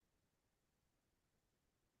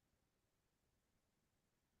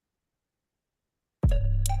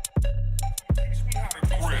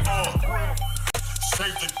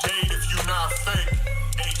Save the date if you not fake.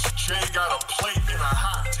 HJ got a plate and a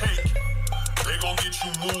hot take. They gon' get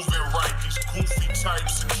you moving right. These goofy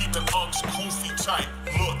types and keeping unks goofy tight.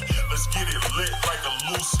 Look, let's get it lit like a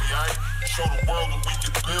Lucy, aight? Show the world what we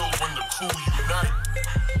can build when the crew unite.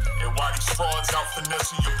 And while these frauds out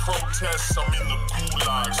finessing your protests, I'm in the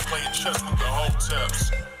gulags playing chess with the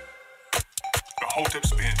hoteps. The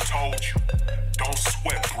hoteps been told you. Don't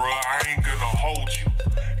sweat, bruh, I ain't gonna hold you.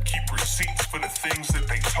 Keep receipts for the things that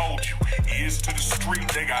they told you. Ears to the street,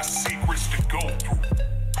 they got secrets to go through.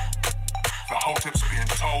 The hoteps been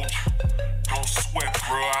told you. Don't sweat,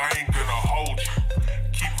 bruh, I ain't gonna hold you.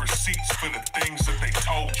 Keep receipts for the things that they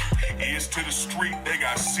told you. Ears to the street, they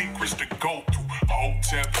got secrets to go through.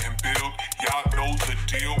 Hotep and build, y'all know the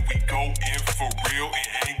deal. We go in for real and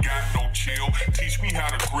ain't got no chill. Teach me how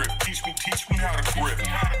to grip, teach me how to grip.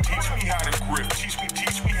 Teach me how to grip, teach me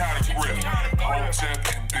how to grip. Hotep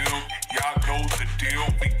and build, y'all know the deal.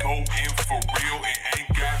 We go in for real and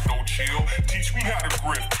ain't got no chill. Teach me how to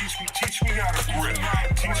grip, teach me how to grip.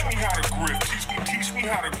 Teach me how to grip, teach me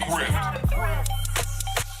how to grip.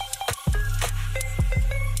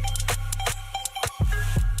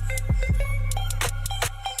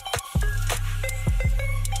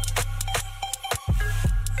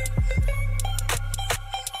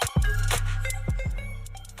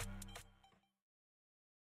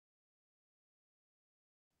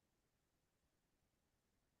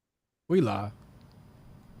 We live.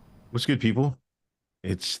 What's good, people?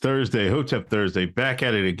 It's Thursday, Hotep Thursday, back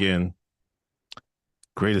at it again.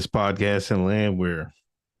 Greatest podcast in the land where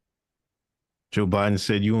Joe Biden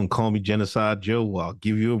said, "You won't call me Genocide Joe, well, I'll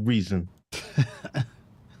give you a reason."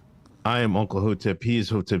 I am Uncle Hotep. He is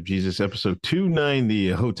Hotep Jesus, episode 290.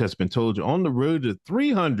 Hotep's been told you on the road to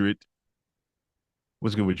 300.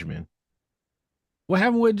 What's good with you, man? What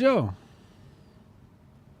happened with Joe?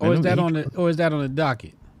 Or is that on the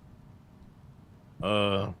docket?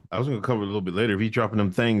 I was gonna cover it a little bit later. If he's dropping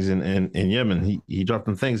them things in Yemen, he dropped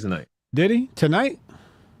them things tonight. Did he? Tonight?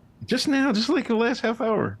 Just now, just like the last half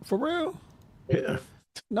hour. For real? Yeah.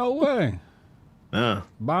 No way.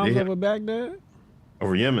 Bombs over Baghdad?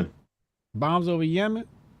 Over Yemen. Bombs over Yemen?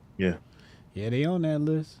 Yeah. Yeah, they on that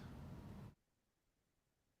list.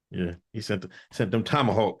 Yeah. He sent them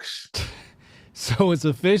tomahawks. So it's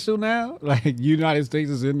official now? Like United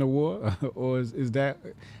States is in the war? Or is that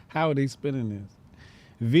how are they spinning this?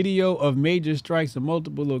 Video of major strikes in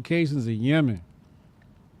multiple locations in Yemen.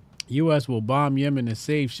 U.S. will bomb Yemen to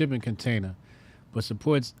save shipping container, but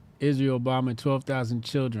supports Israel bombing 12,000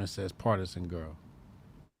 children, says partisan girl.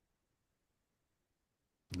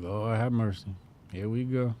 Lord have mercy. Here we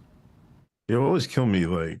go. It always kill me,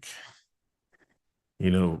 like,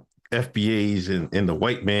 FBAs and the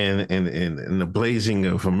white man and the blazing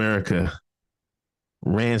of America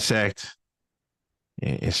ransacked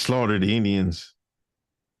and slaughtered the Indians.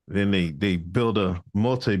 Then they build a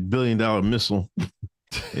multi-billion-dollar missile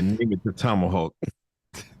and name it the Tomahawk.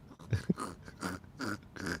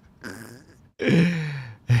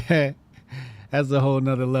 That's a whole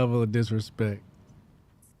nother level of disrespect.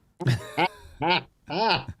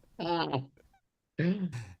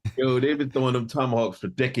 Yo, they've been throwing them tomahawks for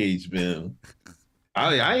decades, man.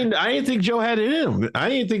 I didn't think Joe had it in him.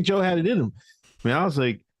 Man, I was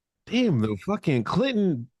like, damn, the fucking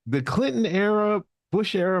Clinton era,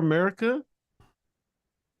 Bush era America,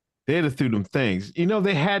 they had to throw them things.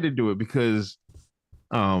 They had to do it because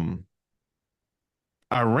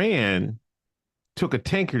Iran took a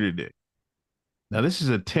tanker today. Now, this is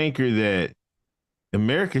a tanker that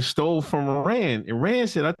America stole from Iran. Iran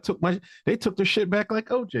said, they took their shit back like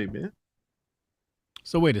OJ, man.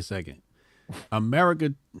 So wait a second.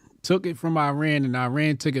 America took it from Iran and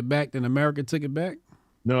Iran took it back, then America took it back?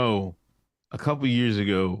 No. A couple years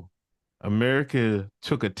ago, America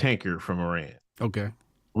took a tanker from Iran. Okay.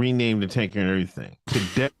 Renamed the tanker and everything.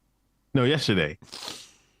 Yesterday.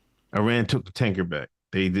 Iran took the tanker back.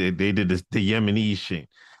 They did the Yemenese shit.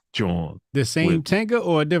 John. The same tanker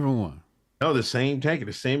or a different one? No, the same tanker,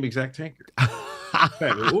 the same exact tanker.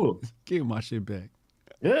 Give my shit back.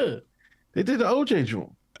 Yeah. They did the OJ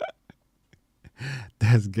joint.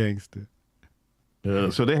 That's gangster.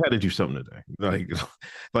 So they had to do something today.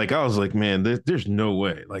 Like I was like, man, there's no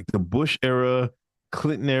way. Like the Bush era,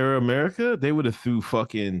 Clinton era America, they would have threw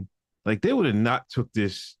fucking, like they would have not took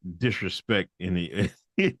this disrespect in the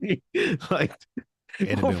like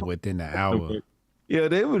it'd have been within the hour. Yeah,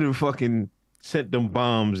 they would have fucking sent them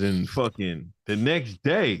bombs and fucking the next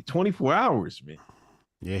day, 24 hours, man.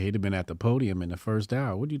 Yeah, he'd have been at the podium in the first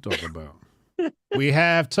hour. What are you talking about? We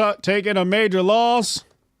have taken a major loss.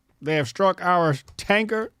 They have struck our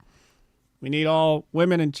tanker. We need all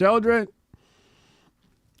women and children.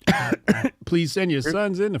 Please send your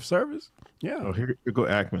sons into service. Yeah. Oh, here go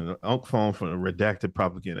Ackman. Uncle falling for the redacted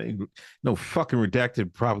propaganda. Ain't no fucking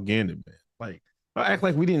redacted propaganda, man. Like, I act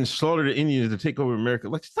like we didn't slaughter the Indians to take over America.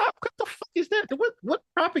 Like, stop. What the fuck is that? What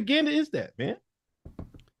propaganda is that, man?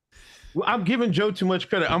 Well, I'm giving Joe too much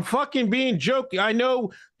credit. I'm fucking being joking. I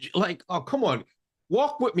know, like, oh, come on.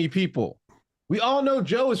 Walk with me, people. We all know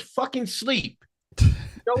Joe is fucking sleep.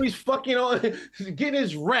 He's fucking on getting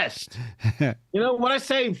his rest. You know, when I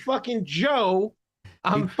say fucking Joe,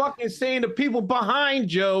 I'm fucking saying the people behind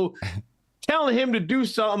Joe, telling him to do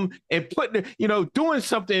something and putting, doing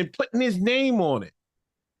something and putting his name on it.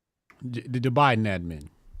 The Biden admin.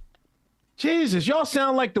 Jesus, y'all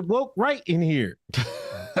sound like the woke right in here.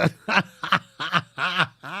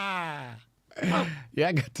 Yeah,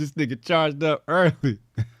 I got this nigga charged up early.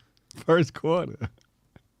 First quarter.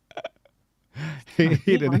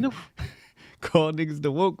 He done call niggas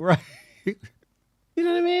the woke right. You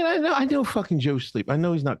know what I mean? I know fucking Joe sleep. I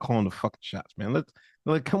know he's not calling the fucking shots, man.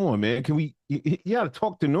 Come on, man. Can we? You gotta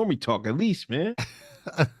talk to normie talk at least, man.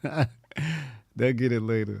 They'll get it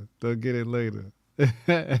later.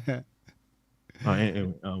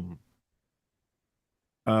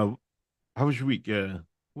 How was your week?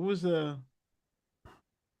 What was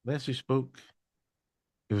last we spoke?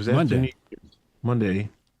 It was Monday. Monday.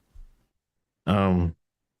 I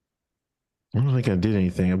don't think I did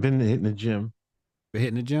anything. I've been hitting the gym. Been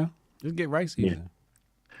hitting the gym? Just get right season.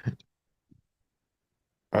 Yeah.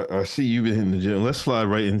 I see you've been hitting the gym. Let's slide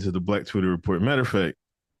right into the Black Twitter report. Matter of fact,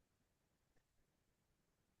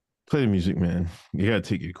 play the music, man. You gotta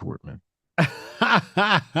take it to court, man.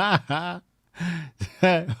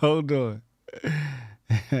 Hold on.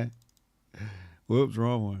 Whoops,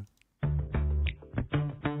 wrong one.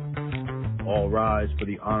 All rise for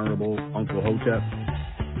the Honorable Uncle Hotep.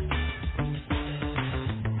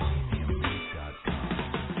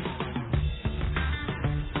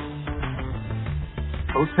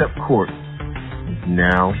 Hotep Court is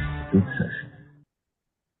now in session.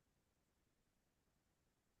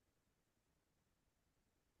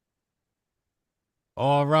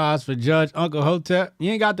 All rise for Judge Uncle Hotep.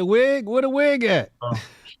 You ain't got the wig? Where the wig at? Oh,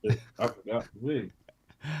 shit. I forgot the wig.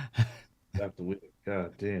 Got the wig.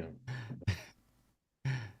 God damn.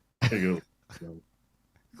 There you go.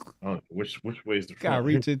 I don't know which way is the front? Gotta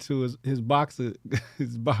reach into his boxer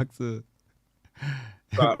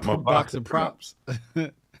My boxer props.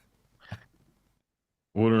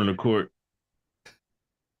 Order in the court.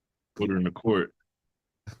 Order in the court.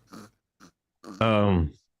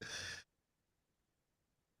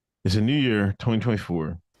 It's a new year,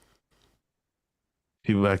 2024.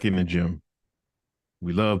 People back in the gym.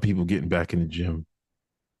 We love people getting back in the gym.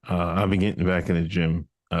 I've been getting back in the gym.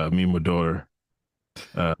 Me and my daughter.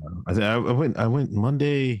 I went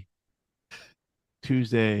Monday,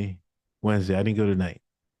 Tuesday, Wednesday. I didn't go tonight.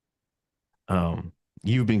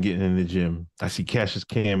 You've been getting in the gym. I see Cassius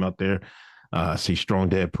Cam out there. I see Strong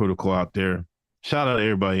Dad Protocol out there. Shout out to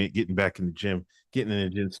everybody getting back in the gym, getting in the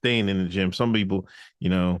gym, staying in the gym. Some people,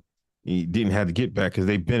 didn't have to get back because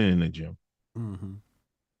they've been in the gym. Mm-hmm.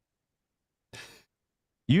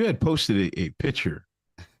 You had posted a picture.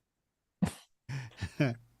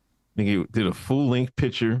 Nigga did a full length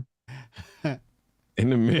picture in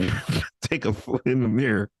the mirror. Take a foot in the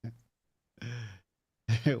mirror.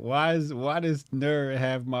 Why does nerd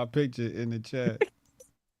have my picture in the chat?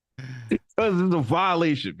 Because it's a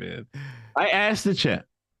violation, man. I asked the chat.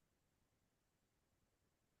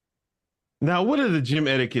 Now, what are the gym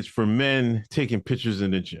etiquettes for men taking pictures in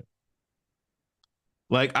the gym?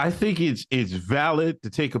 Like, I think it's valid to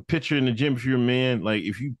take a picture in the gym if you're a man. Like,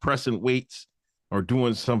 if you pressing weights or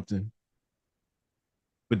doing something.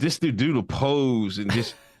 But this dude do the pose and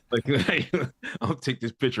just like, I'll take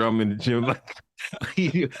this picture. I'm in the gym. Like,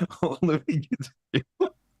 let me get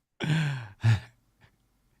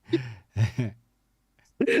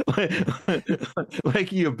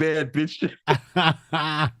like you a bad bitch.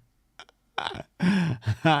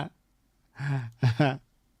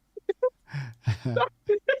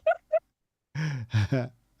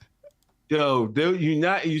 Yo, dude, you're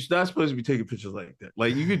not supposed to be taking pictures like that.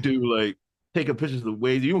 Like, you could do like take a picture of the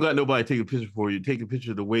weights. You don't got nobody take a picture for you. Take a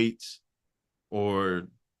picture of the weights, or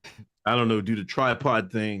I don't know, do the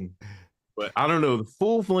tripod thing. But I don't know, the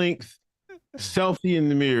full length selfie in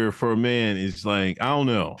the mirror for a man is like, I don't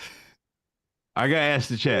know. I gotta ask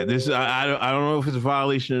the chat. This I don't know if it's a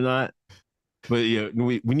violation or not. But yeah,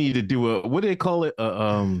 we need to do a, what do they call it?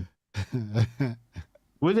 What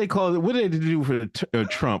do they call it? What did they do for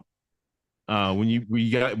Trump?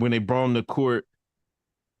 When they brought him to court,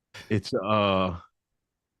 it's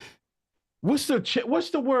What's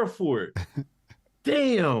the word for it?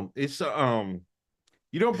 Damn, it's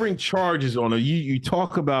you don't bring charges on it. You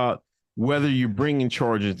talk about whether you're bringing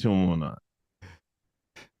charges to them or not.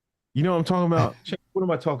 You know what I'm talking about? What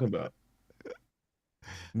am I talking about?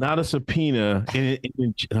 Not a subpoena.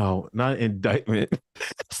 No, not an indictment.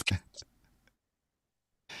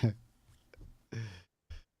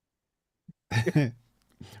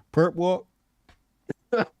 Perp walk.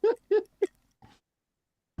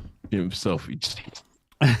 Selfie.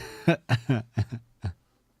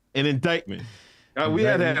 An indictment. We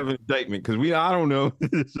had to have an indictment because I don't know.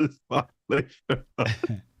 This is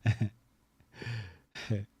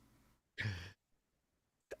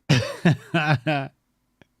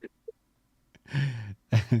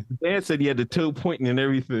Dan said he had the toe pointing and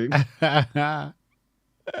everything.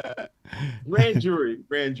 Grand jury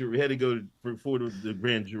had to go before the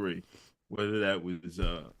grand jury, whether that was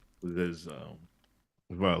his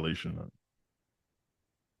violation.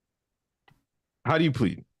 How do you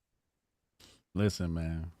plead? Listen,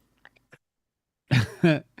 man.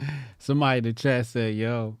 Somebody in the chat said,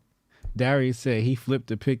 "Yo, Darius said he flipped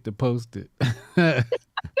the pic to post it."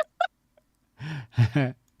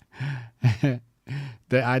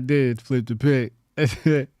 That I did flip the pic.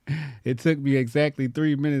 It took me exactly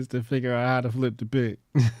 3 minutes to figure out how to flip the pic.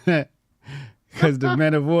 Because the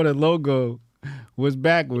Men of Order logo was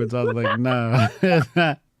backwards. I was like, nah.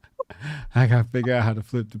 I gotta figure out how to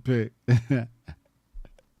flip the pic.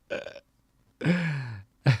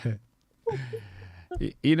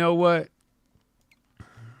 You know what?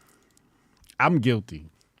 I'm guilty.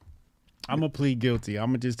 I'm gonna plead guilty. I'm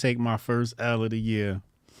gonna just take my first L of the year,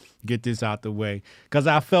 get this out the way, because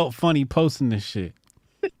I felt funny posting this shit.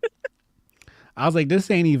 I was like, this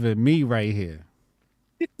ain't even me right here.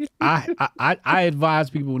 I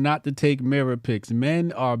advise people not to take mirror pics.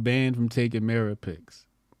 Men are banned from taking mirror pics.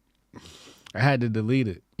 I had to delete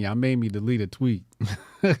it. Yeah, I made me delete a tweet.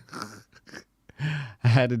 I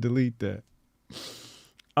had to delete that.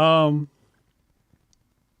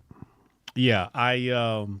 Yeah,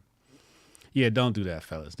 don't do that,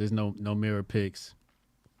 fellas. There's no mirror pics.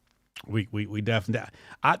 We definitely.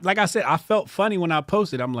 Like I said, I felt funny when I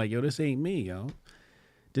posted. I'm like, yo, this ain't me, yo.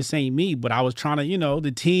 This ain't me. But I was trying to,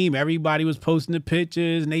 the team, everybody was posting the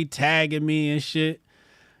pictures and they tagging me and shit.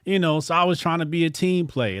 So I was trying to be a team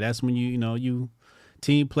player. That's when you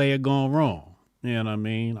team player going wrong. You know what I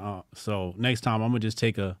mean? So next time I'm gonna just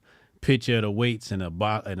take a picture of the weights and a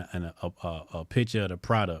picture of the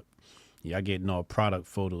product. Yeah, I getting all product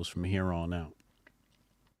photos from here on out.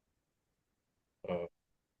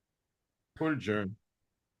 Court adjourned.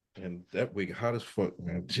 And that week hot as fuck,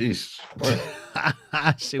 man. Jeez.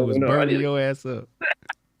 Shit was burning your ass up.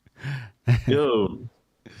 Yo.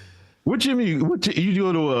 What gym you go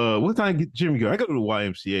to what kind of gym you go? I go to the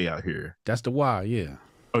YMCA out here. That's the Y, yeah.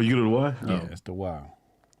 Oh, you go to the Y? Yeah, that's the Y.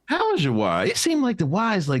 How is your Y? It seemed like the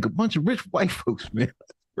Y is like a bunch of rich white folks, man.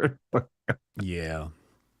 Yeah.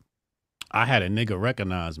 I had a nigga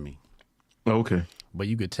recognize me. Okay. But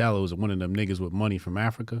you could tell it was one of them niggas with money from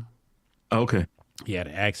Africa. Okay. He had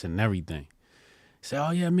an accent and everything. He said,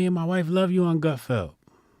 oh, yeah, me and my wife love you on Gutfeld.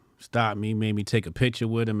 Stopped me, made me take a picture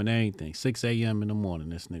with him and everything. 6 a.m. in the morning,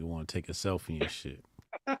 this nigga want to take a selfie and shit.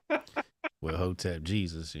 With Hotep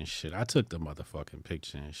Jesus and shit. I took the motherfucking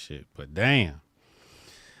picture and shit. But damn.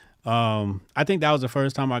 I think that was the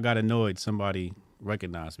first time I got annoyed somebody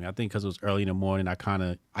recognized me. I think because it was early in the morning, I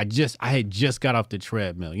had just got off the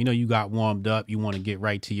treadmill. You got warmed up. You want to get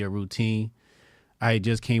right to your routine. I had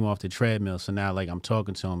just came off the treadmill. So now, like, I'm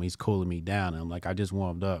talking to him. He's cooling me down. And I'm like, I just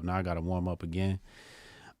warmed up. Now I got to warm up again.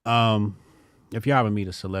 If you ever meet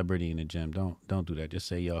a celebrity in the gym, don't do that. Just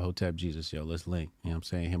say, yo, Hotep Jesus, yo, let's link. You know what I'm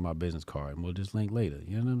saying? Hit my business card and we'll just link later.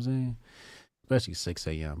 You know what I'm saying? Especially 6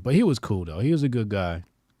 a.m. But he was cool, though. He was a good guy.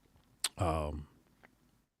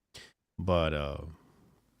 But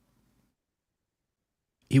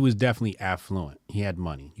he was definitely affluent. He had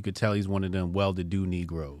money. You could tell he's one of them well-to-do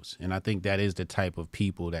Negroes. And I think that is the type of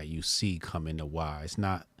people that you see come into Y. It's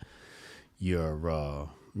not your,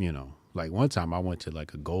 like one time I went to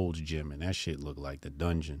like a Gold's gym and that shit looked like the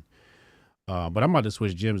dungeon. But I'm about to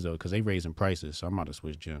switch gyms though, because they raising prices. So I'm about to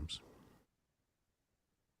switch gyms.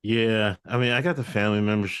 Yeah. I mean, I got the family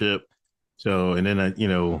membership. So, and then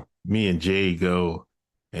me and Jay go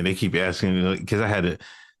and they keep asking, because I had to,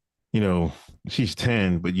 she's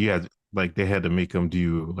 10, but they had to make them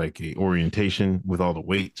do like a orientation with all the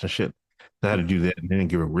weights and shit. So I had to do that and then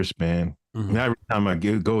give her a wristband. Mm-hmm. Now every time I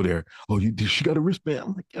go there, she got a wristband.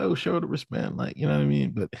 I'm like, yo, show her the wristband. Like, you know what I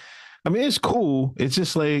mean? But I mean, it's cool. It's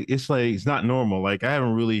just like, it's not normal. Like I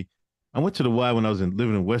went to the Y when I was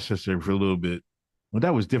living in Westchester for a little bit. Well,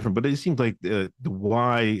 that was different, but it seems like the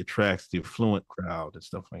Y attracts the affluent crowd and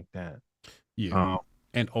stuff like that. Yeah.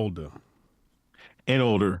 And older. And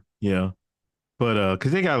older, yeah. But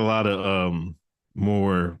because they got a lot of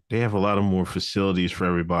more, they have a lot of more facilities for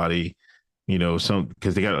everybody. You know, some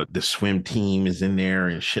because they got the swim team is in there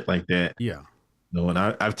and shit like that. Yeah. No, and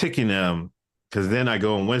I've taken because then I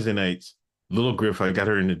go on Wednesday nights. Little Griff, I got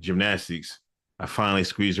her into gymnastics. I finally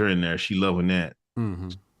squeezed her in there. She loving that. Mm-hmm.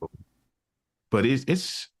 But it's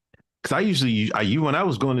because I when I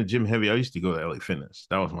was going to gym heavy, I used to go to LA Fitness.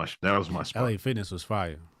 That was my spot. LA Fitness was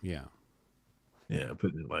fire. Yeah. Yeah,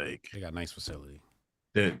 but like they got a nice facility.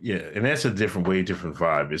 That and that's a different different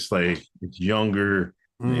vibe. It's like it's younger.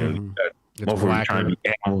 Mm-hmm. You know, motherfuckers trying to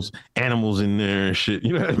be animals in there and shit.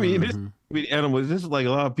 You know what I mean? Mm-hmm. Animals. This is like a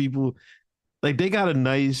lot of people. Like they got a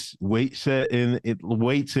nice weight set and it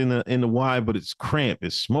weights in the Y, but it's cramped.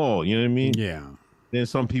 It's small. You know what I mean? Yeah. Then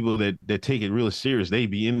some people that take it really serious, they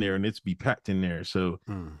be in there and it's be packed in there. So,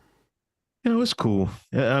 you know, it's cool.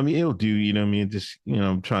 I mean, it'll do. You know what I mean? Just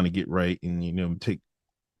I'm trying to get right and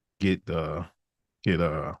get little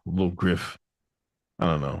Griff. I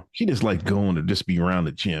don't know. She just like going to just be around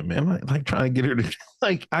the gym, man. I'm like trying to get her to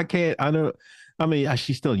like I can't. I know. I mean,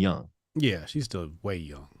 she's still young. Yeah, she's still way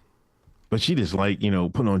young. But she just like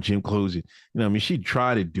putting on gym clothes. I mean, she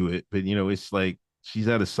tried to do it, but it's like she's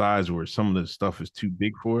at a size where some of the stuff is too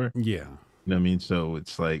big for her. Yeah, you know what I mean. So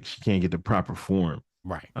it's like she can't get the proper form.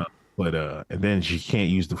 Right. But and then she can't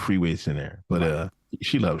use the free weights in there. But right.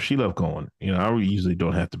 She loves going. I usually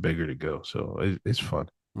don't have to beg her to go, so it's fun.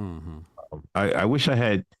 Mm-hmm. I wish I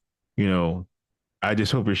had, I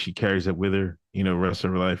just hope she carries it with her, rest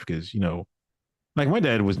of her life. Because, like my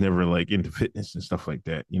dad was never like into fitness and stuff like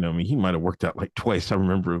that. I mean, he might have worked out like twice. I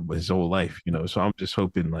remember his whole life, so I'm just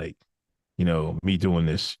hoping like, me doing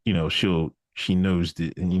this, she knows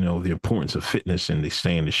the, the importance of fitness and they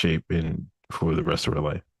stay in the shape and for the rest of her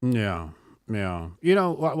life. Yeah. Yeah.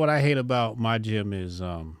 What I hate about my gym is,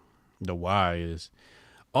 the Y is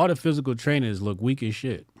all the physical trainers look weak as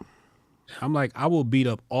shit. I'm like, I will beat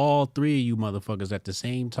up all three of you motherfuckers at the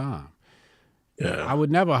same time. Yeah. I would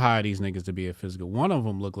never hire these niggas to be a physical. One of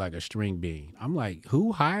them looked like a string bean. I'm like,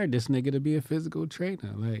 who hired this nigga to be a physical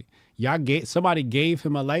trainer? Like, somebody gave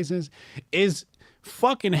him a license. Is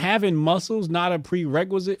fucking having muscles not a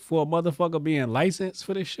prerequisite for a motherfucker being licensed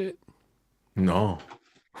for this shit? No,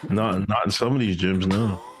 not in some of these gyms.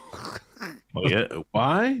 No. Oh yeah,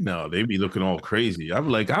 why? No, they be looking all crazy. I'm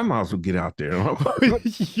like, I might as well get out there.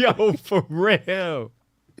 Yo, for real.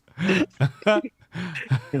 You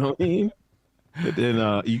know what I mean? But then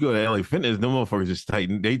you go to LA Fitness, them motherfuckers just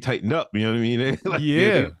tighten up. You know what I mean? Like,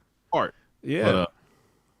 yeah. Part. Yeah.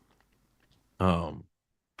 But, I'm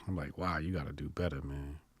like, wow, you got to do better,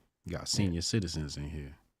 man. You got senior citizens in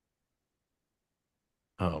here.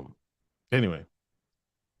 Anyway.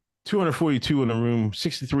 242 in the room,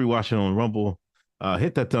 63 watching on Rumble.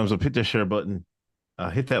 Hit that thumbs up, hit that share button,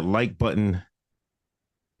 hit that like button,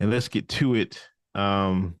 and let's get to it.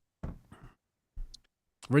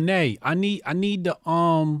 Renee, I need the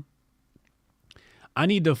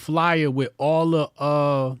flyer with all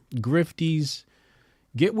the grifties.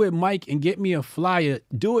 Get with Mike and get me a flyer.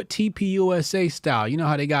 Do it TPUSA style. You know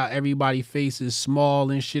how they got everybody faces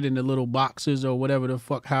small and shit in the little boxes or whatever the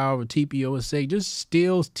fuck, however TPUSA. Just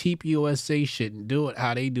steal TPUSA shit and do it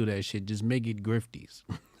how they do that shit. Just make it grifties.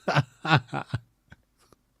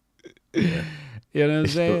 Yeah. You know what I'm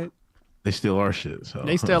saying? They steal our shit. So.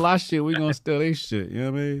 They steal our shit. We gonna steal their shit. You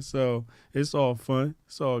know what I mean? So it's all fun.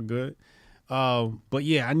 It's all good. But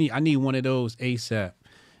yeah, I need one of those ASAP.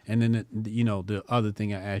 And then, the other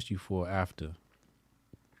thing I asked you for after,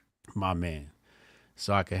 my man,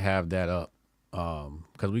 so I could have that up,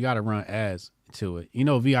 because we got to run ads to it.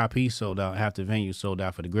 VIP sold out, half the venue sold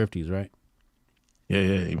out for the Grifties, right? Yeah,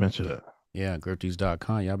 you mentioned that. Yeah,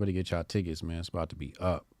 grifties.com. Y'all better get y'all tickets, man. It's about to be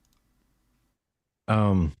up.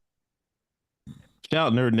 Shout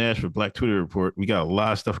out Nerd Nash for Black Twitter Report. We got a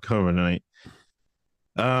lot of stuff coming tonight.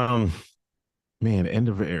 Man, end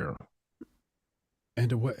of an era.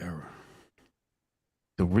 End of what era?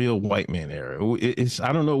 The real white man era. It's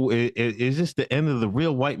I don't know. Is this the end of the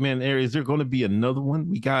real white man era? Is there going to be another one?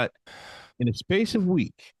 We got in a space of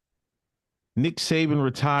week. Nick Saban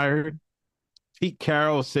retired. Pete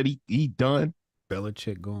Carroll said he done.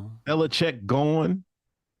 Belichick gone.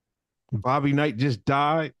 Bobby Knight just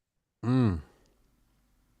died. Who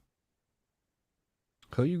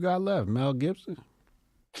you got left? Mel Gibson?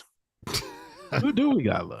 Who do we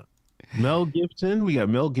got left? Mel Gibson. We got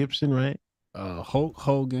Mel Gibson, right? Hulk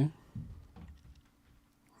Hogan.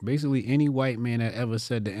 Basically any white man that ever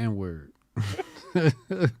said the N-word.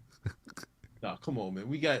 No, come on, man.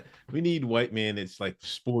 We need white man that's like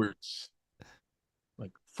sports,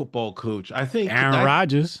 like football coach. I think Aaron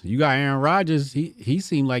Rodgers. You got Aaron Rodgers. He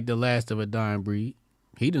seemed like the last of a dying breed.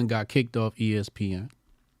 He done got kicked off ESPN.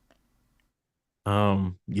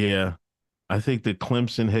 Yeah. I think the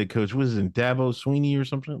Clemson head coach was in Dabo Sweeney or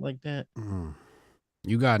something like that.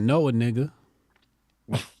 You got Noah, nigga.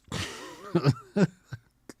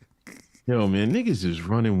 Yo, man, niggas is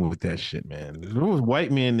running with that shit, man. There was a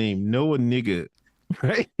white man named Noah Nigga,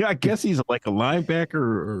 right? I guess he's like a linebacker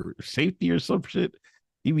or safety or some shit.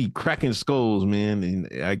 He be cracking skulls, man,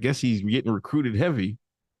 and I guess he's getting recruited heavy.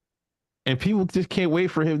 And people just can't wait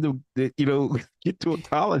for him to get to a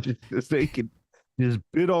college so they can just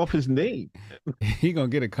bid off his name. He gonna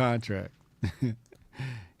get a contract.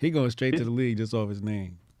 He going straight to the league just off his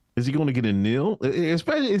name. Is he going to get a nil?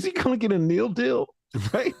 Especially, is he going to get a nil deal?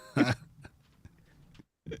 Right?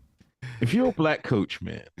 If you're a black coach,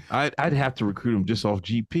 man, I'd have to recruit him just off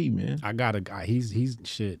GP, man. I got a guy. He's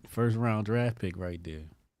shit. First round draft pick right there.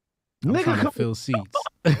 I'm Nigga, trying to fill seats.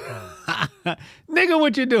 Nigga,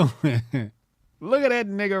 what you doing? Look at that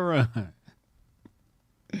nigga run.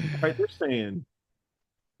 Right, they're saying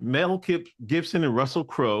Mel Gibson and Russell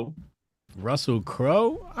Crowe. Russell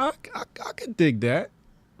Crowe? I could dig that.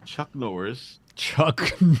 Chuck Norris.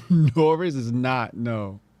 Chuck Norris is not.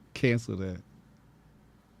 No. Cancel that.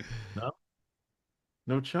 No?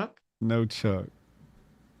 No Chuck? No Chuck.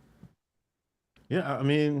 Yeah, I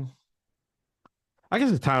mean, I guess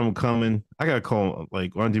the time will coming. I gotta call,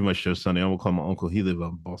 like, when I do my show Sunday, I'm gonna call my uncle. He lives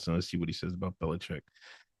out in Boston. Let's see what he says about Belichick.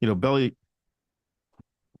 Belly,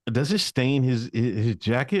 does it stain his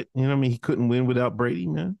jacket? You know what I mean? He couldn't win without Brady,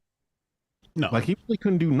 man. No. Like, he really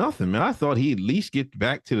couldn't do nothing, man. I thought he'd at least get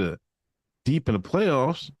back to the deep in the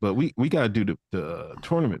playoffs, but we got to do the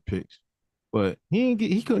tournament picks. But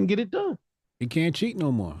he couldn't get it done. He can't cheat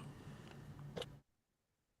no more.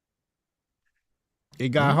 It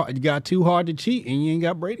got too hard to cheat, and you ain't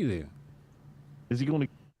got Brady there. Is he going to?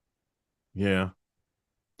 Yeah.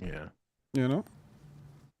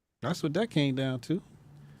 That's what that came down to.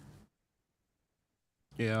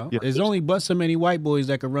 Yeah. There's only but so many white boys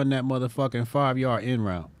that can run that motherfucking 5-yard in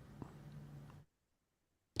route.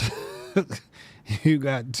 You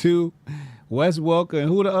got two, Wes Welker, and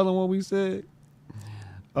who the other one we said?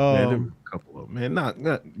 Man, there were a couple of them. Man, not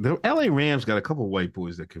the LA Rams got a couple of white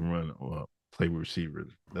boys that can run play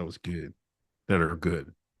receivers. That was good. That are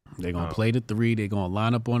good. They're gonna play the 3, they're gonna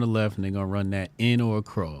line up on the left, and they're gonna run that in or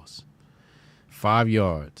across. 5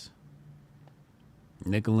 yards.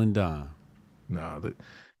 Nickel and dime. Nah, the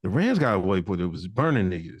Rams got a white boy that was burning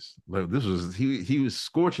niggas. Like, this was he was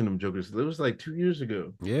scorching them jokers. It was like 2 years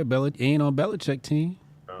ago. Yeah, ain't on Belichick team.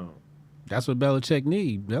 Oh. That's what Belichick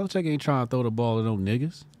need. Belichick ain't trying to throw the ball to no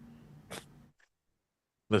niggas.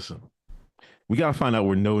 Listen, we gotta find out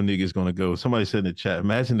where no nigga's gonna go. Somebody said in the chat,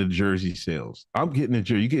 imagine the jersey sales. I'm getting a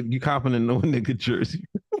jersey. You copping a no nigga jersey.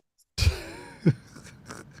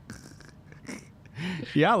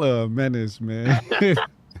 Y'all are a menace, man.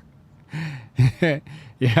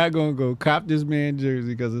 Y'all gonna go cop this man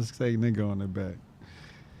jersey because it's say nigga on the back.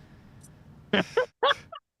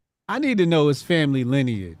 I need to know his family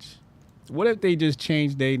lineage. What if they just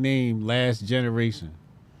changed their name last generation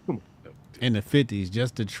in the 50s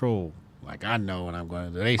just to troll? Like, I know what I'm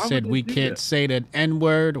going to do. They said we can't say that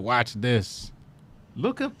N-word. Watch this.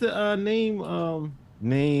 Look up the name. What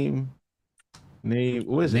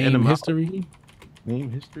is it? Name history? Name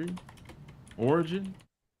history? Origin?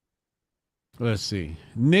 Let's see.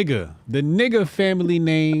 Nigga. The nigga family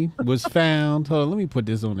name was found. Hold on, let me put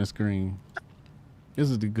this on the screen. This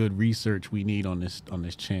is the good research we need on this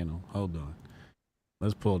channel. Hold on.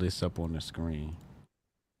 Let's pull this up on the screen.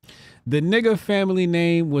 The nigga family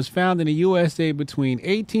name was found in the USA between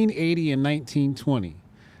 1880 and 1920.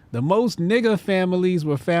 The most nigga families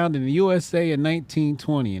were found in the USA in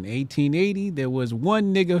 1920. In 1880, there was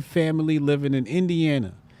one nigga family living in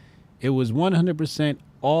Indiana. It was 100%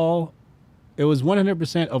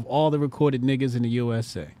 of all the recorded niggas in the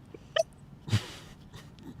USA.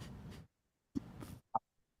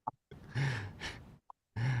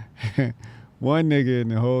 One nigga in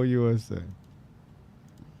the whole USA.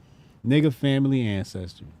 Nigga family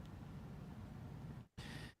ancestry.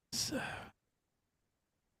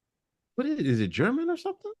 What is it? German or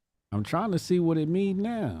something? I'm trying to see what it means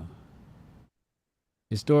now.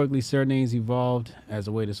 Historically, surnames evolved as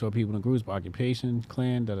a way to sort people in groups by occupation,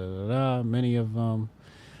 clan, Many of them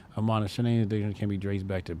among the surnames can be traced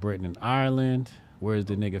back to Britain and Ireland. Where's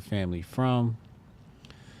the nigga family from?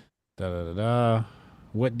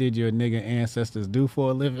 What did your nigga ancestors do for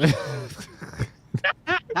a living?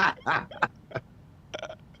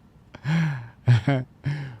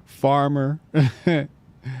 Farmer.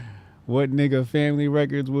 What nigga family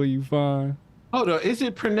records will you find? Hold on, is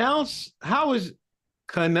it pronounced? How is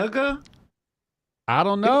Kanuga? I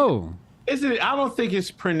don't know. Is it? I don't think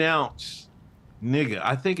it's pronounced nigga.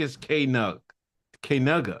 I think it's K-Nug.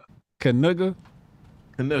 K-Nugga. Kanuga?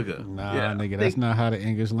 Kanuga. Nah, Yeah, nigga, that's not how the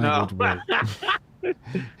English language works.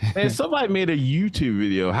 And somebody made a YouTube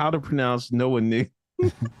video how to pronounce Noah nigga.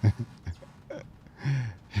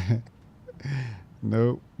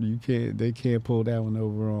 Nope, you can't. They can't pull that one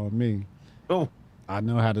over on me. Oh, I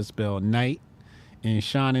know how to spell night in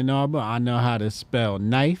Shining Arbor. I know how to spell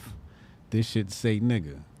knife. This should say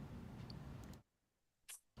nigga.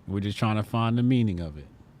 We're just trying to find the meaning of it.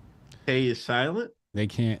 K is silent. They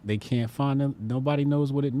can't find them. Nobody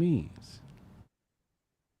knows what it means.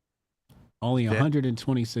 Only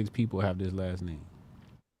 126 people have this last name.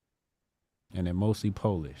 And they're mostly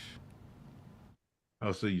Polish.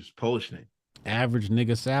 Oh, so you use Polish name. Average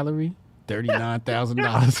nigga salary,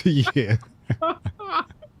 $39,000 a year.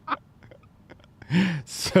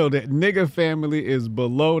 So that nigga family is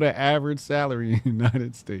below the average salary in the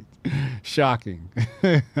United States. Shocking.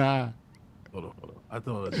 Hold on. I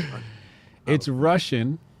thought it's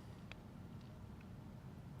Russian.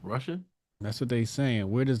 Russian? That's what they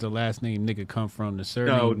saying. Where does the last name nigga come from? The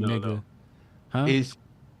surname nigga. No. Huh?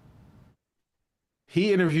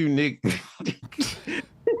 He interviewed Nick.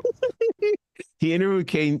 He interviewed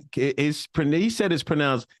K. He said it's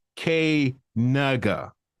pronounced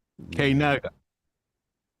K-Nugga. K-Nugga.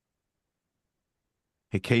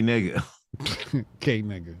 Hey, K-Nugga.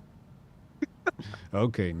 K-nigga.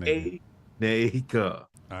 Okay, nigga. K-Nugga.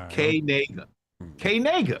 Right. K-Nugga.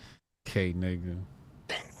 K-Nugga. K-nigga.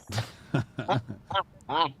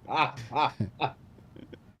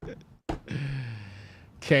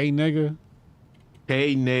 K-nigga.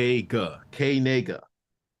 K-Nugga. K-Nugga.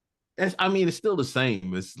 I mean, it's still the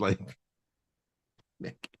same. It's like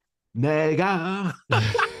nigga.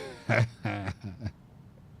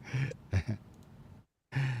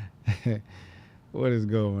 What is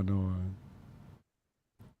going on?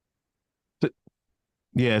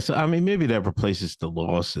 Yeah, so I mean, maybe that replaces the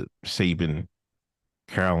loss at Saban,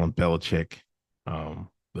 Carroll, Belichick.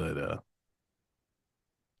 But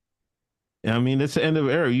I mean, it's the end of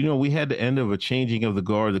an era. You know, we had the end of a changing of the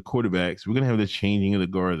guard of the quarterbacks. We're gonna have the changing of the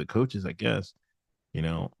guard of the coaches, I guess. You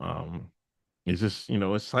know, it's just, you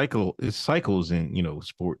know, it's cycles in, you know,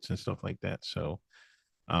 sports and stuff like that. So,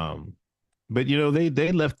 but you know,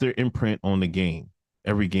 they left their imprint on the game.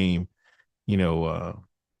 Every game, you know,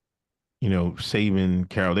 Saban,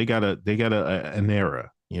 Carroll, they got an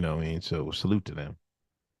era, you know what I mean? So salute to them.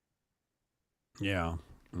 Yeah.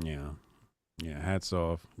 Hats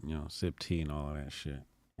off, you know, sip tea and all of that shit.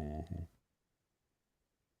 Mm-hmm.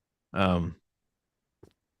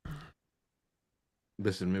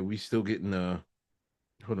 Listen, man, we still getting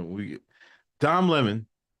hold on, Dom Lemon.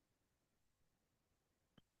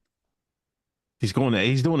 He's doing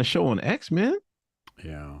a show on X, man.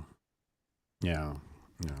 Yeah.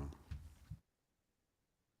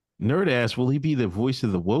 Nerd asked, will he be the voice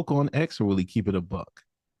of the woke on X, or will he keep it a buck?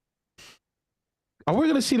 Are we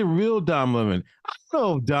gonna see the real Dom Lemon? I don't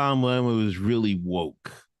know if Dom Lemon was really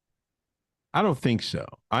woke. I don't think so.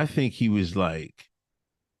 I think he was like,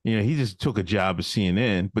 you know, he just took a job at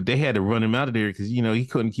CNN, but they had to run him out of there because, you know, he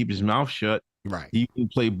couldn't keep his mouth shut. Right. He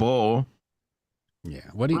couldn't play ball.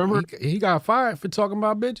 Yeah. He got fired for talking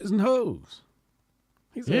about bitches and hoes.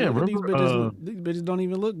 He said, Yeah, these bitches don't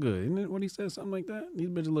even look good. Isn't it what he said? Something like that? These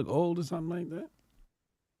bitches look old or something like that?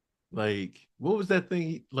 Like, what was that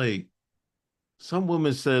thing? Like, some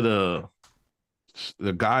woman said the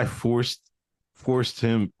guy forced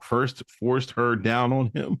her down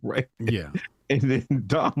on him, right? Yeah. And then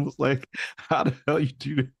Dom was like, how the hell you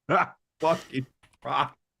do that? Fucking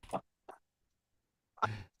rock.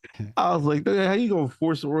 I was like, how you gonna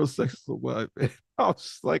force oral sex so much? I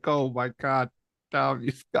was like, oh my God, Dom,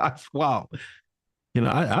 you guys, wow. You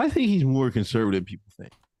know, I think he's more conservative than people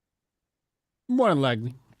think. More than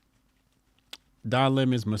likely. Don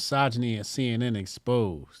Lemon's misogyny at CNN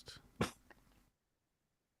exposed.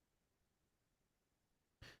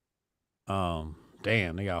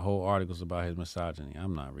 Damn, they got whole articles about his misogyny.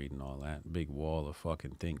 I'm not reading all that. Big wall of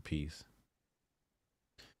fucking think piece.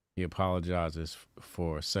 He apologizes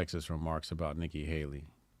for sexist remarks about Nikki Haley.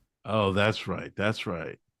 Oh, that's right. That's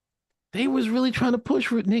right. They was really trying to push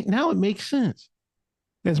for Nick. Now it makes sense.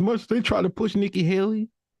 As much as they try to push Nikki Haley.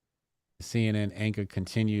 CNN anchor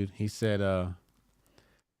continued. He said that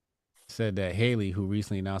Haley, who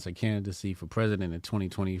recently announced her candidacy for president in the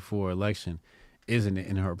 2024 election, isn't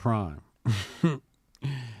in her prime.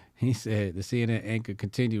 He said the CNN anchor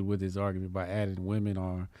continued with his argument by adding women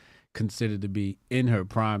are considered to be in her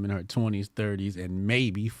prime in her 20s, 30s, and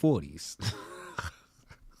maybe 40s.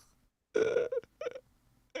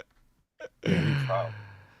 Man, he filed.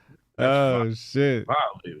 That's Oh shit!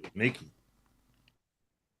 violated, Nikki.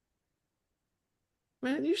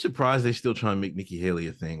 Man, you surprised they still trying to make Nikki Haley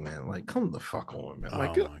a thing, man? Like, come the fuck on, man.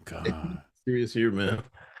 Like, Oh my god! serious here, man.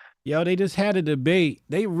 Yo, they just had a debate.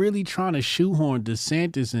 They really trying to shoehorn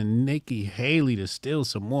DeSantis and Nikki Haley to steal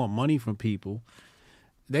some more money from people.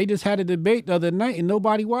 They just had a debate the other night and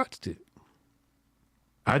nobody watched it.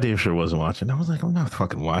 I damn sure wasn't watching. I was like, I'm not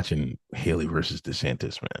fucking watching Haley versus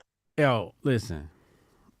DeSantis, man. Yo, listen.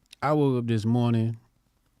 I woke up this morning.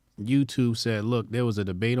 YouTube said, look, there was a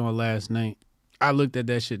debate on last night. I looked at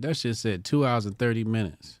that shit. That shit said 2 hours and 30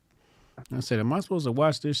 minutes. I said, am I supposed to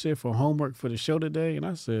watch this shit for homework for the show today? And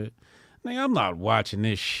I said, nigga, I'm not watching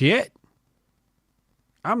this shit.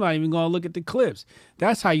 I'm not even going to look at the clips.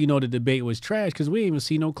 That's how you know the debate was trash, because we didn't even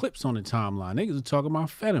see no clips on the timeline. Niggas were talking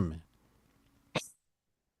about Fetterman.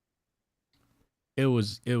 It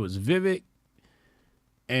was Vivek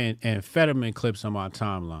and Fetterman clips on my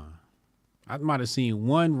timeline. I might have seen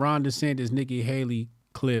one Ron DeSantis, Nikki Haley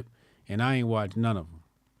clip, and I ain't watched none of them.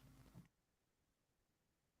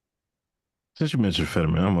 Since you mentioned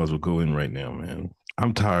Fetterman, I might as well go in right now, man.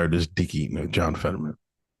 I'm tired of this dick eating of John Fetterman.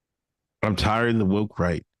 I'm tired of the woke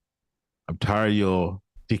right. I'm tired of your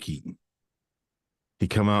dick eating. He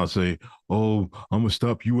come out and say, oh, I'm going to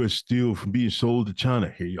stop U.S. steel from being sold to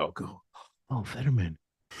China. Here y'all go. Oh, Fetterman.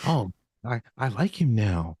 Oh, I like him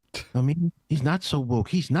now. I mean, he's not so woke.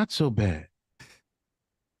 He's not so bad.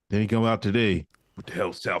 Then he come out today. What the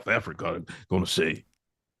hell is South Africa going to say?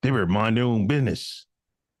 They better mind their own business.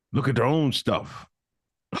 Look at their own stuff.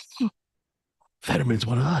 Fetterman's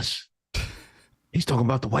one of us. He's talking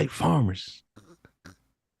about the white farmers.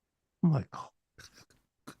 I'm like, oh.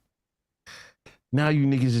 Now you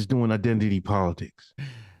niggas is doing identity politics.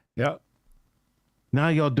 Yep. Now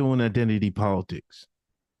y'all doing identity politics.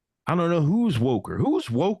 I don't know who's woker. Who's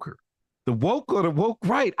woker? The woke or the woke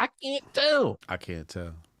right? I can't tell. I can't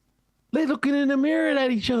tell. They looking in the mirror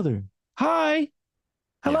at each other. Hi.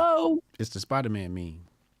 Hello. Yeah. It's the Spider-Man meme.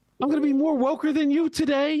 I'm going to be more woker than you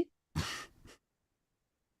today.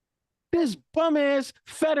 This bum-ass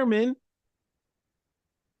Fetterman.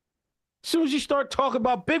 As soon as you start talking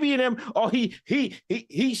about Bibby and him, oh,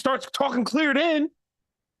 he starts talking clear then.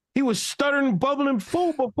 He was stuttering, bubbling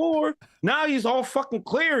fool before. Now he's all fucking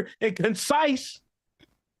clear and concise.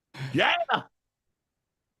 Yeah.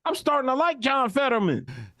 I'm starting to like John Fetterman.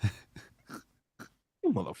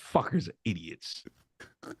 You motherfuckers are idiots.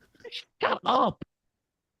 Shut up.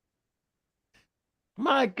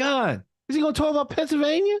 My God. Is he going to talk about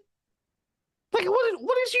Pennsylvania? Like,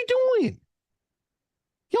 what is you doing?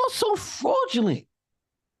 Y'all so fraudulent.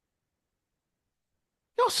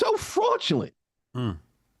 Y'all so fraudulent. Mm.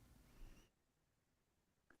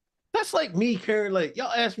 That's like me, Karen. Like,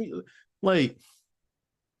 y'all ask me, like,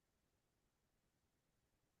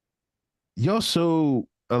 y'all so,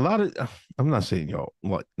 a lot of, I'm not saying y'all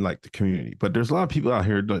like the community, but there's a lot of people out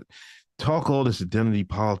here that talk all this identity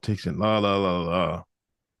politics and la, la, la, la.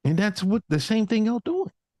 And that's what the same thing y'all doing.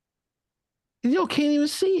 And y'all can't even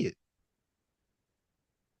see it.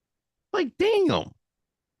 Like, damn.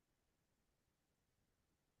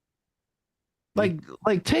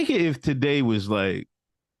 Like, take it if today was like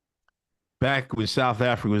back when South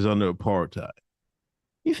Africa was under apartheid.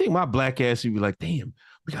 You think my black ass would be like, damn,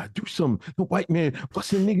 we gotta do something. The white man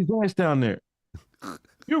busting niggas' ass down there.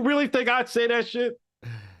 You really think I'd say that shit?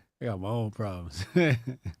 I got my own problems.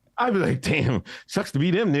 I'd be like, damn, sucks to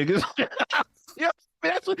be them niggas. Yeah,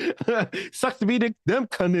 that's what sucks to be them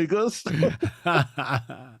niggas.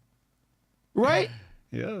 Right?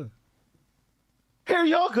 Yeah. Here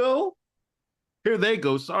y'all go. Here they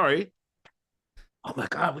go. Sorry. Oh my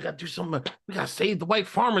God, we gotta do something. We gotta save the white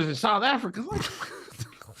farmers in South Africa.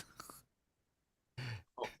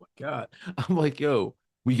 Oh my God. I'm like, yo,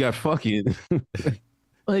 we got fucking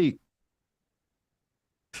like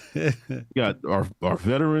we got our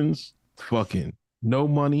veterans fucking no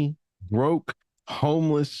money, broke,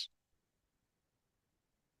 homeless,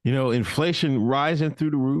 inflation rising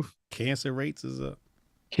through the roof. Cancer rates is up.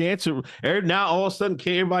 Cancer. Now all of a sudden,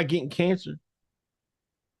 everybody getting cancer.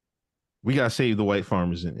 We gotta save the white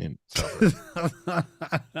farmers in South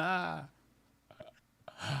Africa.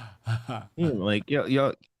 Like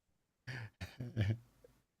y'all,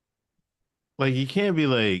 like you can't be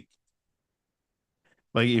like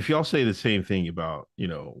if y'all say the same thing about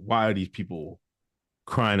why are these people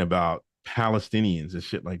crying about Palestinians and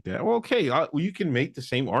shit like that? Well, okay, well, you can make the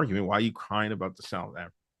same argument. Why are you crying about the South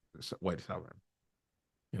Africa, white South Africa?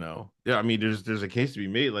 You know, yeah. I mean, there's a case to be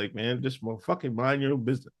made. Like, man, just fucking mind your own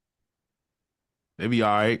business. Maybe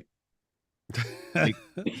all right. Like,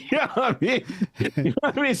 yeah, I mean, you know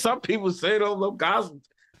what I mean. Some people say don't love Gaza. What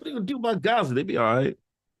are you gonna do about Gaza? They be all right.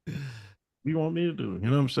 What you want me to do? You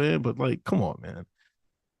know what I'm saying? But like, come on, man.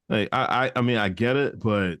 Like, I mean, I get it,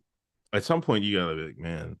 but at some point you gotta be like,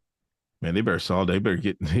 man, they better solve. They better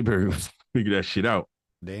figure that shit out.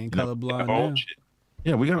 They ain't You know, colorblind our own now. shit.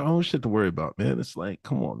 Yeah, we got our own shit to worry about, man. It's like,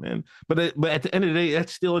 come on, man. But at the end of the day,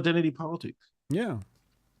 that's still identity politics. Yeah.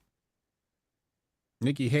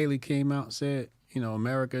 Nikki Haley came out and said,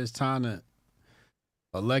 America is time to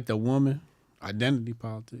elect a woman. Identity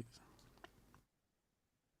politics.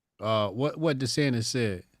 What DeSantis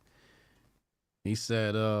said? He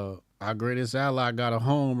said, our greatest ally got a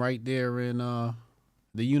home right there in the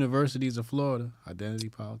universities of Florida. Identity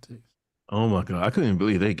politics. Oh my god, I couldn't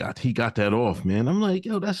believe he got that off, man. I'm like,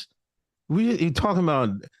 yo, he talking about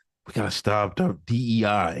we gotta stop the DEI.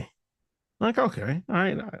 I'm like, okay, all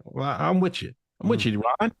right, well, I'm with you. I'm with you,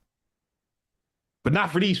 Ron. But not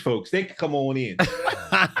for these folks. They can come on in.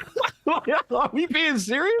 Are we being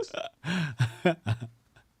serious? I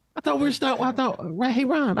thought right, hey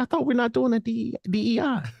Ron, I thought we're not doing a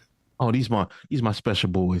DEI. Oh, these my special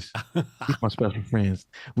boys. These my special friends.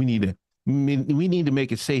 We need to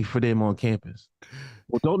make it safe for them on campus.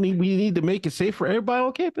 Well, we need to make it safe for everybody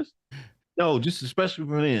on campus? No, just especially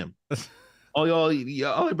for them.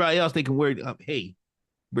 Everybody else they can wear. Hey,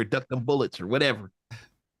 we're ducking bullets or whatever.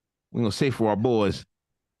 We're gonna say for our boys.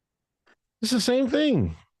 It's the same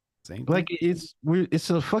thing. Like it's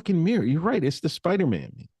a fucking mirror. You're right. It's the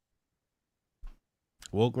Spider-Man.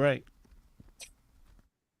 Woke right.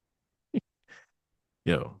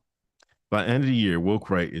 Yo, by the end of the year, woke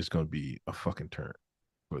right is gonna be a fucking term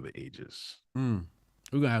for the ages. We're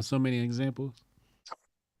gonna have so many examples.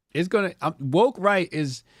 It's gonna woke right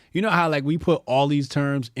is how like we put all these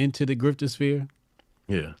terms into the griftosphere.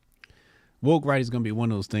 Yeah. Woke right is gonna be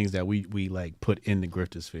one of those things that we like put in the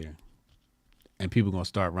griftosphere, and people gonna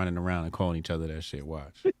start running around and calling each other that shit.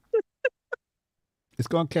 Watch, it's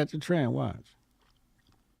gonna catch a trend. Watch,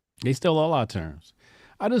 they steal all our terms.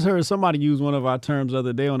 I just heard somebody use one of our terms the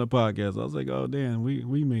other day on the podcast. I was like, oh damn,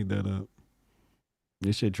 we made that up.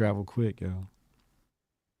 This shit travel quick, yo.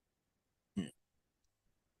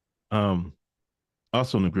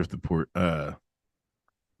 Also in the Grift Report,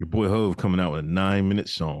 your boy Hove coming out with a 9-minute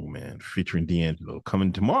song, man, featuring D'Angelo,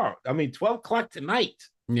 coming tomorrow. 12 o'clock tonight.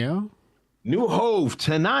 Yeah. New Hove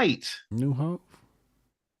tonight. New Hove.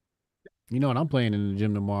 You know what I'm playing in the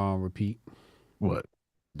gym tomorrow on repeat? What?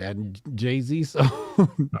 That Jay-Z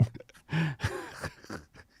song.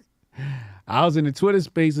 I was in the Twitter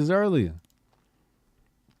spaces earlier.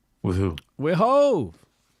 With who? With Hove.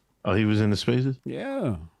 Oh, he was in the spaces?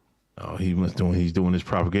 Yeah. Oh, he's doing his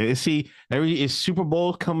propaganda. See, it's Super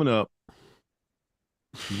Bowl coming up.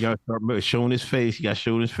 You gotta start showing his face. You gotta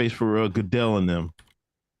show his face for Goodell and them.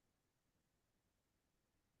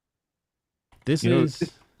 This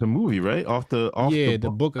is the movie, right? Off the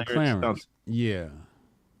Book of Clarence. Yeah.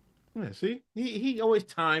 Yeah, see? He always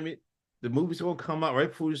time it. The movie's gonna come out right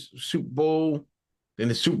before the Super Bowl. Then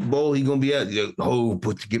the Super Bowl, he gonna be at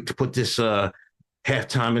put this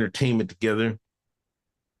halftime entertainment together.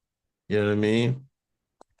 You know what I mean?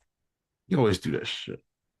 You always do that shit.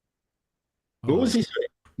 What was he saying?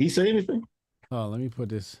 He say anything? Oh, let me put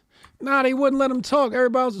this. Nah, they wouldn't let him talk.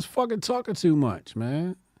 Everybody was just fucking talking too much,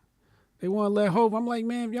 man. They want to let Hove. I'm like,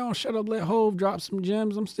 man, if y'all don't shut up, let Hove drop some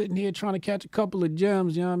gems. I'm sitting here trying to catch a couple of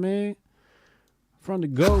gems, you know what I mean? From the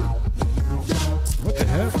GOAT. What the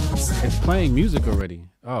hell? It's playing music already.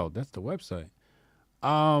 Oh, that's the website.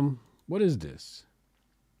 What is this?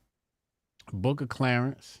 Book of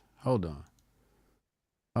Clarence. Hold on.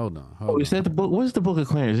 Is that the book? What's the Book of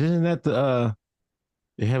Clarence? Isn't that the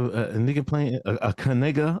they have a nigga playing a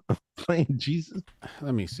nigga playing Jesus?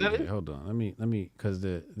 Let me see. Hold on. Let me because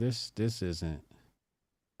this isn't.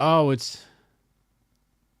 Oh, it's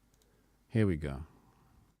here we go.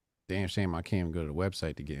 Damn shame I can't even go to the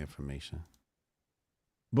website to get information.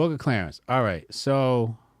 Book of Clarence. All right,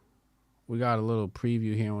 so we got a little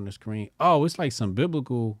preview here on the screen. Oh, it's like some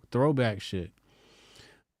biblical throwback shit.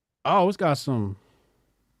 Oh, it's got some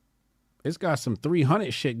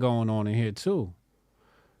 300 shit going on in here too.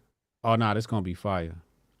 Oh, nah, this gonna be fire.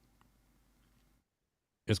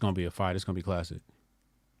 It's gonna be a fire. It's gonna be classic.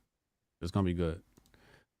 It's gonna be good.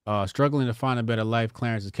 Struggling to find a better life,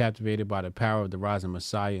 Clarence is captivated by the power of the rising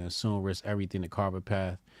Messiah and soon risks everything to carve a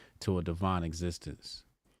path to a divine existence.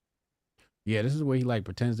 Yeah, this is where he like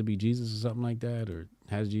pretends to be Jesus or something like that, or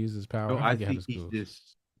has Jesus' power. No, I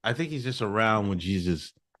think he's just around with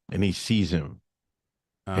Jesus and he sees him.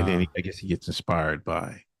 And then I guess he gets inspired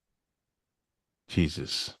by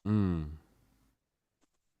Jesus.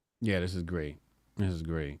 Yeah, this is great. This is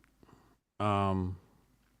great. Um,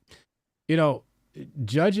 you know,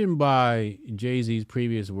 judging by Jay-Z's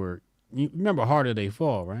previous work, you remember Harder They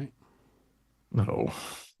Fall, right? No.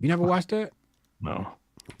 You never watched that? No.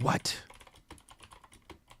 What?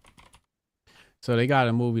 So they got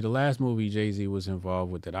a movie. The last movie Jay-Z was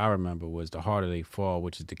involved with that I remember was The Harder They Fall,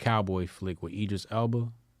 which is the cowboy flick with Idris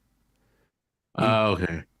Elba. Oh,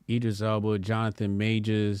 okay. Idris Elba, Jonathan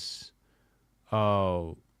Majors,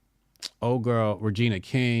 old girl Regina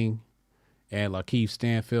King, and Lakeith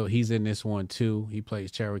Stanfield. He's in this one too. He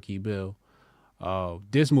plays Cherokee Bill.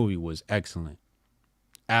 This movie was excellent.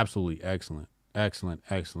 Absolutely excellent. Excellent,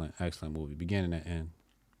 excellent, excellent movie. Beginning to end.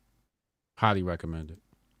 Highly recommended.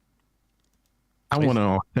 I want an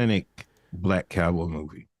authentic black cowboy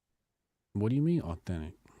movie. What do you mean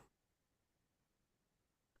authentic?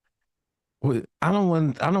 Well, I don't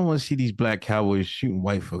want to see these black cowboys shooting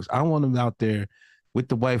white folks. I want them out there with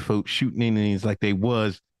the white folks shooting Indians like they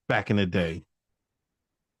was back in the day.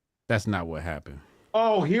 That's not what happened.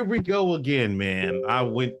 Oh, here we go again, man.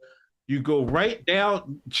 You go right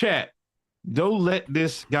down, chat. Don't let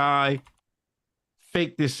this guy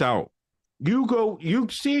fake this out. You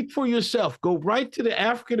see it for yourself. Go right to the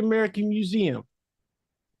African American Museum.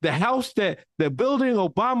 The house the building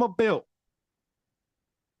Obama built.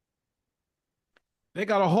 They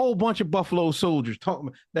got a whole bunch of Buffalo soldiers talking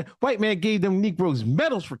about that white man gave them Negroes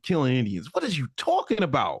medals for killing Indians. What is you talking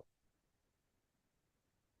about?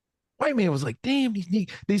 White man was like, damn,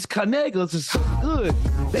 these Conegas are so good.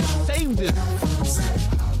 They saved us.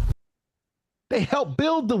 They helped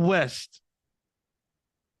build the West.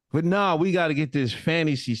 But nah, we got to get this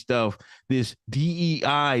fantasy stuff, this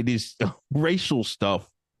DEI, this racial stuff.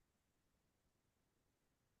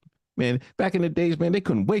 Man, back in the days, man, they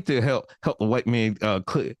couldn't wait to help the white man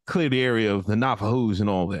clear the area of the Navajos and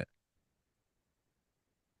all that.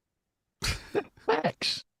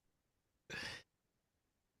 Facts.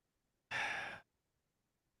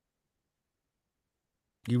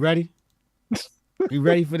 You ready? You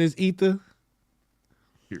ready for this ether?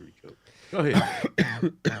 Here we go. Go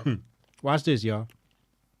ahead. Watch this, y'all.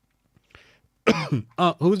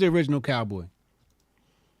 Who's the original cowboy?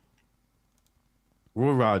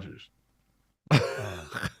 Roy Rogers.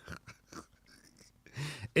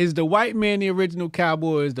 Is the white man the original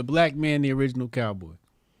cowboy? Or is the black man the original cowboy?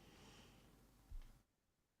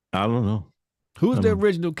 I don't know. Who's the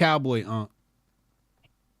original cowboy,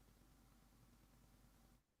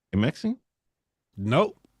 Mexican?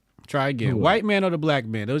 Nope. Try again. White man or the black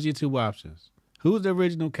man? Those are your two options. Who's the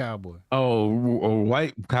original cowboy? Oh,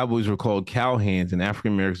 white cowboys were called cowhands, and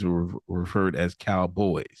African Americans were referred as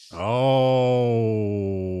cowboys. Oh,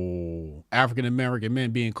 African American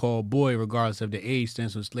men being called boy, regardless of the age,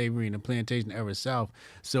 stems from slavery in the plantation era South.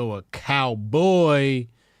 So a cowboy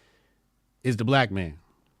is the black man.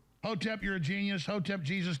 Hotep, you're a genius.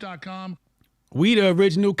 HotepJesus.com. We the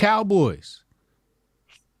original cowboys.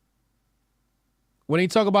 When they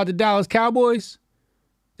talk about the Dallas Cowboys,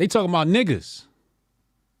 they talking about niggas.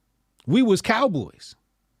 We was cowboys.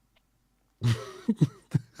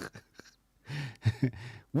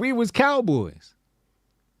 We was cowboys.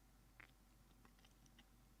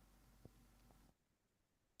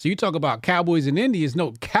 So you talk about cowboys and Indians.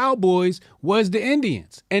 No, cowboys was the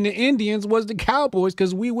Indians. And the Indians was the cowboys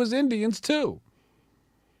because we was Indians too.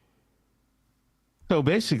 So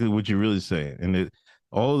basically what you're really saying, and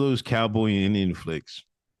all those cowboy and Indian flicks,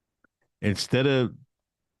 instead of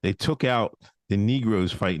they took out the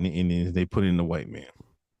Negroes fighting the Indians, they put in the white man.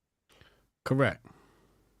 Correct.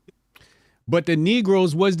 But the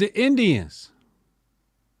Negroes was the Indians.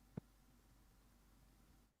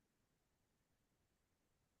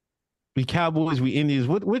 We cowboys, we Indians.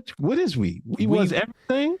 What is we? We was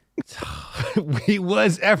everything. We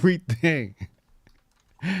was everything.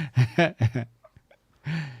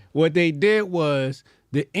 What they did was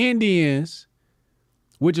the Indians,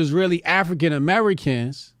 which was really African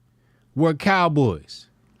Americans, were cowboys.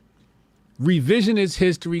 Revisionist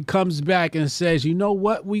history comes back and says, you know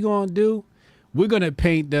what we gonna do? We're gonna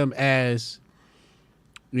paint them as,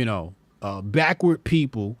 backward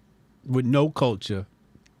people with no culture.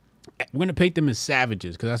 We're gonna paint them as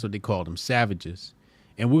savages, because that's what they called them, savages.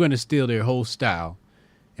 And we're gonna steal their whole style,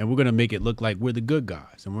 and we're gonna make it look like we're the good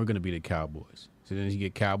guys, and we're gonna be the cowboys. So then you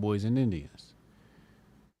get cowboys and Indians.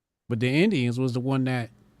 But the Indians was the one that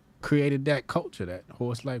created that culture, that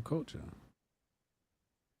horse life culture.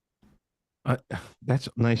 That's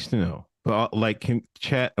nice to know. But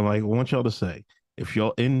I want y'all to say, if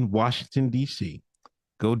y'all in Washington, D.C.,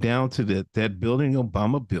 Go down to that building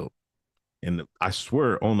Obama built, and I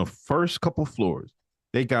swear on the first couple floors,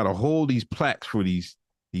 they got a whole these plaques for these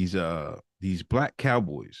black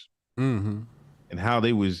cowboys Mm-hmm. and how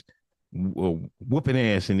they was whooping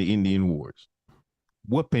ass in the Indian Wars,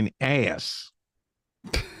 whooping ass.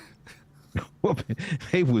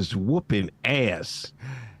 They was whooping ass.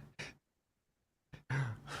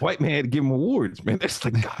 White man had to give them awards, man. That's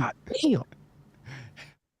like, God damn.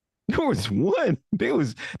 There was one.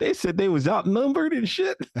 They said they was outnumbered and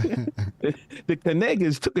shit. The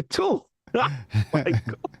Canegas took it too. Like,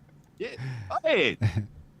 go ahead.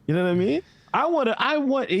 You know what I mean?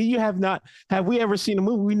 Have we ever seen a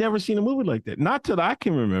movie? We never seen a movie like that. Not till I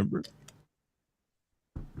can remember.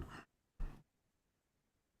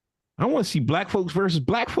 I want to see black folks versus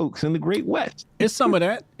black folks in the Great West. It's some of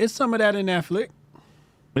that. It's some of that in that flick.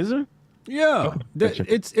 Is there? Yeah. Okay, gotcha.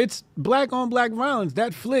 It's black on black violence.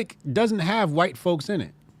 That flick doesn't have white folks in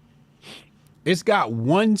it. It's got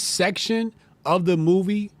one section of the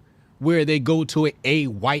movie where they go to a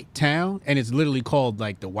white town, and it's literally called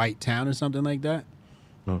like the White Town or something like that.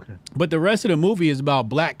 Okay. But the rest of the movie is about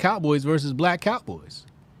black cowboys versus black cowboys.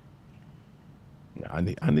 Yeah,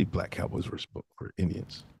 I need black cowboys versus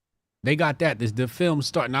Indians. They got that. The film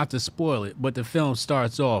not to spoil it, but the film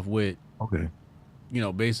starts off with, Okay.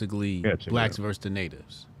 Basically Gotcha, blacks yeah. versus the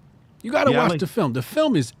natives. You got to watch the film. The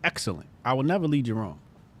film is excellent. I will never lead you wrong.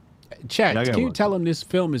 Chat, Yeah, can you tell him this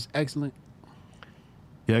film is excellent?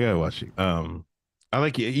 Yeah, I gotta watch it. I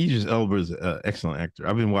like Idris Elba is an excellent actor.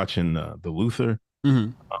 I've been watching The Luther,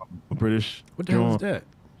 British. What the hell is that?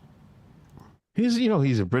 He's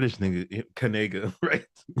a British nigga, Kanega, right?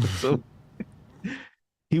 So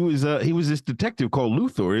he was this detective called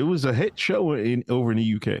Luthor. It was a hit show over in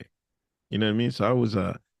the UK. You know what I mean? So I was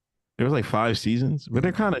there was like 5 seasons, but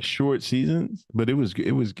they're kind of short seasons. But it was good.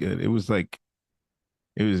 It was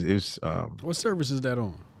What service is that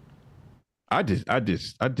on? I did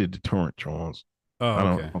the torrent Jones. Oh,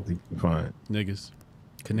 I okay. don't think you can find it. Niggas.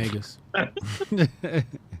 Canegas.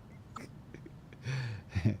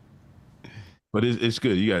 But it's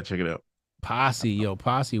good. You gotta check it out.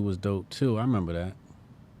 Posse was dope too. I remember that.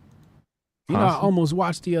 You know, I Posse? almost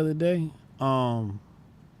watched the other day.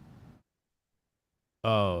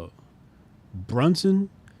 Brunson,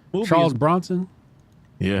 Charles Bronson.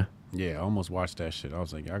 Yeah. Yeah, I almost watched that shit. I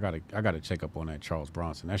was like, I gotta check up on that Charles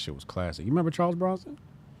Bronson. That shit was classic. You remember Charles Bronson?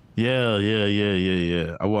 Yeah.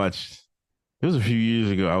 I watched. It was a few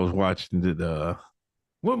years ago. I was watching the.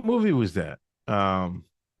 What movie was that? Nah,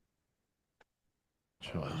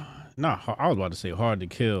 I was about to say Hard to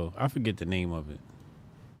Kill. I forget the name of it.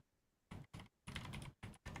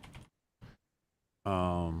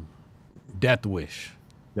 Death Wish.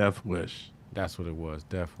 Death Wish. That's what it was.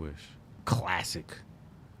 Death Wish. Classic.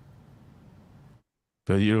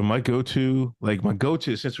 But my go-to,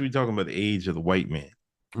 since we're talking about the age of the white man,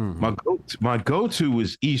 Mhm. my go-to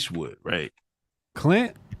was Eastwood, right?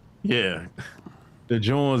 Clint. Yeah, the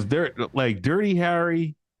Jones, Dirty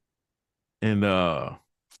Harry, and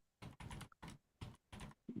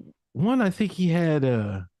one I think he had.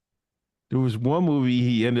 There was one movie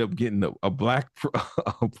he ended up getting a black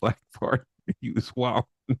a black part. He was wild.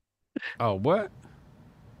 Oh, what?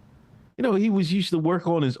 He was used to work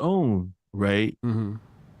on his own, right? Mm-hmm.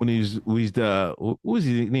 When he was what was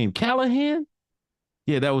his name? Callahan?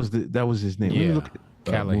 Yeah, that was his name. Let me Yeah, look at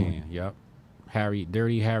Callahan. Yep.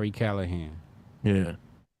 Dirty Harry Callahan. Yeah.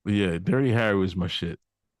 But yeah, Dirty Harry was my shit.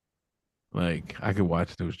 Like, I could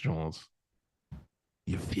watch those Jones.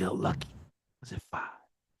 You feel lucky. Was it 5?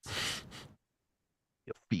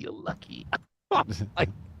 You feel lucky. Like,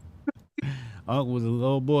 Uncle was a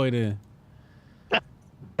little boy then.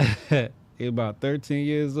 He about 13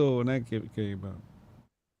 years old when that kid came out.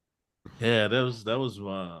 yeah, that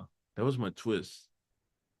was my twist.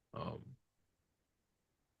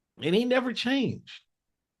 And he never changed.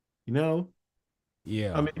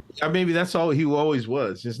 Yeah. I mean, maybe that's all he always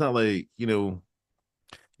was. It's not like,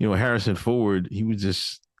 Harrison Ford, he was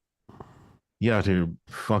just out there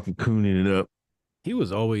fucking cooning it up. He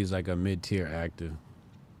was always like a mid-tier actor.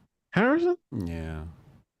 Harrison? Yeah.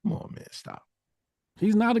 Come on, man, stop.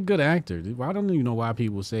 He's not a good actor. I don't even know why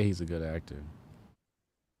people say he's a good actor.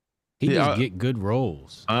 He just get good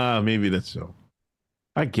roles. Maybe that's so.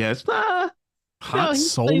 I guess. Han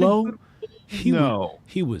Solo?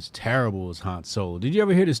 He was terrible as Han Solo. Did you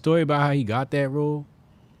ever hear the story about how he got that role?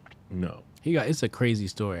 No. It's a crazy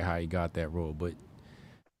story how he got that role, but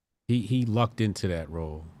he lucked into that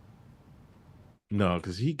role. No,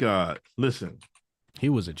 because listen. He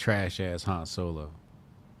was a trash ass Han Solo.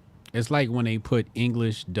 It's like when they put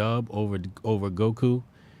English dub over Goku,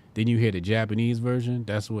 Then you hear the Japanese version.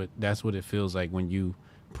 That's what it feels like when you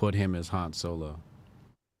put him as Han Solo.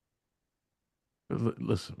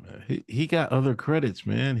 Listen, man, he got other credits,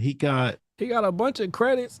 man. He got a bunch of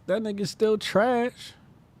credits. That nigga's still trash.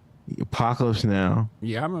 Apocalypse Now.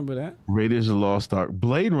 Yeah, I remember that. Raiders of the Lost Ark.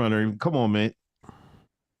 Blade Runner. Come on, man.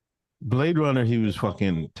 Blade Runner, he was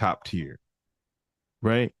fucking top tier.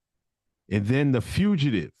 Right? And then The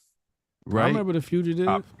Fugitive. Right? I remember The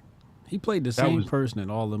Fugitive. He played the same person in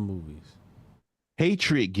all the movies.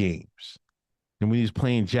 Patriot Games. And when he was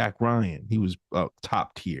playing Jack Ryan, he was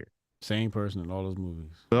top tier. Same person in all those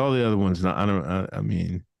movies. But all the other ones, I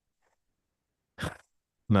mean,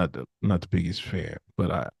 not the biggest fan,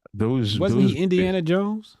 but wasn't he Indiana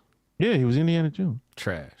Jones? Yeah, he was Indiana Jones.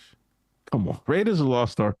 Trash. Come on, Raiders of the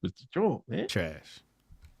Lost Ark was the joint, man. Trash.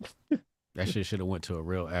 That shit should have went to a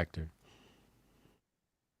real actor.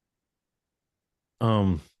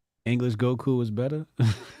 English Goku was better.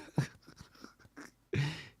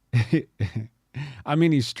 I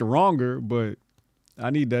mean, he's stronger, but I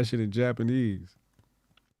need that shit in Japanese.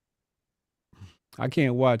 I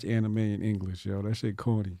can't watch anime in English, yo. That shit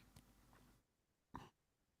corny.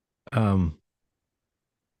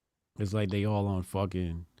 It's like they all on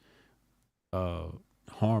fucking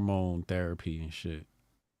hormone therapy and shit.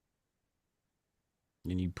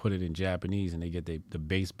 And you put it in Japanese and they get the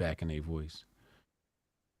bass back in their voice.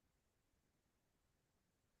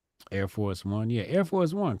 Air Force One. Yeah, Air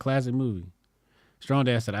Force One. Classic movie. Strong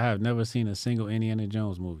Dad said, I have never seen a single Indiana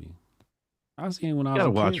Jones movie. I've seen it when I was a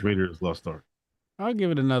kid. Gotta watch Raiders of the Lost Ark. I'll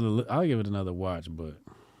give it another watch, but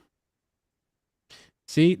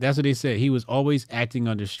see, that's what they said. He was always acting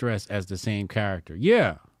under stress as the same character.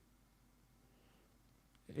 Yeah.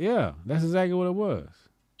 Yeah, that's exactly what it was.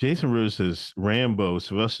 Jason Rose says Rambo,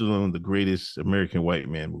 Sylvester Stallone, the greatest American white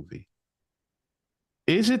man movie.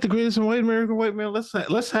 Is it the greatest American white man?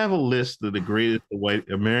 Let's have a list of the greatest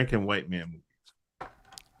American white man movies.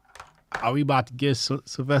 Are we about to get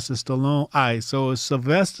Sylvester Stallone? All right, so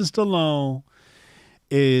Sylvester Stallone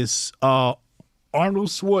is Arnold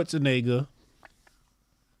Schwarzenegger.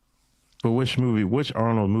 But which movie? Which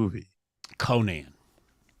Arnold movie? Conan.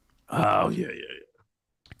 Oh, yeah.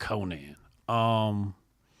 Conan.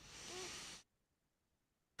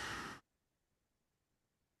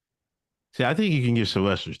 See, I think you can give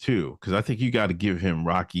Sylvester's two, because I think you got to give him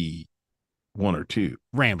Rocky 1 or 2.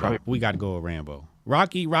 Rambo. Probably. We got to go with Rambo.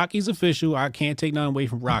 Rocky's official. I can't take nothing away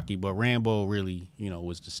from Rocky, but Rambo really,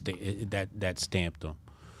 was that stamped him.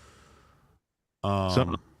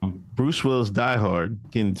 Bruce Willis Die Hard,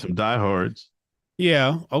 getting some Die Hards.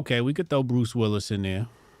 Yeah, okay, we could throw Bruce Willis in there.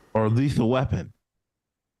 Or Lethal Weapon.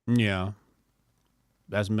 Yeah.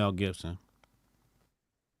 That's Mel Gibson.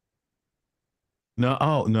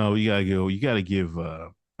 No, you gotta give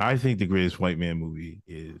I think the greatest white man movie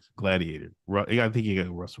is Gladiator. I think you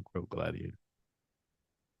got Russell Crowe Gladiator.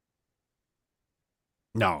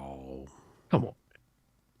 No. Come on.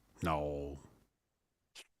 No.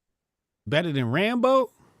 Better than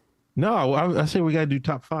Rambo? No, I say we gotta do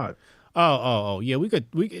top 5. Oh, yeah, we could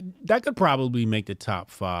that could probably make the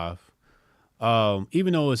top 5.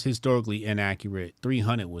 Even though it's historically inaccurate,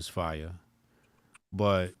 300 was fire.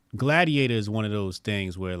 But Gladiator is one of those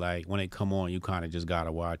things where, like, when it come on, you kind of just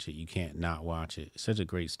gotta watch it. You can't not watch it. It's such a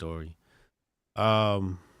great story. I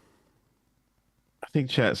think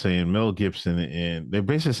chat saying Mel Gibson, and they're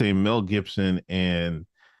basically saying Mel Gibson and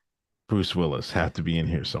Bruce Willis have to be in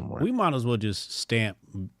here somewhere. We might as well just stamp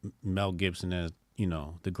Mel Gibson as,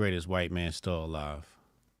 the greatest white man still alive.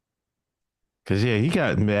 Because, yeah, he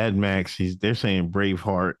got Mad Max. They're saying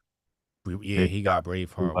Braveheart. Yeah, he got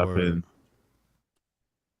Braveheart. Word.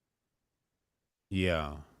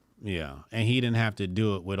 Yeah. And he didn't have to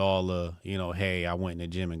do it with all the, hey, I went in the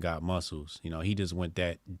gym and got muscles. He just went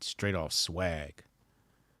that straight off swag.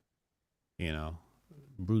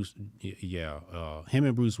 Bruce, him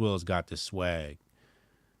and Bruce Willis got the swag.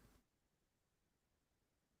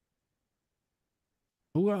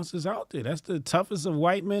 Who else is out there? That's the toughest of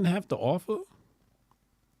white men have to offer.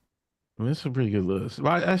 I mean, that's a pretty good list.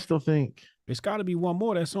 I still think it's got to be one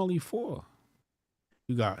more. That's only 4.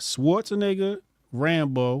 You got Schwarzenegger,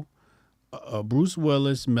 Rambo, Bruce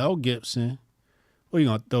Willis, Mel Gibson. What are you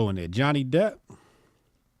gonna throw in there? Johnny Depp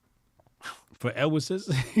for Edward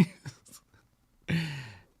Scissorhands.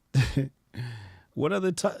 What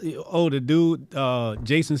other? The dude,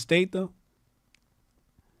 Jason Statham.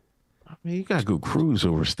 I mean, you gotta go Cruise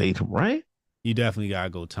over Statham, right? You definitely gotta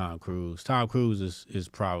go Tom Cruise. Tom Cruise is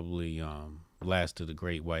probably last of the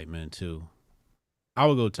great white men too. I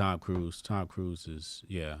would go Tom Cruise. Tom Cruise is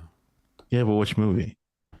Yeah, but which movie?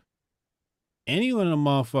 Any one of them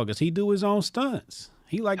motherfuckers. He do his own stunts.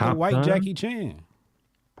 He like the Top white Gun? Jackie Chan.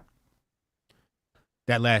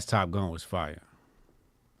 That last Top Gun was fire.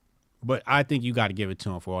 But I think you got to give it to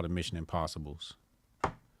him for all the Mission Impossibles.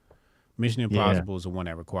 Mission Impossible is the one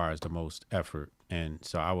that requires the most effort. And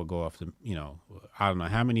so I would go off the, I don't know,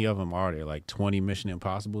 how many of them are there? Like 20 Mission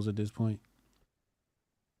Impossibles at this point?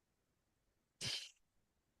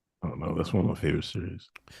 I don't know. That's one of my favorite series.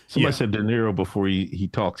 Somebody said De Niro before he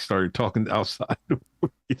started talking outside the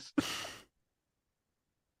movies.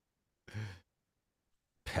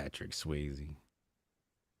 Patrick Swayze.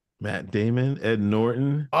 Matt Damon, Ed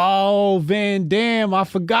Norton. Oh, Van Damme. I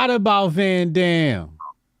forgot about Van Damme.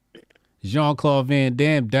 Jean-Claude Van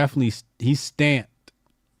Damme definitely, he's stamped.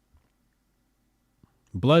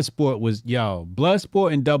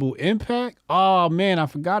 Bloodsport and Double Impact. Oh, man, I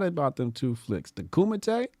forgot about them two flicks. The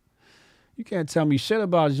Kumite. You can't tell me shit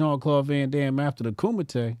about Jean-Claude Van Damme after the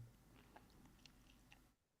Kumite.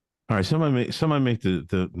 All right, somebody make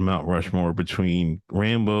the Mount Rushmore between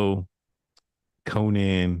Rambo,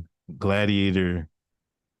 Conan, Gladiator,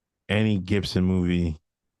 any Gibson movie,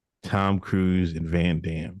 Tom Cruise, and Van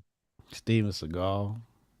Damme. Steven Seagal.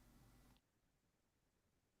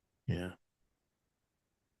 Yeah.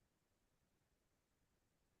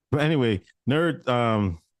 But anyway, nerd,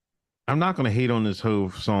 I'm not gonna hate on this whole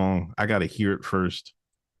song. I gotta hear it first.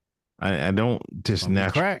 I don't just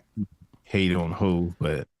naturally hate on Hove,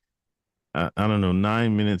 but I don't know,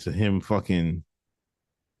 9 minutes of him fucking.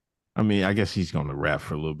 I mean, I guess he's gonna rap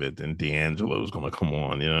for a little bit, then D'Angelo's gonna come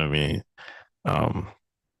on, you know what I mean?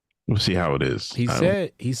 We'll see how it is. He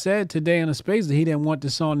said today in a space that he didn't want the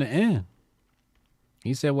song to end.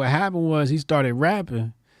 He said what happened was he started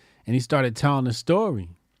rapping and he started telling the story.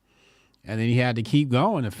 And then he had to keep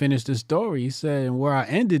going to finish the story. He said, and where I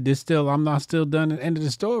ended this I'm not still done at the end of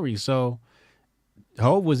the story. So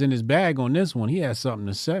Hope was in his bag on this one. He had something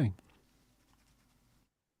to say.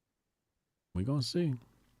 We're gonna see.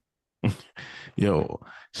 Yo,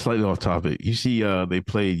 slightly off topic. You see, they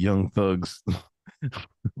played Young Thug's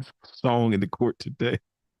song in the court today.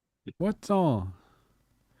 What song?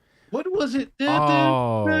 What was it?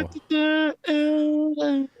 Oh,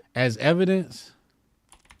 as evidence.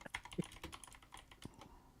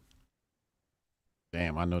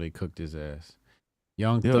 Damn, I know they cooked his ass.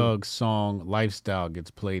 Young Thug's song "Lifestyle" gets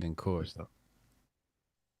played in court.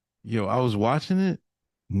 Yo, I was watching it.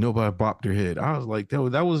 Nobody bopped their head. I was like, that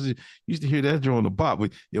was used to hear that drawing the bop.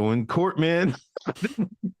 But yo, in court, man,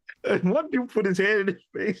 one dude put his hand in his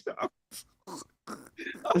face. I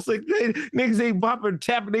was like, niggas ain't bopping,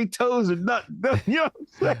 tapping their toes or nothing. You know what I'm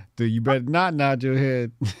saying? Dude, you better not nod your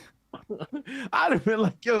head. I'd have been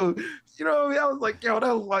like, yo, you know what I mean? I was like, yo,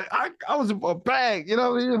 that was like, I was in my bag. You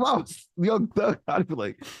know what I mean? If I was Young Thug, I'd be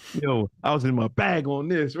like, yo, I was in my bag on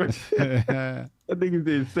this. Right? That nigga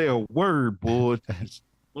didn't say a word, boy.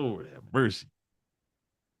 Lord have mercy.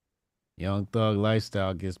 Young Thug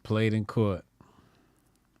Lifestyle gets played in court.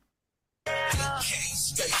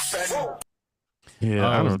 Yeah,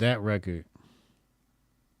 I was that record.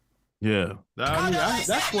 Yeah, I mean,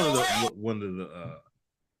 that's one of the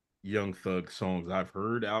Young Thug songs I've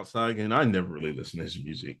heard outside, and I never really listen to his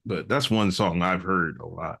music, but that's one song I've heard a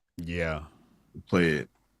lot. Yeah, play it.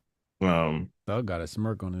 Thug got a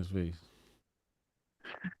smirk on his face.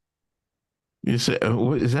 You said,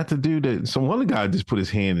 is that the dude that one guy just put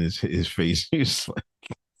his hand in his face? He's like,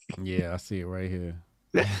 yeah, I see it right here.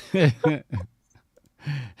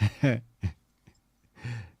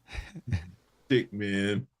 Dick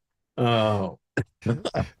man. Oh.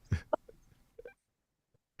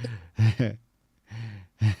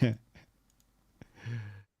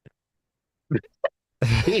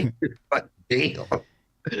 Damn.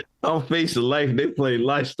 I'm facing life. They play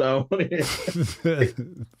Lifestyle.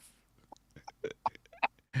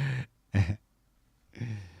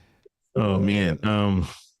 Oh man.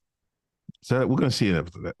 So we're gonna see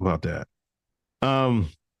about that.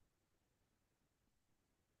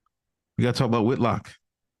 We gotta talk about Whitlock.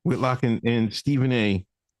 Whitlock and Stephen A.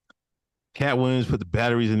 Cat Williams put the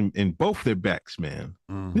batteries in both their backs, man.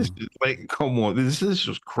 Mm-hmm. This is like, come on, this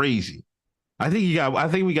was crazy. I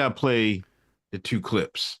think we gotta play the two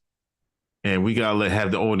clips, and we gotta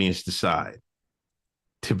have the audience decide.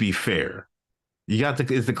 To be fair,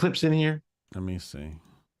 is the clips in here? Let me see.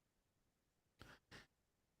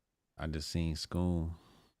 I just seen school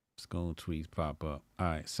tweets pop up. All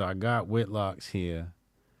right, so I got Whitlock's here,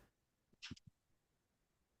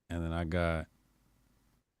 and then I got.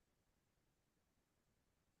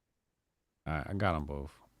 All right, I got them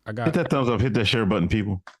both. Hit that thumbs up. Hit that share button,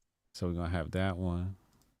 people. So we're gonna have that one.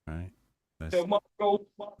 All right. Let's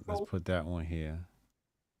put that one here.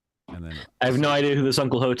 And then I have no idea who this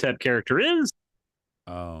Uncle Hotep character is.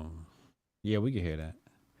 Yeah, we can hear that.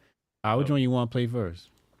 Which one you want to play first?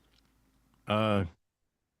 Go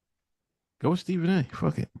with Stephen A.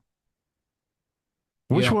 Fuck it.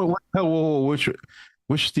 Which Yeah. one?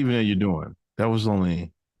 Which Stephen A. you doing? That was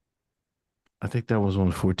only. I think that was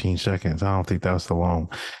only 14 seconds. I don't think that was the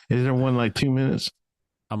long. Is there one like 2 minutes?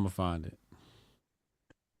 I'm gonna find it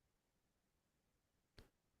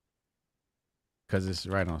because it's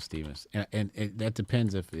right on Stevens, and that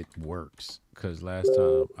depends if it works. Because last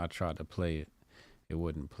time I tried to play it, it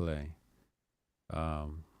wouldn't play.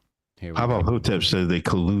 Here we How about go. Hotep said they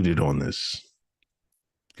colluded on this?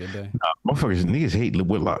 Good day. Nah, motherfuckers, niggas hate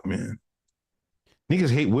Whitlock, man. Niggas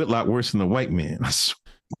hate Whitlock worse than the white man.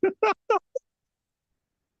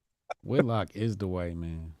 Whitlock is the white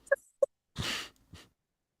man.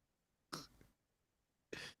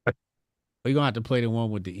 We're gonna have to play the one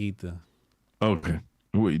with the ether. Okay.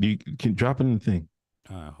 Wait, you can drop in the thing.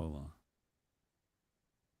 All right, hold on.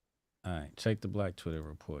 All right, check the Black Twitter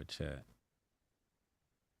report chat.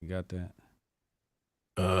 You got that?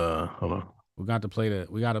 Hold on. We got to play the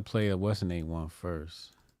what's the name one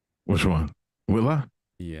first. Which one? Whitlock?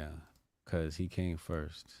 Yeah, cause he came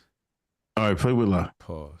first. All right, play Whitlock.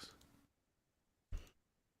 Pause.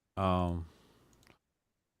 All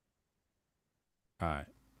right.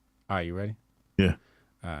 All right, you ready? Yeah.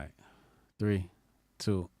 All right. 3,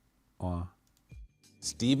 2, 1.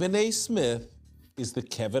 Stephen A. Smith is the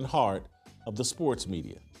Kevin Hart of the sports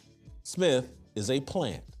media. Smith is a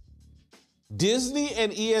plant. Disney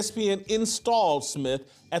and ESPN installed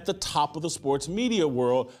Smith at the top of the sports media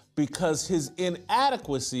world because his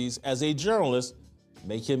inadequacies as a journalist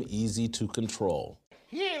make him easy to control.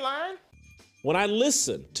 He ain't lying. When I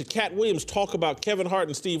listened to Cat Williams talk about Kevin Hart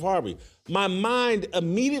and Steve Harvey, my mind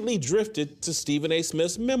immediately drifted to Stephen A.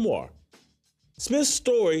 Smith's memoir. Smith's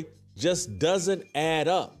story just doesn't add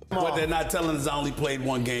up. What they're not telling us I only played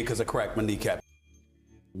one game because I cracked my kneecap.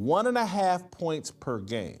 1.5 points per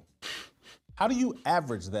game. How do you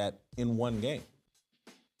average that in one game?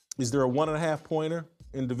 Is there a 1.5 pointer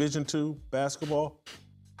in Division II basketball?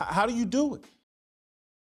 How do you do it?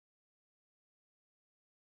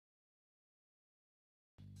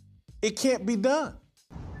 It can't be done.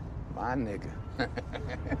 My nigga.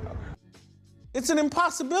 It's an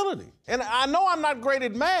impossibility. And I know I'm not great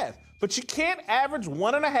at math, but you can't average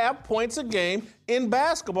 1.5 points a game in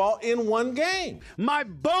basketball in one game. My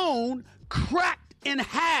bone cracked in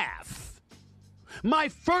half. My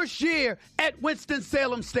first year at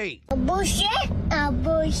Winston-Salem State. Bullshit.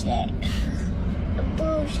 Bullshit.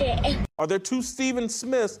 Bullshit. Are there two Stephen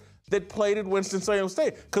Smiths that played at Winston-Salem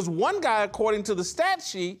State? Because one guy, according to the stat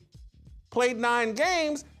sheet, played 9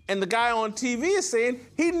 games, and the guy on TV is saying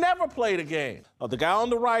he never played a game. The guy on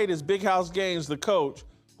the right is Big House Gaines, the coach,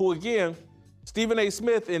 who again, Stephen A.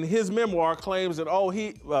 Smith in his memoir claims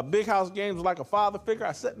that, Big House Gaines was like a father figure.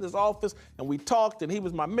 I sat in his office and we talked and he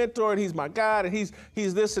was my mentor and he's my guide and he's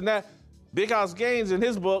this and that. Big House Gaines in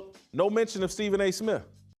his book, no mention of Stephen A. Smith.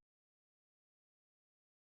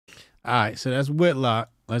 All right, so that's Whitlock.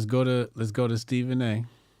 Let's go to Stephen A.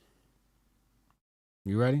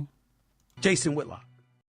 You ready? Jason Whitlock.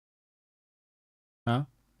 Huh?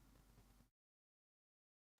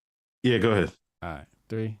 Yeah, go ahead. All right.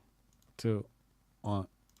 3, 2, 1.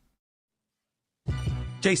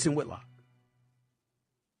 Jason Whitlock.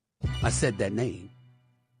 I said that name.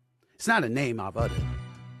 It's not a name I've uttered.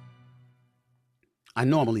 I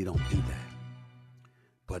normally don't do that,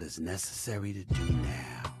 but it's necessary to do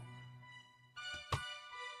now.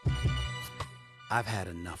 I've had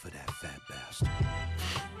enough of that fat bastard.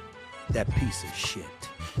 That piece of shit.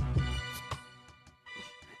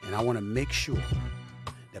 And I want to make sure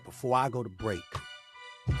that before I go to break,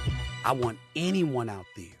 I want anyone out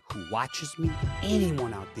there who watches me,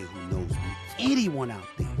 anyone out there who knows me, anyone out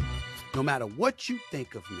there, no matter what you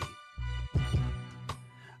think of me,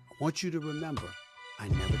 I want you to remember, I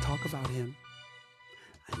never talk about him.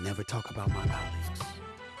 I never talk about my colleagues.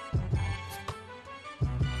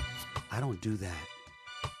 I don't do that.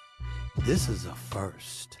 This is a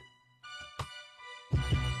first.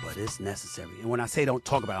 But it's necessary. And when I say don't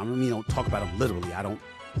talk about them, I don't mean don't talk about them literally. I don't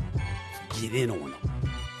get in on them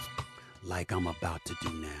like I'm about to do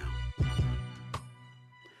now.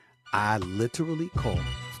 I literally called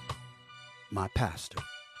my pastor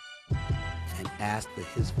and asked for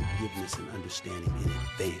his forgiveness and understanding in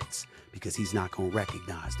advance because he's not going to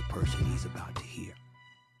recognize the person he's about to hear.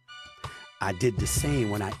 I did the same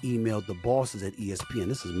when I emailed the bosses at ESPN.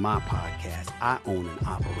 This is my podcast. I own and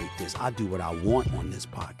operate this. I do what I want on this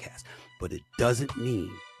podcast. But it doesn't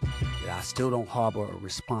mean that I still don't harbor a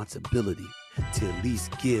responsibility to at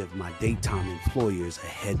least give my daytime employers a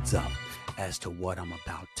heads up as to what I'm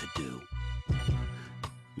about to do.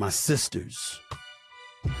 My sisters,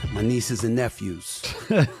 my nieces and nephews,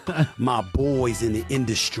 my boys in the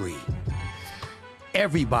industry,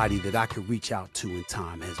 everybody that I could reach out to in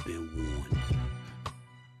time has been warned.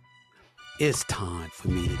 It's time for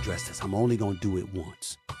me to address this. I'm only gonna do it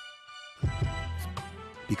once.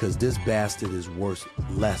 Because this bastard is worth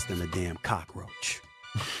less than a damn cockroach.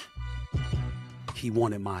 He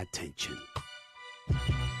wanted my attention.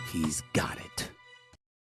 He's got it.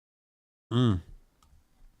 I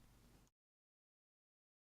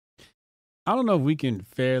don't know if we can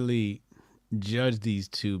fairly judge these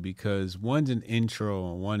two because one's an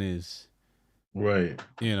intro and one is, right,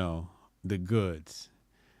 the goods.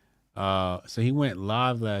 So he went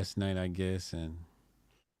live last night, I guess, and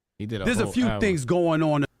he did There's a few things going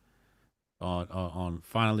on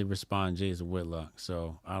Finally Respond Jason Whitlock.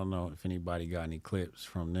 So I don't know if anybody got any clips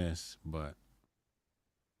from this, but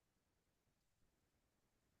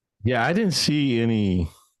yeah, I didn't see any,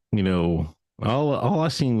 all I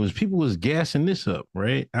seen was people was gassing this up,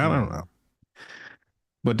 right? I don't know.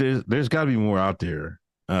 But there's got to be more out there.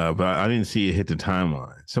 But I didn't see it hit the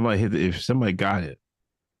timeline. If somebody got it,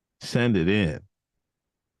 send it in.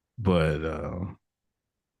 But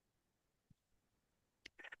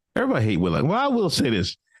everybody hate Whitlock. Well, I will say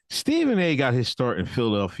this. Stephen A. got his start in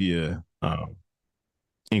Philadelphia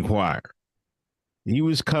Inquirer. He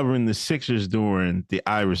was covering the Sixers during the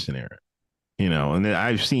Iverson era, and then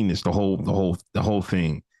I've seen this the whole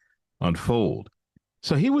thing unfold.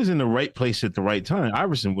 So he was in the right place at the right time.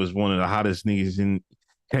 Iverson was one of the hottest niggas in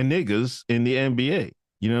the NBA.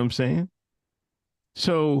 You know what I'm saying?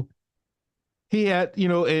 So he had,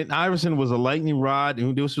 and Iverson was a lightning rod.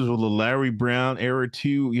 And this was the Larry Brown era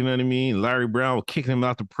too. You know what I mean? Larry Brown was kicking him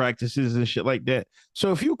out to practices and shit like that.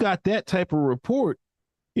 So if you got that type of report,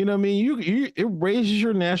 you know what I mean? It raises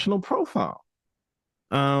your national profile.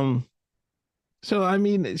 So I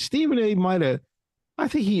mean, Stephen A. I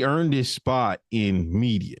think he earned his spot in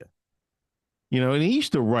media. And he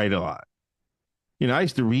used to write a lot. I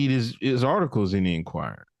used to read his articles in the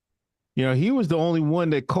Inquirer. He was the only one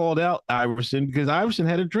that called out Iverson because Iverson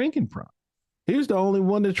had a drinking problem. He was the only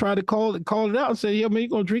one that tried to call it out and say, "Yo, man, you're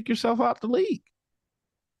gonna drink yourself out the league."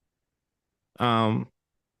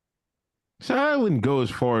 So I wouldn't go as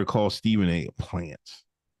far as call Stephen A. a plant.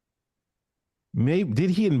 Maybe did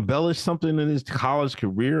he embellish something in his college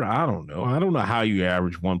career? I don't know. I don't know how you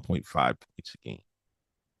average 1.5 points a game.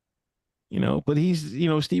 But he's,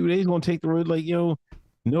 Stephen A.'s gonna take the road like,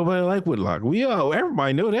 nobody like Whitlock.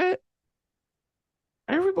 Everybody know that.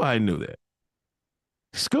 Everybody knew that.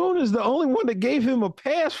 Schoon is the only one that gave him a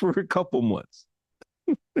pass for a couple months.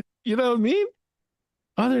 You know what I mean?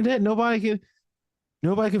 Other than that, nobody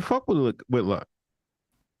can fuck with Whitlock.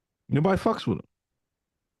 Nobody fucks with him.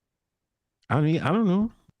 I mean, I don't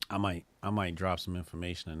know. I might drop some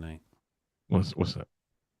information tonight. What's that?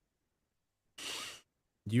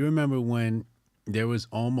 Do you remember when there was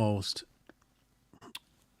almost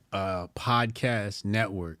a podcast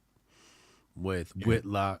network with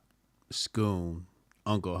Whitlock, Schoon,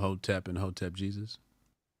 Uncle Hotep, and Hotep Jesus?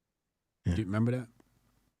 Yeah. Do you remember that?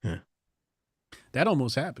 Yeah. That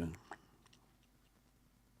almost happened.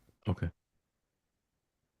 Okay.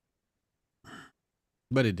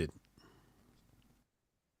 But it didn't.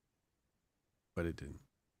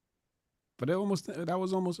 But that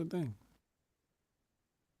was almost a thing.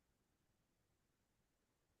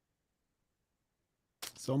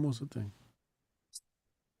 It's almost a thing.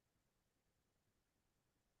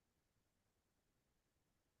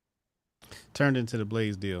 Turned into the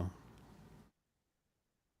Blaze deal.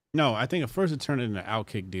 No, I think at first it turned into an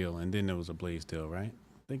Outkick deal, and then there was a Blaze deal, right?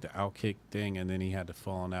 I think the Outkick thing, and then he had to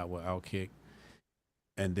fall out with Outkick,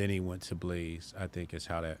 and then he went to Blaze. I think is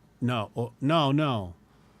how that. No.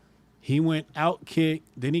 He went Outkick,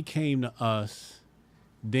 then he came to us,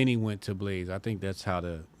 then he went to Blaze. I think that's how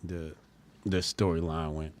the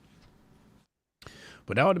storyline went.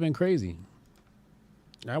 But that would have been crazy.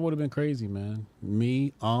 That would have been crazy, man.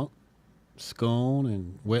 Me, Unc, Schoon,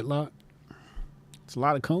 and Whitlock. It's a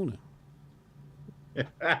lot of cooning. It's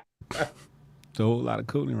a whole lot of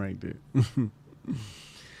cooning right there.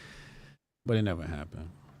 But it never happened.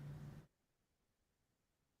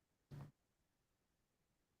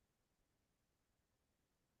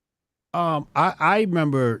 I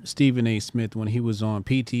remember Stephen A. Smith when he was on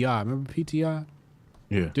PTI. Remember PTI?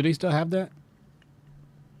 Yeah. Do they still have that?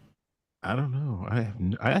 I don't know.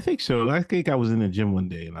 I think so. I think I was in the gym one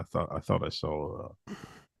day and I thought I saw.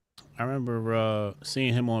 I remember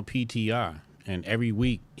seeing him on PTI, and every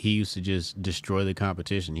week he used to just destroy the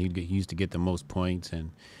competition. He used to get the most points,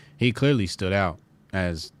 and he clearly stood out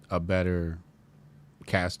as a better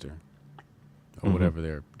caster or whatever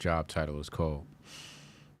their job title is called.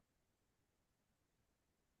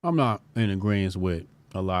 I'm not in agreement with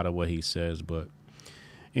a lot of what he says, but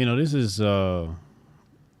this is it's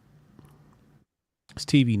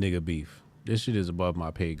TV nigga beef. This shit is above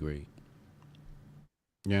my pay grade.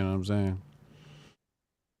 You know what I'm saying?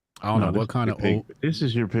 I don't know what kind of This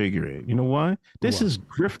is your pay grade. You know why? This is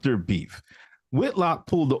grifter beef. Whitlock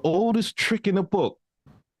pulled the oldest trick in the book.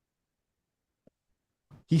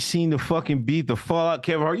 He seen the fucking beat, the Fallout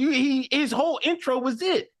Kevin Hart. His whole intro was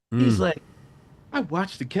it. He's like, I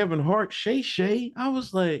watched the Kevin Hart Shay. I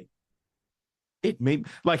was like, it made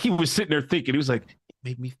like he was sitting there thinking. He was like, it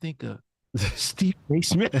made me think of Steve A.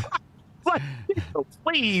 Smith. Like,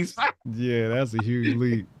 please. Yeah, that's a huge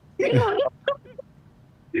leap.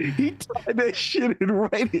 He tied that shit in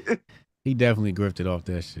right in. He definitely grifted off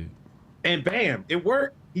that shit. And bam, it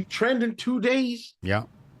worked. He trended 2 days. Yeah.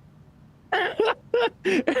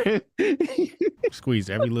 Squeezed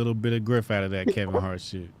every little bit of griff out of that Kevin Hart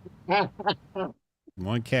shit.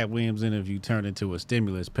 One Cat Williams interview turned into a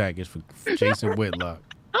stimulus package for Jason Whitlock.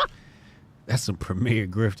 That's some premier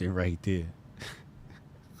grifting right there.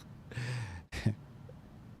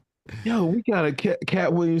 Yo, we got a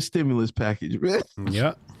Cat Williams stimulus package, man.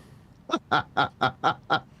 Yep.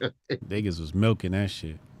 Niggas was milking that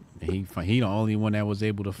shit. He the only one that was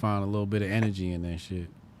able to find a little bit of energy in that shit.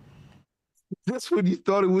 That's when you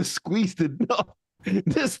thought it was squeezed enough.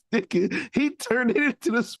 This nigga, he turned it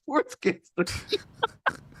into the sportscaster.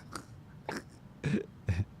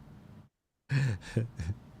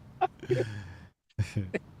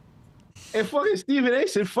 And fucking Stephen A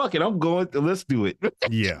said, fuck it, I'm going to, let's do it.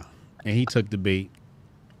 Yeah. And he took the bait.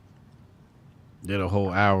 Did a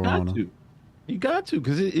whole hour on him. You got to,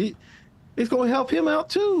 because it's going to help him out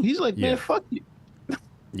too. He's like, man, fuck you.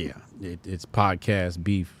 Yeah. It's podcast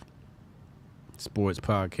beef. Sports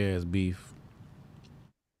podcast beef.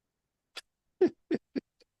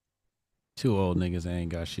 Two old niggas that ain't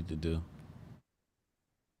got shit to do.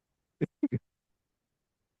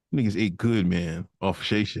 Niggas ate good, man, off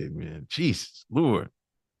Shay, man. Jesus, Lord.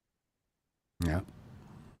 Yeah.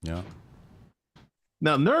 Yeah.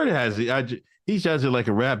 Now, Nerd has it. He does it like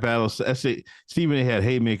a rap battle. So I say Stephen A had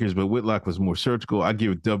haymakers, but Whitlock was more surgical. I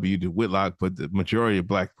give a W to Whitlock, but the majority of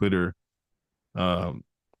Black Twitter,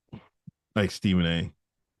 like Stephen A.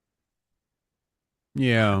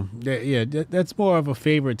 Yeah. That's more of a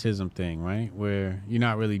favoritism thing, right? Where you're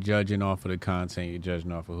not really judging off of the content, you're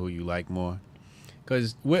judging off of who you like more.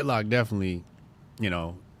 Because Whitlock definitely,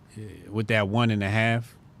 with that 1.5,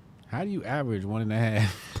 how do you average 1.5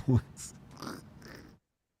 points?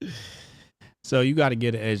 So you got to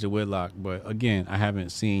get an edge of Whitlock. But again, I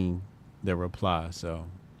haven't seen the reply, so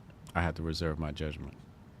I have to reserve my judgment.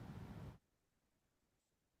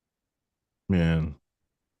 Man.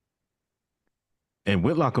 And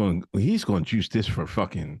Whitlock, he's going to juice this for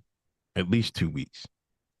fucking at least 2 weeks.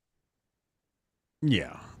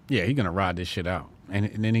 Yeah. Yeah, he's going to ride this shit out. And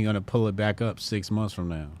then he's going to pull it back up 6 months from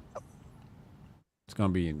now. It's going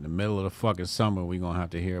to be in the middle of the fucking summer. We're going to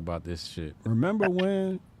have to hear about this shit. Remember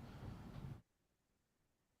when?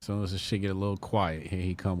 So as the shit get a little quiet, here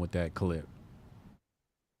he come with that clip.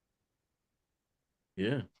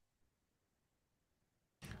 Yeah.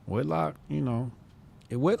 Whitlock,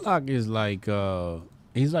 Whitlock is like,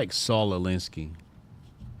 he's like Saul Alinsky.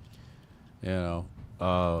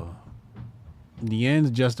 The ends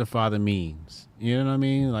justify the means. You know what I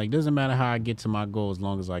mean? Like, doesn't matter how I get to my goal as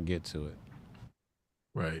long as I get to it.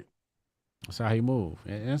 Right. That's how he move.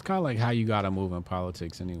 And it's kind of like how you got to move in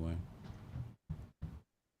politics anyway.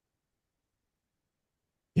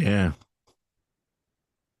 Yeah.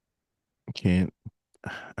 It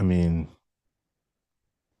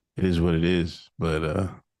is what it is, but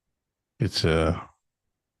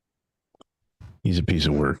he's a piece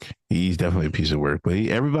of work. He's definitely a piece of work, but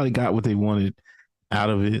everybody got what they wanted out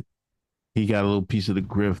of it. He got a little piece of the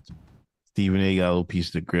grift. Stephen A got a little piece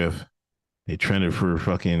of the grift. They trended for a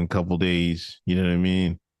fucking couple days. You know what I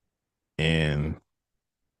mean? And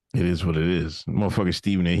it is what it is. Motherfucker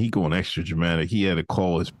Stephen A, he going extra dramatic. He had to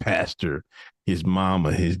call his pastor, his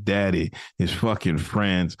mama, his daddy, his fucking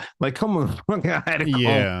friends. Like, come on, I had to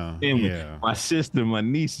call my sister, my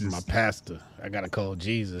nieces. My pastor. I got to call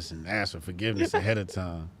Jesus and ask for forgiveness ahead of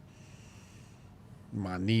time.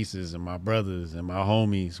 My nieces and my brothers and my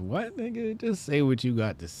homies. What, nigga? Just say what you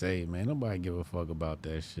got to say, man. Nobody give a fuck about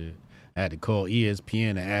that shit. I had to call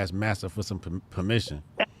ESPN and ask Master for some permission.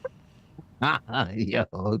 Yo,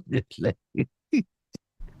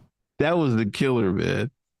 that was the killer, man.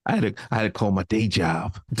 I had to call my day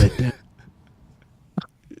job.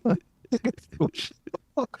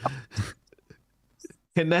 fuck up.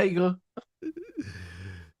 And there you go.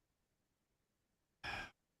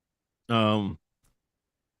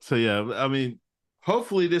 So yeah, I mean,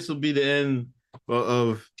 hopefully this will be the end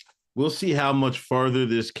of. We'll see how much farther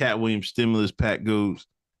this Cat Williams stimulus pack goes,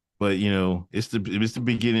 but you know, it's the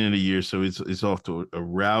beginning of the year, so it's off to a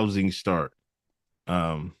rousing start.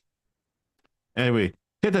 Anyway,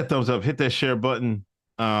 hit that thumbs up, hit that share button.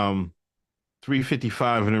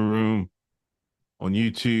 355 in the room on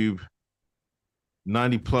YouTube,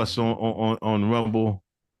 90 plus on Rumble.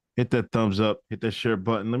 Hit that thumbs up, hit that share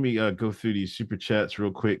button. Let me go through these super chats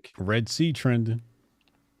real quick. Red Sea trending.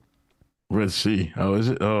 Red Sea. Oh, is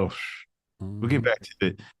it? Oh, we'll get back to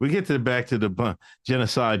the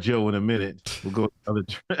genocide Joe in a minute. We'll go to other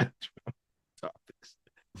topics.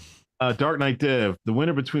 Dark Knight Dev. The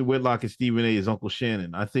winner between Whitlock and Stephen A. is Uncle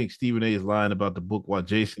Shannon. I think Stephen A. is lying about the book while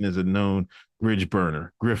Jason is a known bridge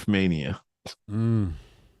burner. Griff mania. That's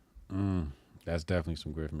definitely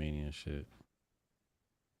some Griff mania shit.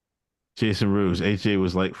 Jason Rose. HA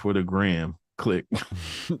was like for the gram. Click.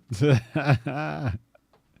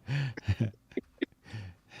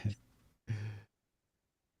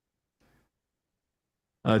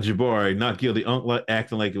 Jabari, not guilty. Uncle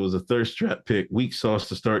acting like it was a thirst trap pick. Weak sauce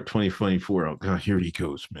to start 2024. Oh, God, here he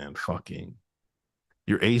goes, man. Fucking.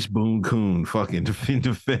 Your Ace Boone Coon. Fucking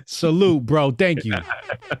defense. Salute, bro. Thank you.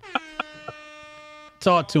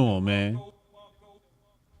 Talk to him, man.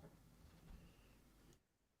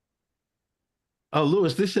 Oh,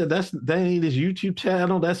 Lewis, this said that ain't his YouTube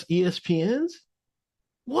channel. That's ESPN's.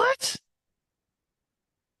 What?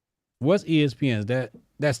 What's ESPN's? That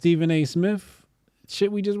Stephen A. Smith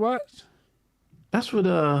shit we just watched? That's what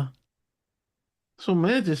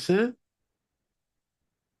man just said.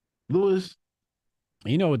 Lewis.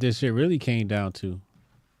 You know what this shit really came down to?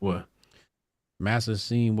 What? Massa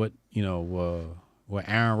seen what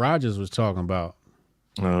Aaron Rodgers was talking about.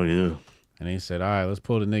 Oh yeah. And they said, all right, let's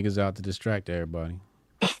pull the niggas out to distract everybody.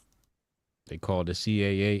 They called the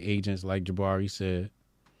CAA agents, like Jabari said.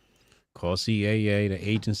 Called CAA. The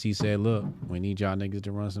agency said, look, we need y'all niggas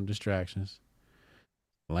to run some distractions.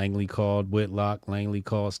 Langley called Whitlock. Langley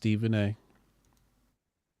called Stephen A.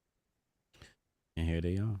 And here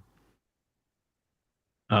they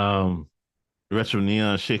are. Retro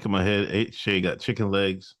Neon shaking my head. Shay got chicken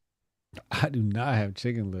legs. I do not have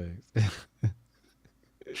chicken legs.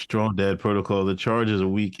 Strong Dad Protocol. The charges a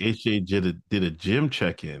week. HJ did a gym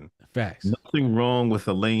check-in. Facts. Nothing wrong with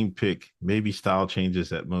a lane pick. Maybe style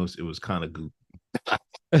changes at most. It was kind of goofy.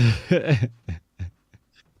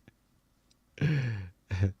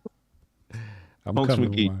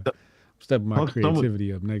 I'm stepping my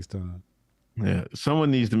creativity up next time. Yeah,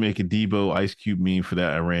 someone needs to make a Debo Ice Cube meme for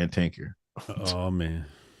that Iran tanker. Oh man.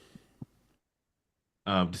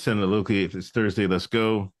 Descendant locally, if it's Thursday, let's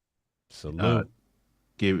go. Salute.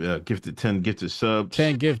 Gifted 10 gifted subs.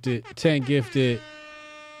 10 gifted.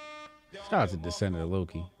 Shout out to Descendant of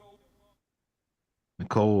Loki.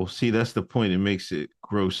 Nicole, see, that's the point. It makes it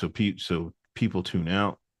gross so people tune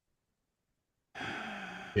out.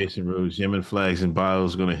 Jason Rose, Yemen flags and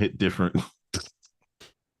bios going to hit different.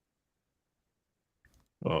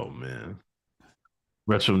 Oh, man.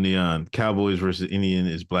 Retro Neon, Cowboys versus Indian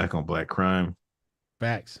is black on black crime.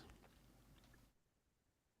 Facts.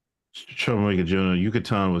 Troublemaker Jonah,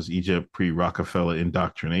 Yucatan was Egypt pre-Rockefeller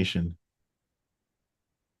indoctrination.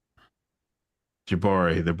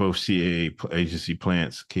 Jabari, they're both CAA agency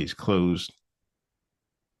plants. Case closed.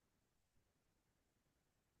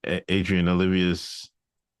 Adrian Olivia's,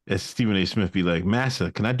 as Stephen A. Smith be like,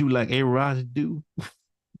 Massa, can I do like A-Rod do?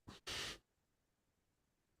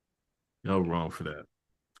 No wrong for that.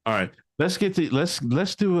 All right, let's do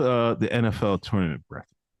the NFL tournament bracket.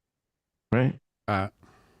 Right?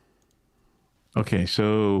 Okay,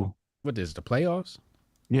 so what is the playoffs?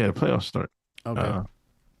 Yeah, the playoffs start. Okay.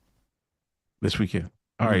 This weekend.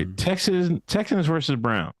 All right, Texans versus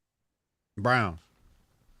Browns.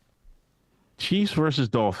 Chiefs versus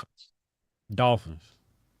Dolphins.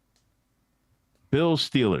 Bills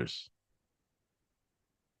Steelers.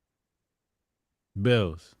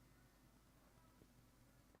 Bills.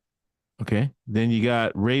 Okay. Then you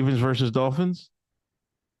got Ravens versus Dolphins.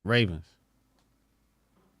 Ravens.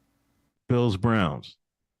 Bills Browns.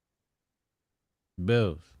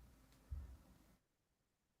 Bills.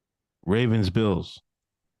 Ravens Bills.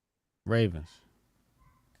 Ravens.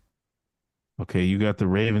 Okay, you got the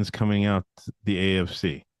Ravens coming out the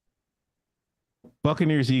AFC.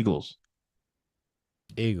 Buccaneers Eagles.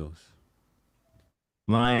 Eagles.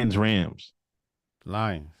 Lions Rams.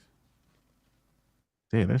 Lions.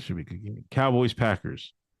 Yeah, that should be a good game. Cowboys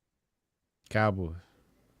Packers. Cowboys.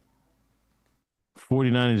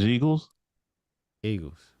 49ers, Eagles,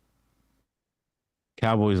 Eagles,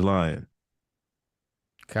 Cowboys, Lions,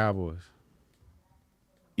 Cowboys,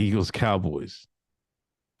 Eagles, Cowboys,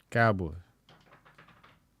 Cowboys,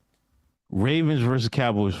 Ravens versus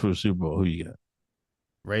Cowboys for the Super Bowl. Who you got?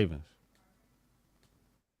 Ravens.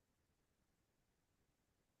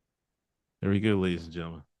 There we go, ladies and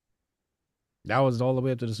gentlemen. That was all the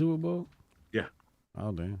way up to the Super Bowl? Yeah.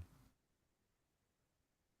 Oh, damn.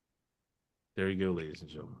 There you go, ladies and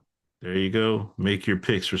gentlemen. There you go. Make your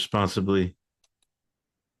picks responsibly.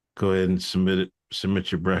 Go ahead and submit it.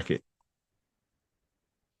 Submit your bracket.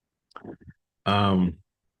 Yeah,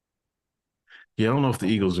 I don't know if the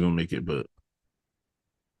Eagles are gonna make it, but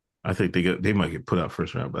I think they might get put out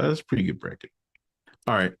first round. But that's a pretty good bracket.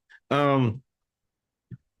 All right.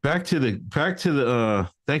 Back to the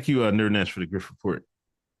thank you, Nerd Nest, for the Griff report.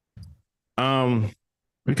 We kind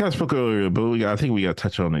of spoke earlier, but I think we got to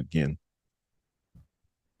touch on it again.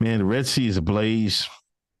 Man, the Red Sea is ablaze.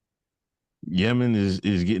 Yemen is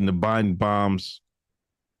getting the Biden bombs.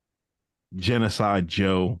 Genocide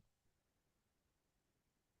Joe.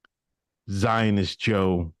 Zionist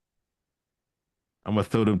Joe. I'm gonna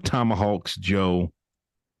throw them tomahawks, Joe.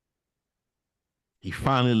 He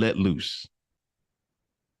finally let loose.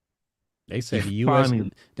 They said the U.S.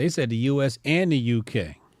 They said the U.S. and the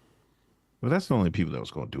U.K. Well, that's the only people that was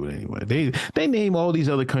going to do it anyway. They name all these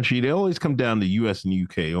other countries. They always come down to U.S. and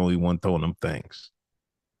U.K. Only one throwing them things.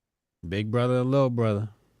 Big brother and little brother.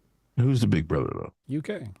 Who's the big brother though?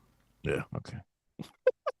 U.K. Yeah. Okay.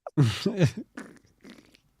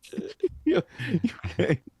 Yeah.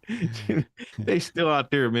 Okay. They still out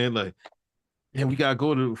there, man. Like, yeah, we gotta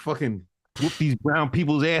go to fucking whoop these brown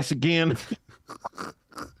people's ass again.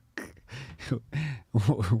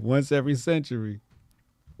 Once every century.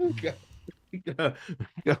 We gotta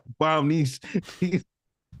bomb these.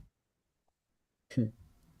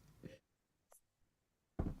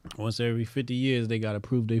 Once every 50 years, they got to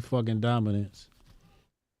prove their fucking dominance.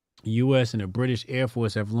 U.S. and the British Air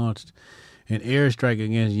Force have launched an airstrike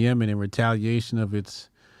against Yemen in retaliation of its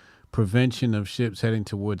prevention of ships heading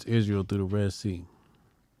towards Israel through the Red Sea.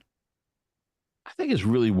 I think it's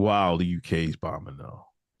really wild the UK's bombing though.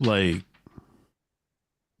 Like,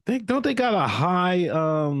 don't they got a high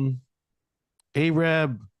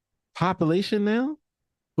Arab population now?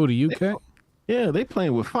 Who, the UK? They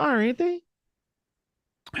playing with fire, ain't they?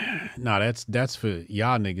 No, that's for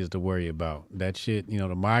y'all niggas to worry about. That shit,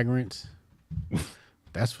 the migrants,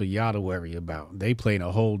 that's for y'all to worry about. They playing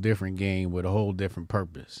a whole different game with a whole different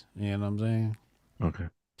purpose. You know what I'm saying? Okay.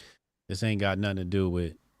 This ain't got nothing to do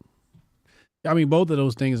with, I mean, both of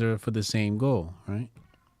those things are for the same goal, right?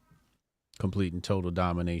 Complete and total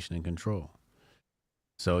domination and control.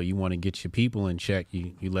 So you want to get your people in check,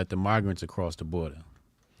 you let the migrants across the border.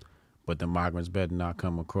 But the migrants better not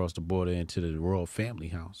come across the border into the royal family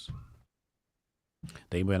house.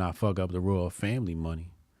 They better not fuck up the royal family money.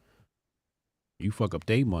 You fuck up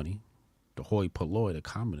their money, the hoi polloi, the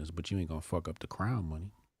commoners, but you ain't gonna fuck up the crown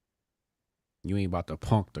money. You ain't about to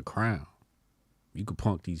punk the crown. You could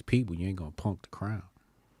punk these people, you ain't gonna punk the crown.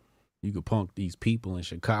 You could punk these people in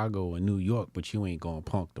Chicago and New York, but you ain't gonna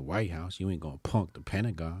punk the White House. You ain't gonna punk the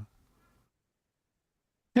Pentagon.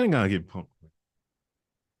 Pentagon get punked.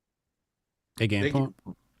 They getting punked?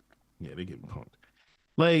 Yeah, they getting punked.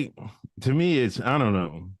 Like, to me, it's, I don't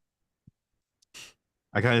know.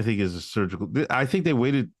 I kind of think it's a surgical. I think they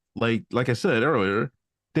waited, like I said earlier,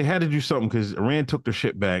 they had to do something because Iran took their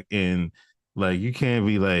shit back, and like you can't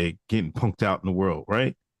be like getting punked out in the world,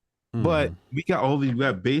 right? Mm-hmm. But we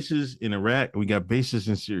got bases in Iraq, we got bases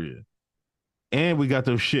in Syria, and we got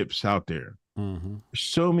those ships out there. Mm-hmm.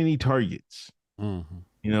 So many targets, and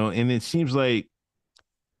it seems like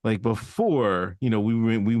before,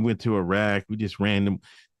 we went to Iraq, we just ran them.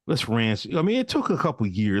 I mean, it took a couple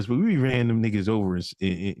years, but we ran them niggas over,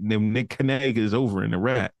 them niggas over in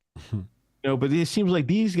Iraq. But it seems like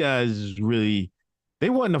these guys really, they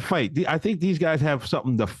want to fight. I think these guys have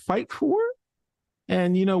something to fight for.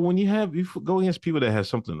 And, when you go against people that have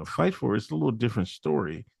something to fight for, it's a little different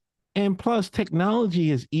story. And plus, technology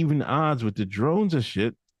has even odds with the drones and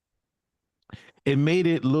shit. It made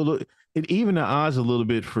it even the odds a little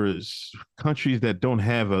bit for countries that don't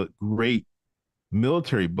have a great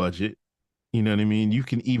military budget. You know what I mean? You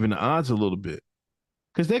can even the odds a little bit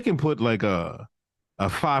because they can put like a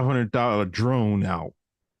 $500 drone out,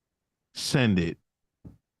 send it,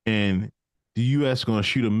 and the U.S. going to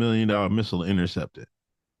shoot $1 million missile to intercept it.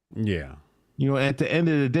 Yeah. At the end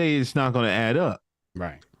of the day, it's not going to add up.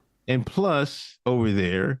 Right. And plus, over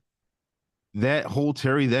there, that whole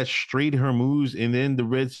that Strait Hormuz, and then the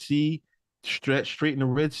Red Sea, straight in the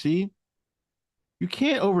Red Sea, you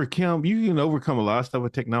can't overcome. You can overcome a lot of stuff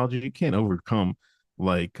with technology. You can't overcome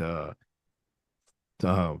like uh,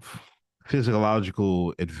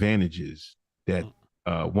 physiological advantages that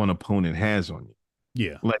one opponent has on you.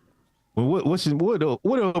 Yeah. Like, well, what do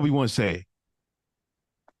Obi-Wan say?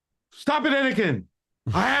 Stop it, Anakin!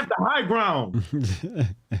 I have the high ground.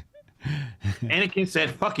 Anakin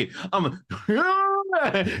said, "Fuck it,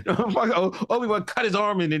 Obi-Wan cut his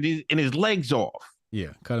arm and his legs off. Yeah,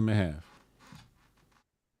 cut him in half.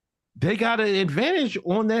 They got an advantage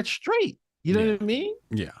on that straight. You know what I mean?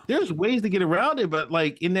 Yeah. There's ways to get around it, but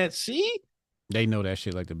like in that sea, they know that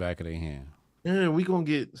shit like the back of their hand. Yeah,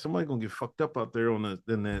 somebody gonna get fucked up out there in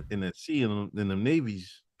that sea in the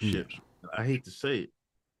Navy's ships. I hate to say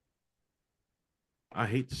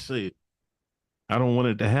it. I don't want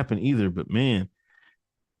it to happen either, but man,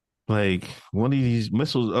 like one of these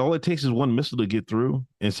missiles, all it takes is one missile to get through,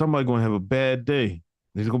 and somebody gonna have a bad day.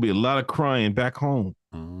 There's gonna be a lot of crying back home.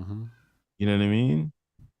 Mm-hmm. You know what I mean?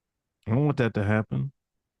 I don't want that to happen.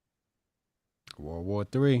 World War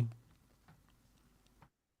III.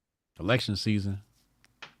 Election season.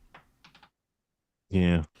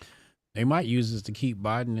 Yeah. They might use this to keep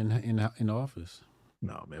Biden in office.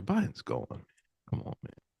 No, man, Biden's going. Come on,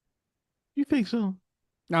 man. You think so?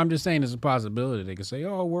 No, I'm just saying it's a possibility. They could say,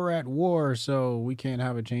 oh, we're at war, so we can't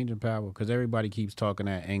have a change in power. Because everybody keeps talking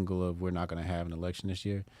that angle of we're not going to have an election this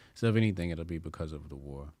year. So if anything, it'll be because of the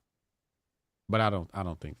war. But I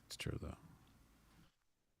don't think it's true, though.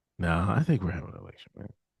 No, I think we're having an election, man.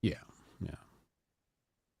 Yeah.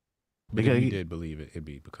 But if you did believe it, it'd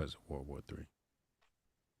be because of World War III.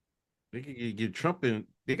 They could get Trump in.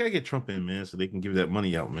 They gotta get Trump in, man, so they can give that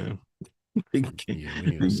money out, man. We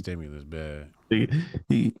need a stimulus bad.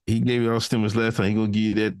 He gave you all stimulus last time. He gonna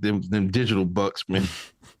give you them digital bucks, man.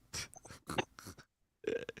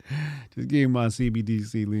 Just give me my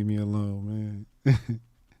CBDC. Leave me alone, man.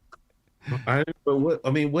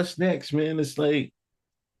 What's next, man? It's like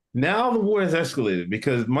now the war has escalated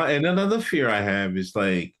because another fear I have is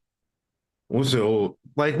like, what do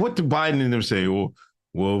Biden and them say?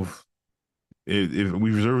 Well, if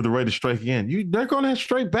we reserve the right to strike again, they're gonna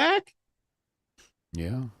strike back.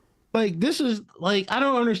 Yeah. Like this is like I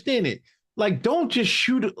don't understand it. Like, don't just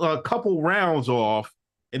shoot a couple rounds off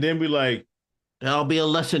and then be like, "That'll be a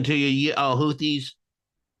lesson to you, Houthis."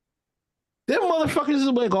 Them motherfuckers is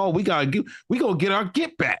like, "Oh, we gonna get our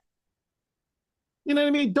get back." You know what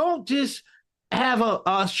I mean? Don't just have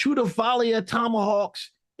a shoot a volley of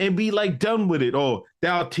tomahawks and be like done with it. Oh,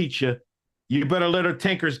 that'll teach you. You better let our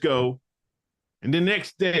tankers go. And the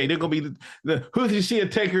next day, they're gonna be the Houthis see a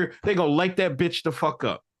tanker, they're gonna light that bitch the fuck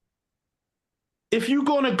up. If you're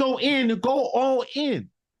gonna go all in.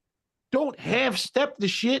 Don't half step the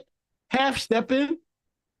shit. Half step in.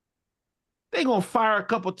 They gonna fire a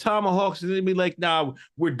couple tomahawks and then be like, "Nah,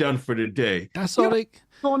 we're done for the day." That's all they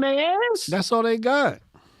on their ass. That's all they got.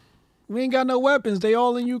 We ain't got no weapons. They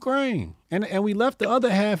all in Ukraine, and we left the other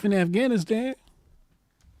half in Afghanistan.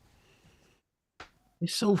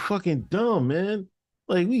 It's so fucking dumb, man.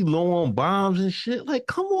 Like, we low on bombs and shit. Like,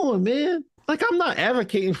 come on, man. Like, I'm not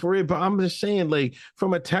advocating for it, but I'm just saying, like,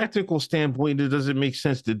 from a tactical standpoint, it doesn't make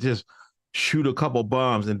sense to just shoot a couple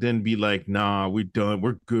bombs and then be like, "Nah, we're done.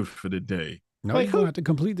 We're good for the day." No, like, you're going to have to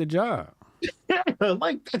complete the job. Yeah,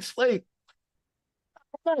 like, that's like,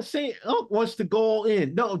 I'm not saying Elk wants to go all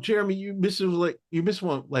in. No, Jeremy, you miss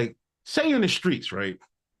one. Like, say you're in the streets, right?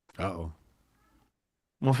 Uh-oh.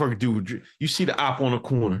 Motherfucker, dude, you see the op on the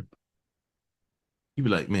corner. You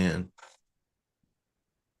be like, man,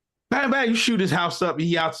 bang, bang, you shoot his house up.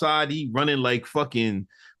 He outside, he running like fucking,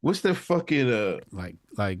 what's the fucking,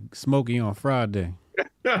 like Smokey on Friday.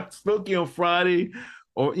 Smokey on Friday,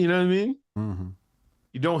 or, you know what I mean? Mm-hmm.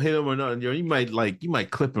 You don't hit him or nothing. You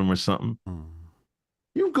might clip him or something. Mm.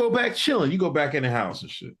 You go back chilling. You go back in the house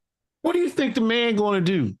and shit. What do you think the man going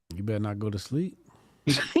to do? You better not go to sleep.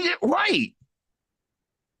 Right.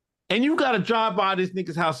 And you got to drive by this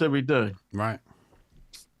nigga's house every day. Right.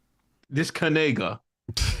 This Canega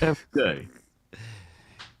every day.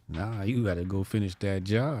 Nah, you got to go finish that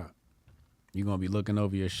job. You're going to be looking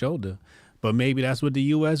over your shoulder. But maybe that's what the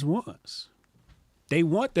U.S. wants. They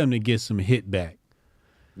want them to get some hit back.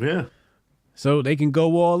 Yeah. So they can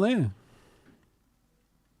go all in.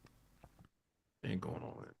 Ain't going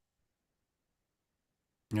all in.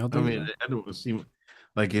 You don't I think mean, I don't seem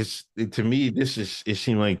like to me, it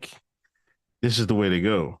seemed like this is the way to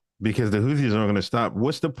go because the Houthis aren't going to stop.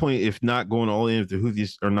 What's the point if not going all in if the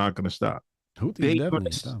Houthis are not going to stop?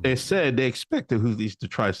 They said they expect the Houthis to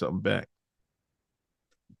try something back.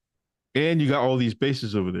 And you got all these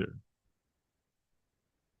bases over there.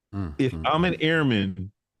 If I'm an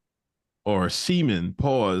airman or a seaman,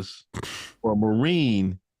 pause, or a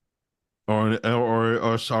Marine, or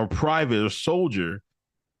private or soldier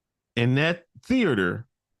in that theater,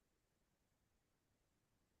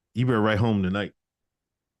 you better write home tonight.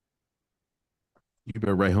 You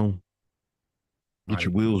better write home. Get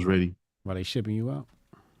your wheels ready. While they shipping you out?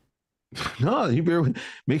 No, you better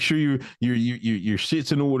make sure your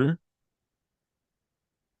shit's in order.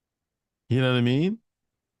 You know what I mean?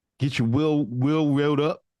 Get your will railed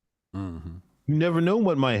up. Mm-hmm. You never know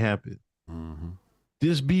what might happen. Mm-hmm.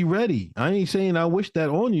 Just be ready. I ain't saying I wish that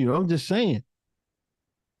on you. I'm just saying,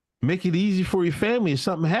 make it easy for your family if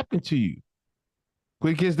something happened to you,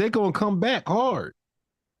 because they're gonna come back hard.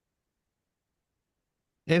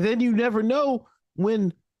 And then you never know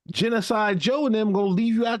when Genocide Joe and them gonna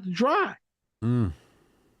leave you out to dry. Mm.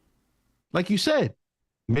 Like you said,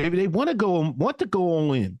 maybe they want to go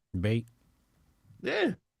all in. Bait.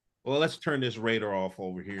 Yeah. Well, let's turn this radar off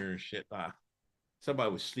over here and shit.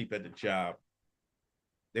 Somebody would sleep at the job.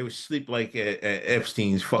 They would sleep like at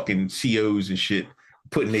Epstein's fucking COs and shit,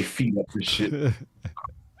 putting their feet up and shit,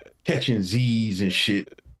 catching Z's and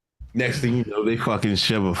shit. Next thing you know, they fucking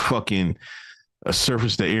shove a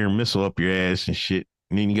surface-to-air missile up your ass and shit.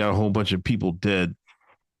 And then you got a whole bunch of people dead.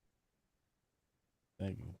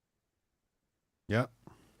 Thank you. Yep.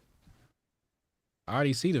 I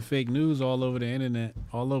already see the fake news all over the internet,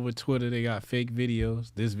 all over Twitter. They got fake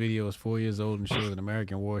videos. This video is 4 years old and shows an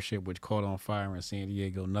American warship which caught on fire in San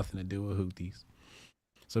Diego. Nothing to do with Houthis.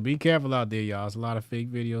 So be careful out there, y'all. There's a lot of fake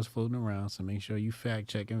videos floating around. So make sure you fact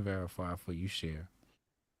check and verify before you share.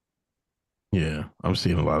 Yeah, I'm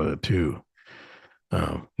seeing a lot of that too.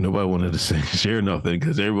 Nobody wanted to share nothing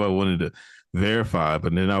because everybody wanted to verify.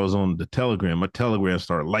 But then I was on the Telegram. My Telegram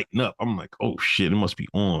started lighting up. I'm like, oh shit, it must be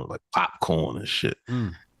on like popcorn and shit.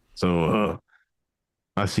 Mm. So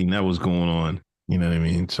I seen that was going on. You know what I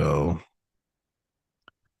mean? So,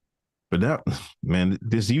 but that, man,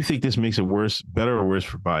 do you think this makes it better or worse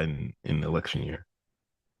for Biden in the election year?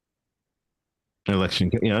 This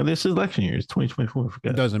is election year. It's 2024.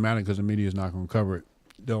 It doesn't matter because the media is not going to cover it.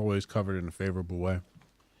 They always cover it in a favorable way.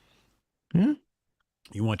 Yeah.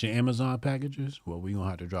 You want your Amazon packages? Well, we're going to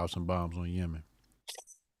have to drop some bombs on Yemen.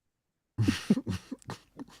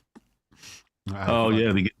 Oh,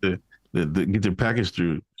 yeah, to get their package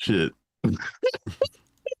through. Shit.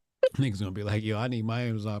 Niggas going to be like, yo, I need my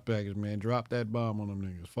Amazon package, man. Drop that bomb on them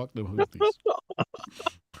niggas. Fuck them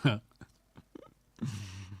Houthis.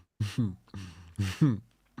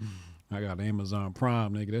 I got Amazon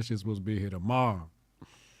Prime, nigga. That shit's supposed to be here tomorrow.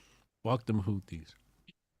 Fuck them Houthis.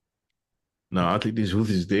 No, I think these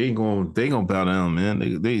Houthis, they ain't gonna bow down, man.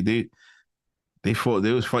 They fought.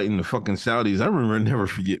 They was fighting the fucking Saudis. I remember, never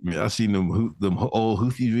forget me. I seen them old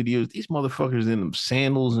Houthi videos. These motherfuckers in them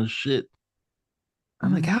sandals and shit.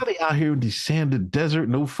 I'm like, how they out here in the sanded desert,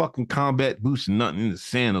 no fucking combat boots and nothing in the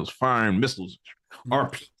sandals, firing missiles,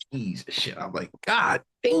 RPGs and shit. I'm like, God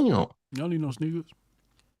damn. You don't need no sneakers.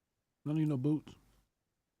 You don't need no boots.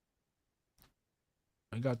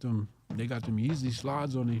 They got them Yeezy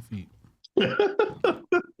slides on their feet.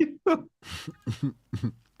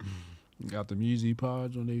 Got them Yeezy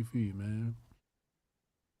pods on their feet, man.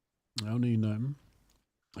 I don't need nothing.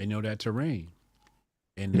 They know that terrain.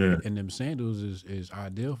 And them sandals is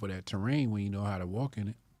ideal for that terrain when you know how to walk in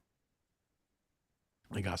it.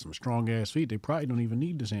 They got some strong ass feet. They probably don't even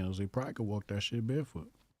need the sandals. They probably could walk that shit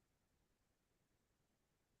barefoot.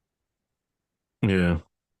 Yeah.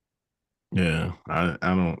 Yeah. I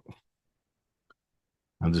don't.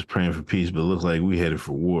 I'm just praying for peace, but it looks like we headed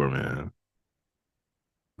for war, man.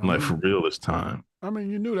 Like for real this time. I mean,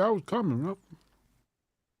 you knew that was coming, right?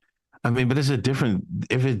 I mean, but it's a different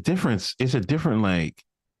like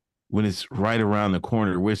when it's right around the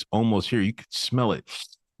corner where it's almost here. You could smell it.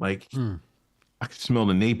 Like I could smell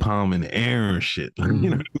the napalm in the air and shit. You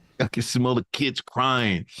know, I could smell the kids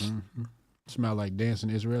crying. Mm-hmm. Smell like dancing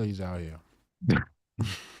Israelis out here.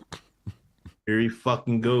 Here he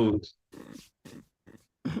fucking goes.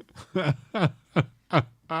 Motherfuckers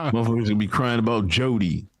gonna be crying about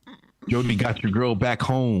Jody. Jody got your girl back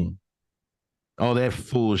home. All that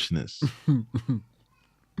foolishness. Mm-hmm.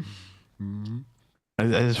 I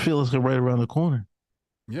just feel it's right around the corner.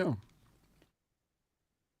 Yeah.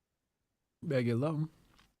 Better get low.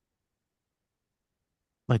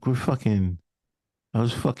 Like I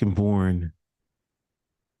was fucking born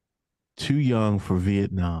too young for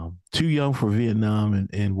Vietnam. Too young for Vietnam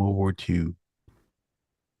and World War II.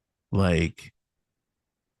 Like,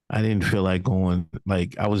 I didn't feel like going,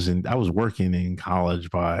 like I was working in college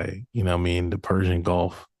by, the Persian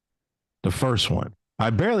Gulf, the first one. I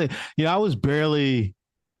was barely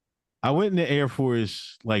I went in the Air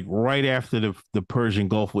Force like right after the Persian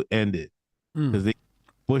Gulf ended because they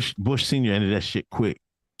Bush Senior ended that shit quick.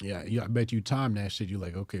 Yeah, I bet you timed that shit. You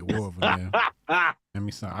like, okay, war over there. Let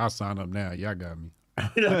me sign. I'll sign up now. Y'all got me.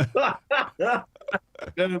 You know what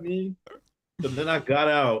I mean? But then I got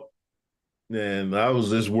out and I was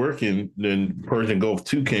just working. Then Persian Gulf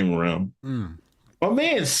 2 came around. My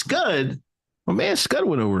man Scud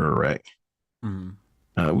went over to Iraq.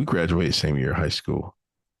 We graduated same year of high school.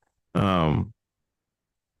 But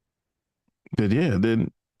yeah,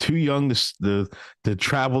 then too young to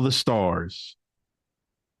travel the stars,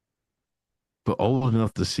 but old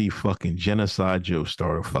enough to see fucking Genocide Joe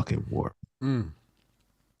start a fucking war.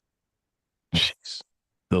 Jeez.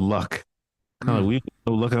 The luck. We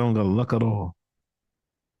no luck. I don't got luck at all.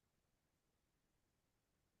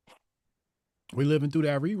 We living through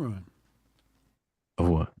that rerun. Of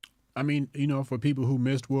what? I mean, you know, for people who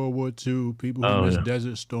missed World War II, people who missed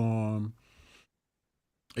Desert Storm,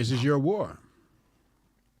 this is your war.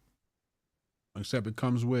 Except it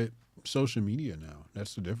comes with social media now.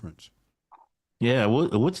 That's the difference. Yeah.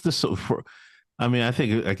 What's the for? I mean, I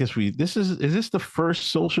guess is this the first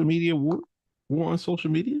social media war on social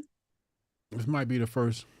media? This might be the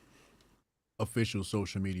first official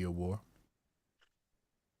social media war.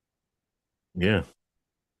 Yeah.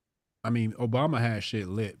 I mean, Obama had shit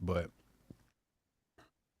lit, but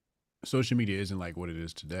social media isn't like what it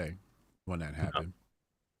is today when that happened.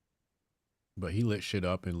 But he lit shit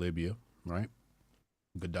up in Libya, right?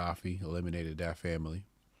 Gaddafi eliminated that family.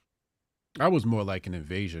 That was more like an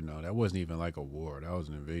invasion, though. That wasn't even like a war. That was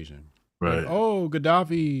an invasion. Right. Like, oh,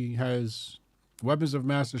 Gaddafi has weapons of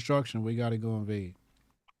mass destruction. We got to go invade.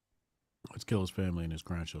 Let's kill his family and his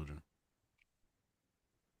grandchildren.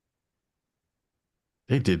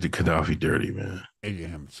 They did the Gaddafi dirty, man. They did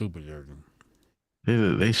him super dirty.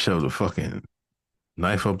 They shoved a fucking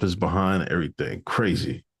knife up his behind, everything.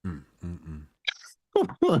 Crazy.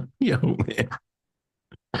 Yo, man.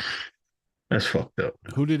 That's fucked up.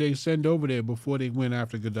 Who did they send over there before they went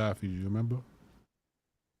after Gaddafi? Do you remember?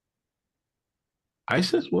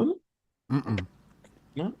 ISIS, wasn't it?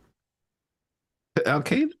 No. Al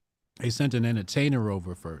Qaeda? They sent an entertainer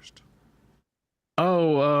over first.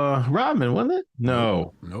 Oh, Rodman, wasn't it?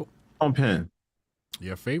 No. Nope. On Penn.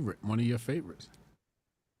 Your favorite. One of your favorites.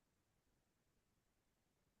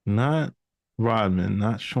 Not Rodman,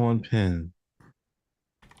 not Sean Penn.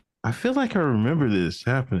 I feel like I remember this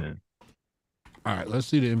happening. All right, let's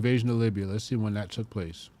see the invasion of Libya. Let's see when that took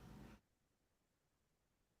place.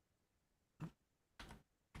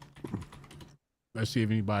 Let's see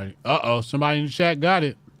if anybody... somebody in the chat got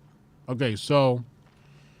it. Okay, so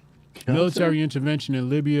military intervention in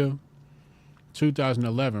Libya,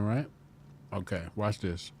 2011, right? Okay, watch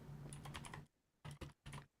this.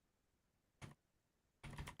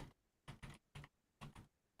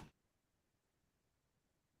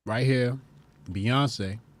 Right here,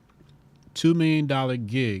 Beyonce, $2 million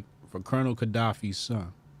gig for Colonel Gaddafi's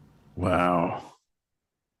son. Wow.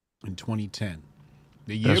 In 2010.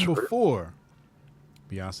 The year before,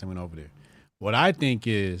 Beyonce went over there. What I think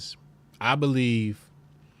is, I believe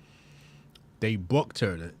they booked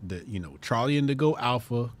her. Charlie Indigo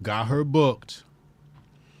Alpha got her booked.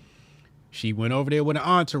 She went over there with an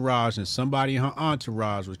entourage, and somebody in her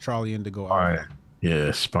entourage was Charlie Indigo Alpha. All right.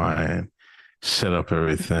 Yeah, spying. Set up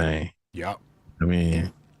everything. Yep. I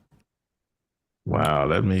mean, wow,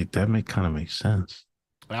 that kind of makes sense.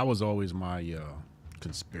 That was always my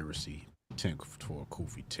conspiracy take for a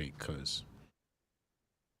Kofi take, because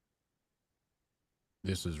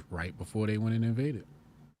this is right before they went and invaded.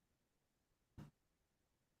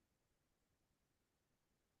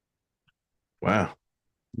 Wow.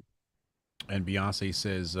 And Beyonce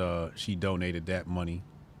says she donated that money,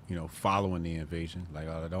 following the invasion. Like,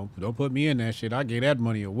 don't put me in that shit. I gave that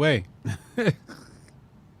money away.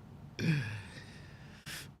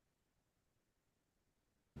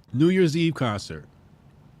 New Year's Eve concert.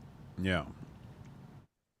 Yeah.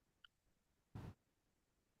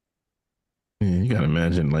 Yeah, you gotta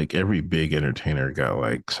imagine, like, every big entertainer got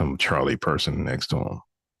like some Charlie person next to him.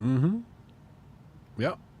 Mm-hmm.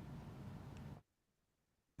 Yep.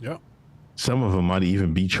 Yep. Some of them might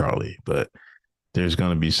even be Charlie, but there's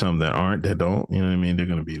gonna be some that don't. You know what I mean? They're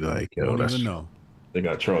gonna be like, yo, don't even know. They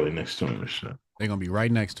got Charlie next to him and shit. They're gonna be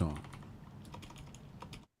right next to him.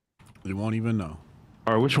 They won't even know.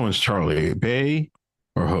 All right, which one's Charlie? Bay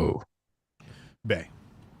or Ho? Bay.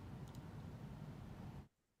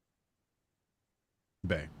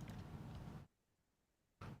 Bay.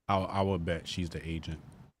 I would bet she's the agent.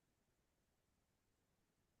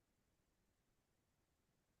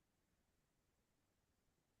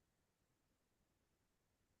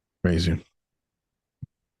 Crazy.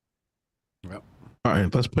 Yep. All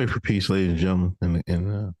right, let's play for peace, ladies and gentlemen,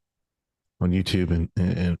 and on YouTube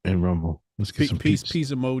and Rumble. Let's get some peace.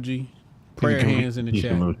 Peace emoji. Prayer hands in the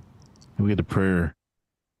chat. Emoji. We get the prayer.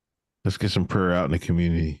 Let's get some prayer out in the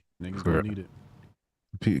community. Niggas gonna need it.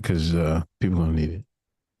 Because people gonna need it.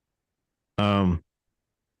 All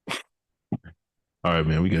right,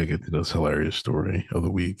 man, we gotta get to this hilarious story of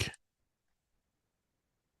the week.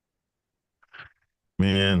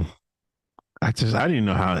 Man, I don't even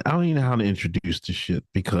know how to introduce this shit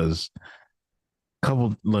because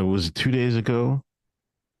was it 2 days ago?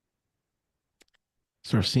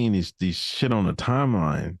 Start seeing these shit on the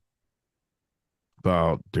timeline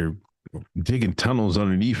about they're digging tunnels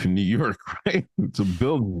underneath in New York, right? It's a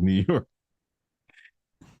building in New York.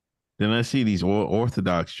 Then I see these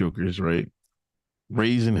Orthodox jokers, right?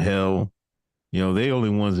 Raising hell. You know, they only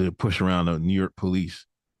ones that push around the New York police.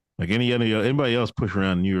 Like anybody else push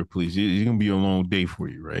around New York police, it's gonna be a long day for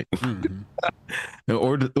you, right? Mm-hmm. The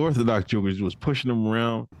Orthodox jokers was pushing them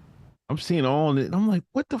around. I'm seeing all it. I'm like,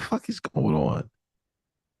 what the fuck is going on?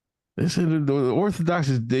 They said the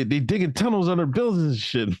Orthodox they digging tunnels under buildings and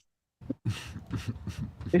shit.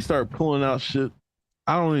 They start pulling out shit.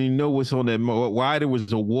 I don't even know what's on that. Why there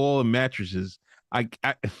was a wall of mattresses. They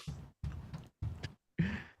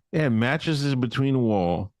had mattresses between the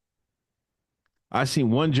wall. I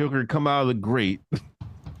seen one joker come out of the grate.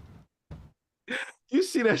 You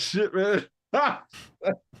see that shit, man?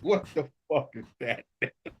 What the fuck is that?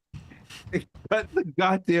 That's the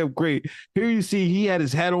goddamn grate. Here you see he had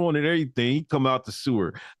his hat on and everything. He come out the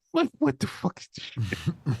sewer. What the fuck is this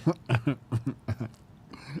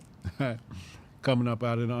shit? Coming up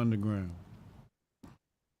out of the underground.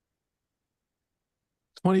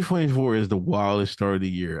 2024 is the wildest start of the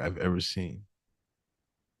year I've ever seen.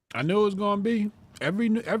 I knew it was gonna be. Every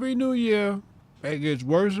new year, it gets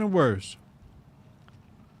worse and worse.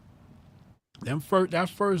 That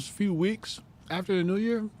first few weeks after the new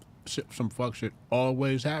year, some fuck shit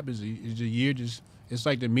always happens. The year it's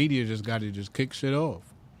like the media just got to just kick shit off.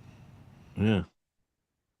 Yeah.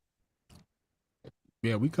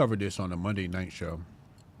 Yeah, we covered this on the Monday night show.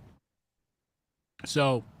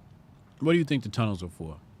 So, what do you think the tunnels are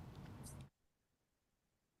for?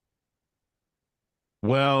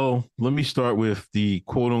 Well, let me start with the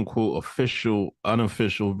quote unquote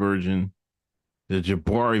unofficial version, the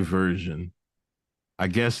Jabari version. I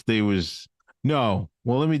guess they was no.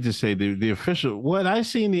 Well, let me just say the official. What I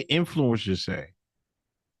seen the influencers say.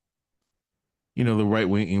 You know, the right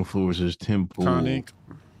wing influencers, Tim Pool,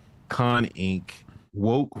 Con Inc.,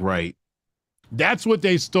 Woke Right. That's what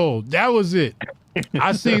they stole. That was it.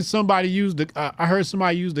 I seen somebody use I heard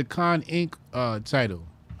somebody use the Con Inc. Title.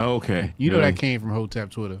 Okay. You know that came from Hotep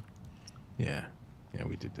Twitter. Yeah. Yeah,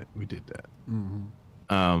 we did that.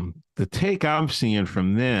 Mm-hmm. The take I'm seeing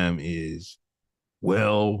from them is,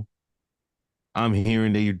 well, I'm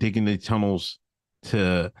hearing that you're digging the tunnels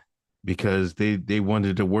because they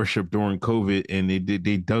wanted to worship during COVID and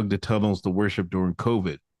they dug the tunnels to worship during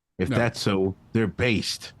COVID. If that's so, they're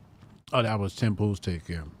based. Oh, that was Tim Pool's take,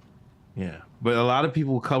 yeah. Yeah. But a lot of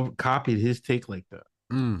people copied his take like that.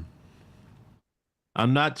 Mm.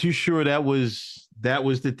 I'm not too sure that was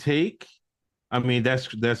the take. I mean, that's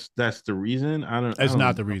the reason. It's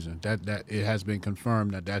not the reason. That it has been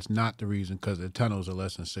confirmed that's not the reason because the tunnels are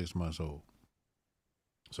less than 6 months old.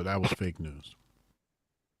 So that was fake news.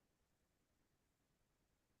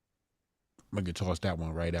 I'm gonna toss that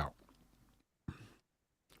one right out.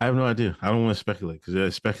 I have no idea. I don't want to speculate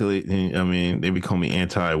because speculating. I mean, they be calling me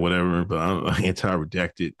anti whatever, but I'm anti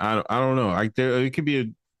redacted. I don't know. It could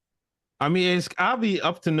be I mean, I'll be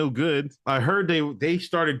up to no good. I heard they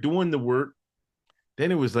started doing the work.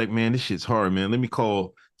 Then it was like, man, this shit's hard, man. Let me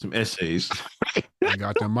call some essays. They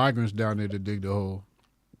got the migrants down there to dig the hole.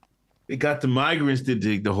 They got the migrants to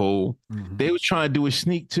dig the hole. Mm-hmm. They was trying to do a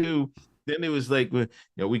sneak too. Then it was like, we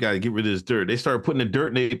got to get rid of this dirt. They started putting the dirt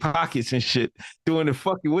in their pockets and shit, doing the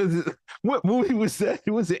fucking, what movie was that?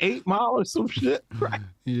 Was it 8 Mile or some shit? Right?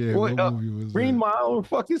 Yeah, what movie was Green Mile or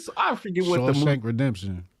fucking, I forget what the movie. Shawshank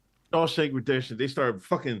Redemption. Shawshank Redemption. They started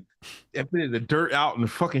fucking putting the dirt out in the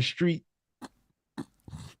fucking street.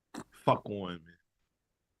 Fuck on, man.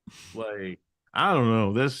 Like, I don't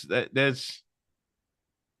know. That's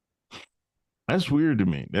weird to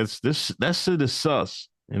me. That's shit is sus.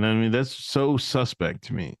 And I mean, that's so suspect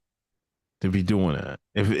to me to be doing that.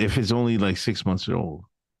 If it's only like 6 months old,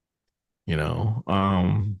 you know.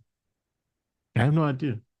 I have no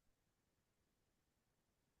idea.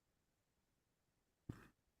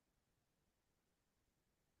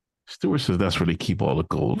 Stewart says that's where they keep all the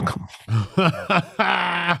gold.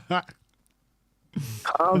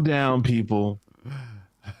 Calm down, people.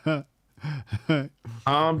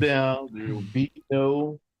 Calm down. There will be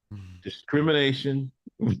no discrimination.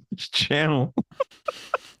 Channel.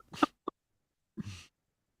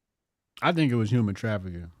 I think it was human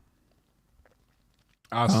trafficking.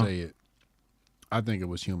 I'll say it. I think it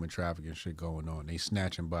was human trafficking shit going on. They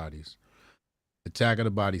snatching bodies. Attack of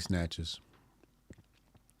the body snatchers.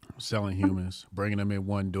 Selling humans, bringing them in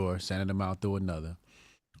one door, sending them out through another.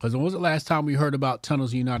 Because when was the last time we heard about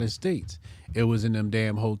tunnels in the United States? It was in them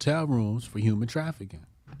damn hotel rooms for human trafficking.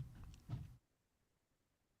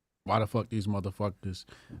 Why the fuck these motherfuckers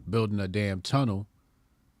building a damn tunnel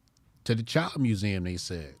to the child museum, they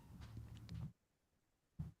said.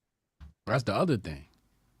 That's the other thing.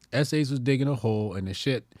 SAs was digging a hole in the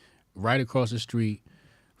shit right across the street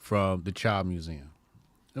from the child museum.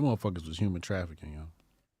 Them motherfuckers was human trafficking, yo.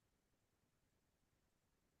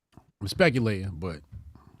 I'm speculating, but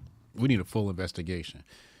we need a full investigation.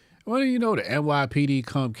 Well, you know, the NYPD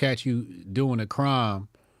come catch you doing a crime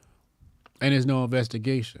and there's no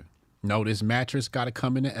investigation. No, this mattress got to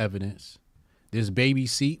come into evidence. This baby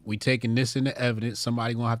seat, we taking this into evidence.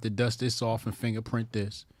 Somebody gonna have to dust this off and fingerprint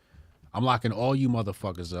this. I'm locking all you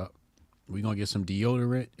motherfuckers up. We gonna get some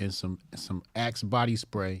deodorant and some Axe body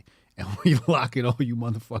spray, and we locking all you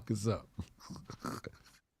motherfuckers up.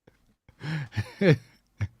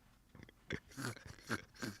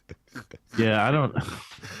 Yeah, I don't.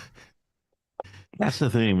 That's the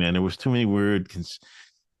thing, man. There was too many weird.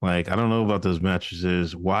 Like, I don't know about those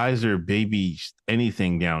mattresses. Why is there baby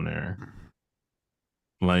anything down there?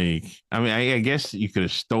 Like, I mean, I guess you could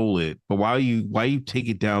have stole it, but why you take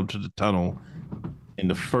it down to the tunnel in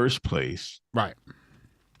the first place? Right.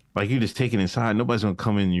 Like, you just take it inside. Nobody's gonna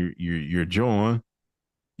come in your jaw.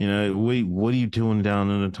 You know, what are you doing down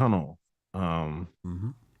in the tunnel? I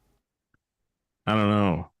don't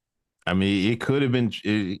know. I mean, it could have been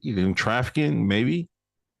trafficking, maybe.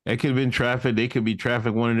 It could have been traffic. They could be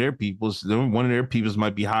trafficking one of their peoples. One of their peoples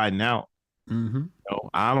might be hiding out. Mm-hmm.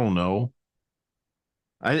 I don't know.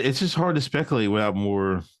 It's just hard to speculate without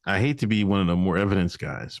more. I hate to be one of the more evidence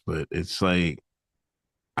guys, but it's like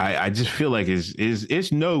I just feel like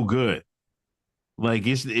it's no good. Like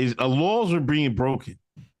it's laws are being broken.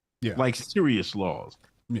 Yeah. Like serious laws.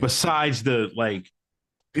 Yeah. Besides the like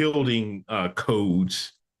building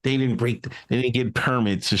codes. They didn't get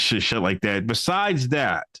permits and shit like that. Besides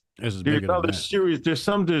that, there's other serious.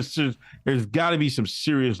 There's got to be some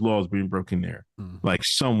serious laws being broken there, like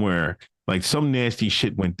somewhere, like some nasty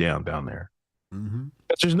shit went down there. Mm-hmm.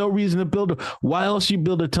 There's no reason to build. Why else you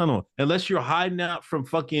build a tunnel unless you're hiding out from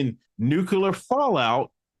fucking nuclear fallout,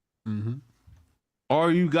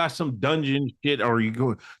 or you got some dungeon shit, or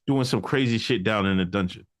you doing some crazy shit down in the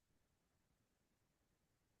dungeon.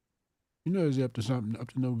 You know, it's up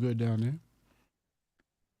to no good down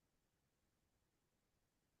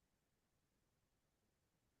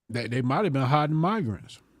there. They might have been hiding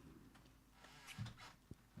migrants.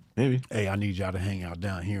 Maybe. Hey, I need y'all to hang out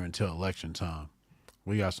down here until election time.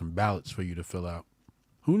 We got some ballots for you to fill out.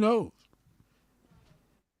 Who knows?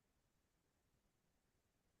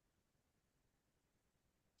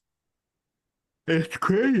 It's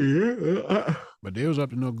crazy. But they was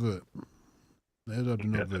up to no good. They was up to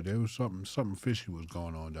no good. There was something fishy was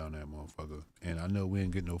going on down there, motherfucker. And I know we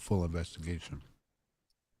didn't get no full investigation.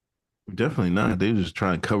 Definitely not. They just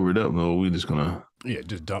trying to cover it up. No, we just gonna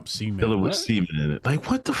just dump semen. Fill it with semen in it. Like,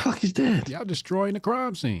 what the fuck is that? Y'all destroying the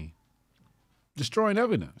crime scene, destroying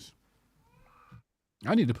evidence.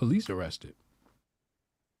 I need the police arrested.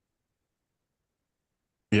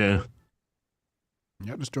 Yeah.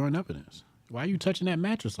 Y'all destroying evidence. Why are you touching that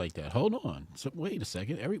mattress like that? Hold on. So, wait a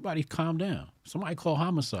second. Everybody calm down. Somebody call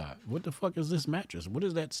homicide. What the fuck is this mattress? What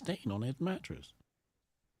is that stain on that mattress?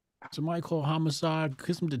 Somebody call homicide.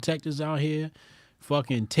 Get some detectives out here.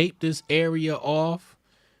 Fucking tape this area off.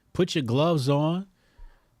 Put your gloves on.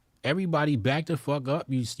 Everybody back the fuck up.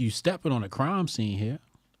 You stepping on a crime scene here.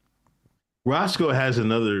 Roscoe has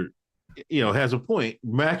has a point.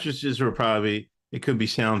 Mattresses are probably, it could be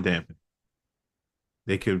sound dampening.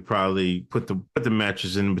 They could probably put the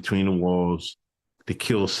mattress in between the walls to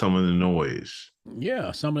kill some of the noise.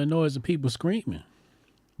 Yeah, some of the noise of people screaming.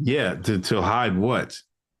 Yeah, to hide what?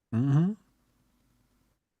 Mm-hmm.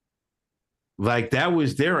 Like that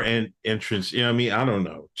was their entrance. You know what I mean? I don't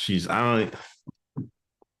know.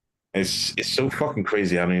 It's so fucking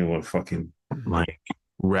crazy. I don't even want to fucking like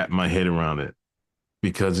wrap my head around it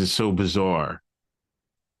because it's so bizarre.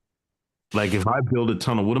 Like if I build a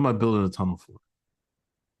tunnel, what am I building a tunnel for?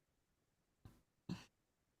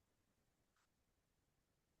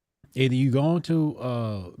 Either you going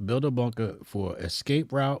to build a bunker for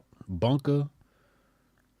escape route, bunker, or you going to build a tunnel. One or the other.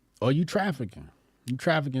 Or you trafficking. You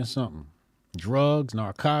trafficking something. Drugs,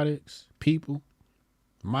 narcotics, people,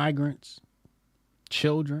 migrants,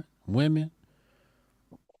 children, women.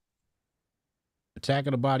 Attack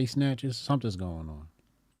of the body snatchers. Something's going on.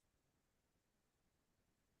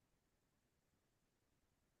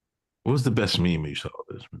 What was the best meme you saw of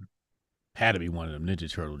this, man? Had to be one of them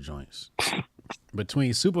Ninja Turtle joints.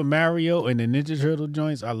 Between Super Mario and the Ninja Turtle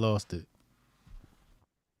joints, I lost it.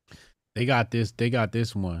 They got this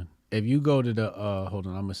one. If you go to the hold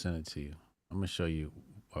on, I'm gonna send it to you. I'm gonna show you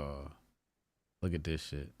look at this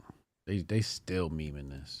shit. They still memeing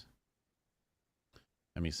this.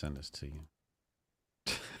 Let me send this to you.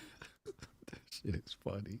 That shit is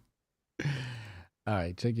funny. All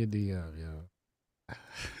right, check your DM, yo.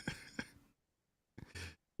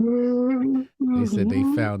 They said they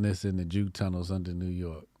found this in the juke tunnels under New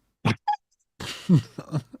York.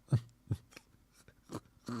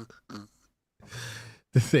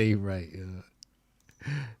 This ain't right, yo.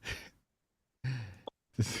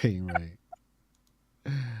 This ain't right.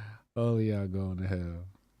 All of y'all going to hell.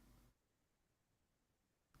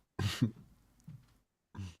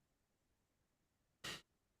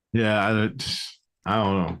 Yeah, I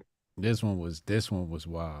don't know. This one was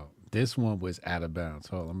wild. This one was out of bounds.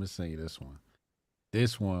 Hold on, let me send you this one.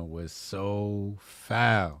 This one was so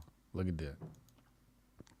foul. Look at that.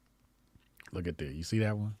 Look at that. You see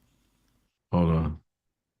that one? Hold on.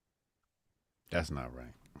 That's not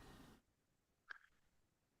right.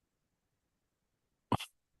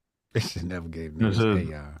 They should never gave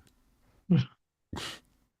niggas AI.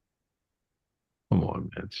 Come on,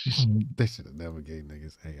 man. They should have never gave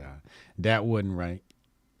niggas AI. That wasn't right.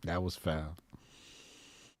 That was foul.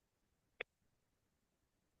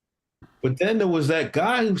 But then there was that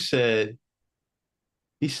guy who said,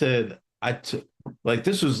 I took, like,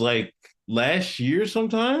 this was like last year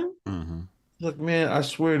sometime. Mm-hmm. Look, man, I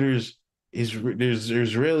swear there's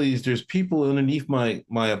Israelis, there's people underneath my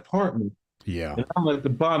apartment. Yeah. And I'm at the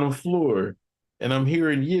bottom floor and I'm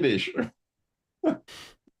hearing Yiddish.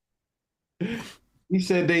 He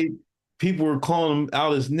said people were calling him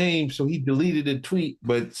out his name, so he deleted the tweet,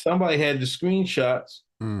 but somebody had the screenshots.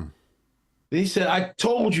 Mm. He said, I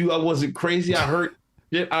told you I wasn't crazy. I heard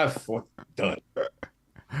shit. I fucking done.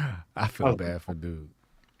 I feel bad for dude.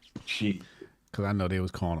 Gee. Because I know they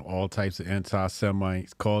was calling all types of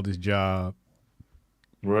anti-Semites, called his job.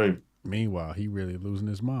 Right. Meanwhile, he really losing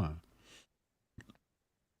his mind.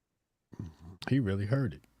 He really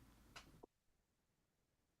heard it.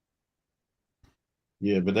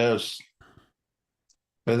 Yeah, but you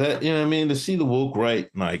know what I mean? To see the woke right,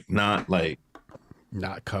 not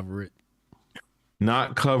cover it.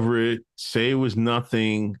 Not cover it, say it was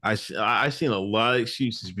nothing. I seen a lot of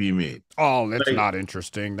excuses be made. Oh, that's not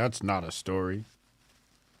interesting. That's not a story.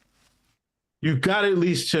 You got to at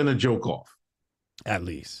least send a joke off. At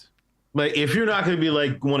least. Like, if you're not going to be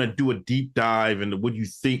like, want to do a deep dive into what you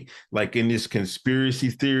think, like in this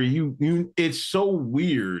conspiracy theory, you it's so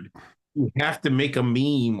weird. You have to make a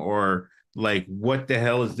meme or like, what the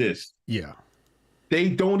hell is this? Yeah. They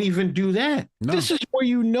don't even do that. No. This is where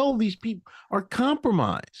you know these people are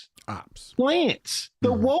compromised. Ops. Plants.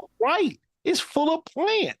 The woke right is full of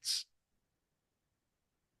plants.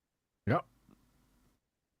 Yep.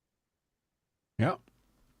 Yep.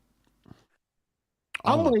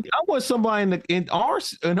 I want somebody in our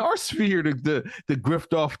sphere to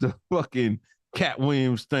grift off the fucking Cat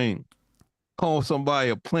Williams thing. Call somebody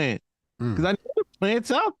a plant. Because I know the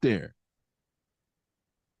plants out there.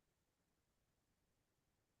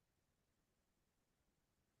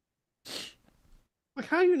 Like,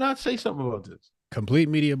 how do you not say something about this? Complete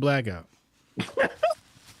media blackout.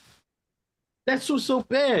 That's what's so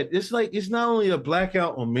bad. It's like, it's not only a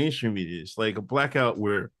blackout on mainstream media, it's like a blackout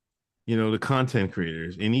where, you know, the content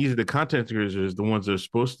creators, and these are the content creators, the ones that are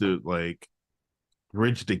supposed to like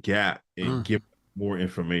bridge the gap and give more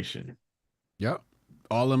information. Yep.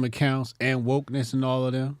 All them accounts and wokeness and all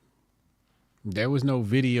of them. There was no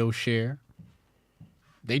video share.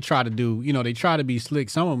 They try to do, you know, they try to be slick.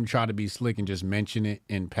 Some of them try to be slick and just mention it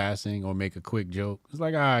in passing or make a quick joke. It's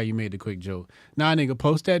like, all right, you made the quick joke. Nah, nigga,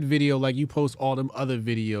 post that video like you post all them other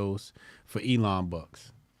videos for Elon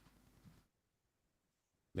bucks.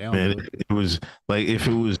 Man, it was like if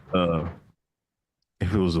it was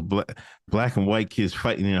a black and white kids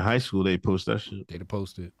fighting in high school, they post that shit. They'd have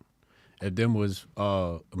posted. If them was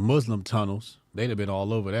Muslim tunnels, they'd have been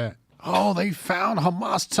all over that. Oh, they found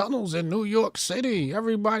Hamas tunnels in New York City.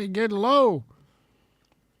 Everybody get low.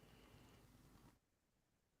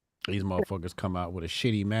 These motherfuckers come out with a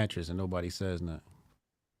shitty mattress and nobody says nothing.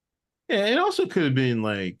 Yeah, it also could have been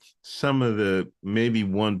like some of maybe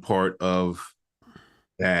one part of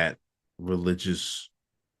that religious,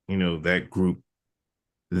 that group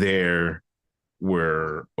there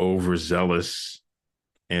were overzealous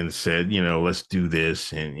and said, let's do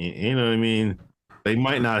this. And you know what I mean? They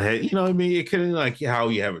might not have, what I mean? It could like how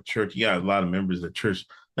you have a church, you got a lot of members of the church.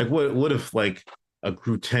 Like what if like a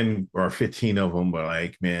group 10 or 15 of them were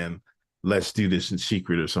like, man, let's do this in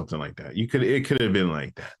secret or something like that. It could have been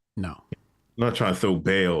like that. No. I'm not trying to throw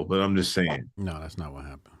bail, but I'm just saying. No, that's not what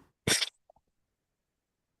happened.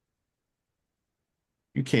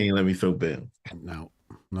 You can't even let me throw bail. No.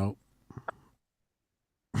 Nope.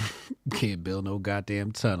 Can't build no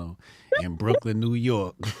goddamn tunnel in Brooklyn, New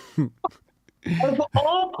York. Of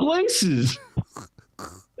all places.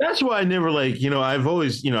 That's why I never I've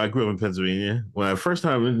always, I grew up in Pennsylvania. When I first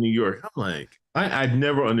time in New York, I'm like, I'd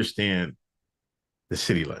never understand the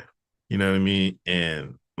city life. You know what I mean?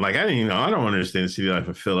 And like, I don't understand the city life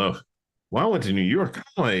in Philadelphia. When I went to New York,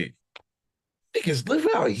 I'm like, niggas live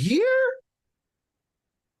out here?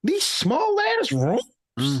 These small ass rooms?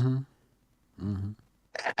 Mm-hmm. Mm-hmm.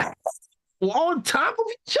 On top of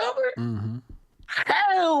each other? Mm-hmm.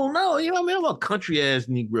 Hell no. You know what I mean? I'm a country ass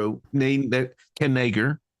Negro named that Ken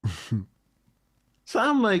Nager. So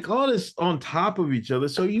I'm like, all this on top of each other.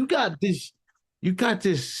 So you got this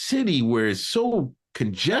city where it's so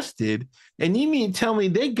congested, and you mean tell me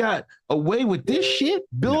they got away with this shit?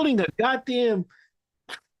 Building a goddamn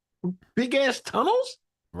big ass tunnels?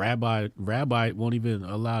 Rabbi won't even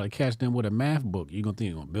allow to catch them with a math book. You gonna think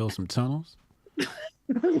you're gonna build some tunnels?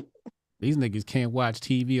 These niggas can't watch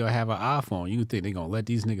TV or have an iPhone. You think they gonna let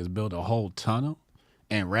these niggas build a whole tunnel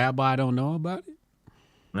and Rabbi don't know about it?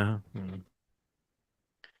 No.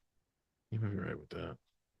 You might be right with that.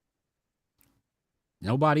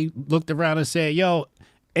 Nobody looked around and said, yo,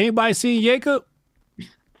 anybody seen Jacob?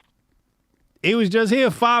 He was just here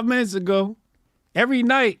 5 minutes ago. Every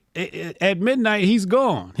night at midnight, he's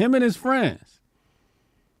gone. Him and his friends.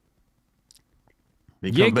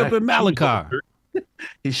 Jacob and Malachi.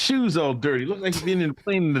 His shoes all dirty. Look like he's been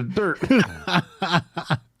playing in the dirt.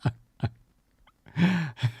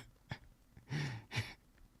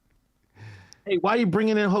 Hey, why are you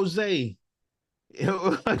bringing in Jose?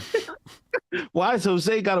 Why has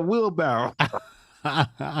Jose got a wheelbarrow?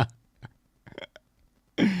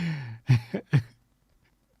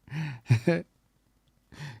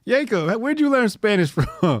 Jacob, where'd you learn Spanish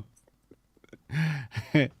from?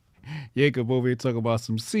 Jacob over here talking about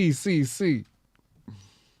some C.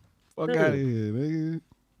 Fuck out of here, nigga.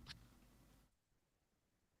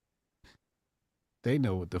 They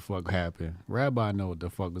know what the fuck happened. Rabbi know what the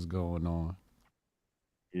fuck is going on.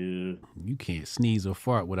 Yeah. You can't sneeze or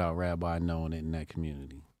fart without Rabbi knowing it in that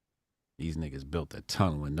community. These niggas built a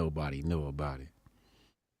tunnel and nobody knew about it.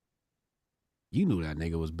 You knew that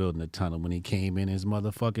nigga was building a tunnel when he came in. His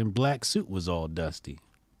motherfucking black suit was all dusty.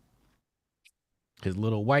 His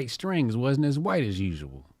little white strings wasn't as white as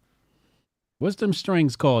usual. What's them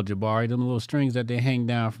strings called, Jabari? Them little strings that they hang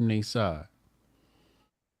down from their side.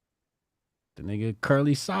 The nigga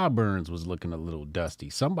Curly Sideburns was looking a little dusty.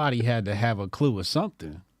 Somebody had to have a clue or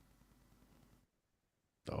something.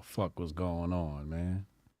 The fuck was going on, man?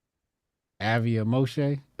 Avia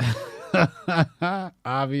Moshe?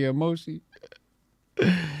 Avia Moshe?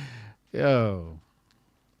 Yo.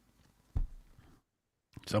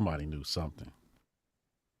 Somebody knew something.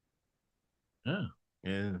 Yeah.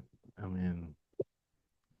 Yeah. I mean,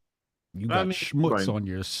 you got schmutz on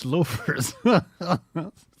your sloopers.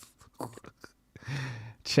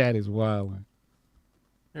 Chat is wilding.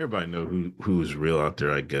 Everybody know who's real out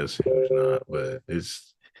there, I guess, who's not. But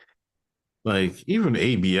it's like even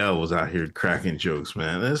ABL was out here cracking jokes,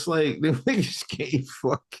 man. It's like the niggas can't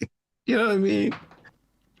fucking, you know what I mean?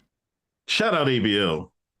 Shout out ABL.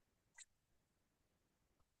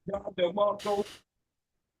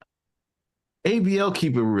 ABL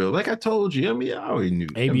keep it real. Like I told you, I mean, I already knew.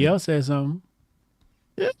 ABL said something.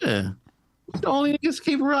 Yeah. The only niggas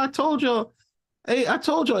keep it real. I told y'all. Hey, I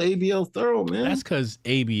told y'all ABL thorough, man. That's because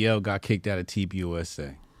ABL got kicked out of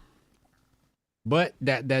TPUSA. But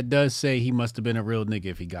that does say he must have been a real nigga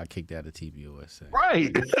if he got kicked out of TPUSA.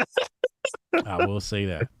 Right. I will say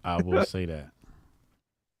that.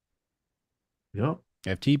 Yep.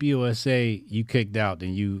 If TPUSA you kicked out,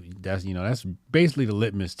 then that's basically the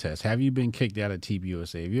litmus test. Have you been kicked out of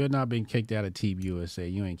TPUSA? If you have not been kicked out of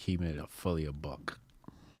TPUSA, you ain't keeping it fully a buck.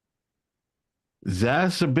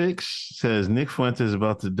 Zasabix says Nick Fuentes is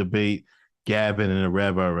about to debate Gavin and a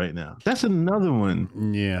rabbi right now. That's another one.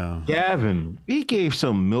 Yeah. Gavin, he gave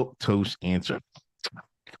some milquetoast answer.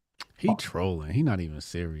 He trolling. He not even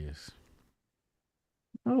serious.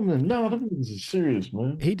 Oh man, no, this is serious,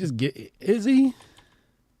 man. Is he?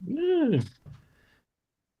 Yeah.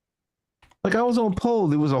 Like I was on poll.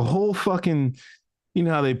 There was a whole fucking, you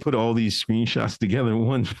know how they put all these screenshots together in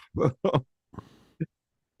one photo?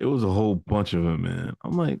 It was a whole bunch of them, man.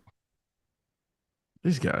 I'm like,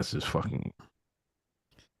 these guys is fucking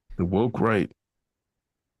the woke right.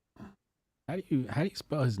 How do you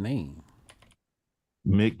spell his name?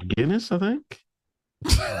 McGinnis, I think.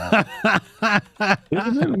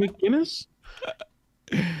 Isn't it McGinnis?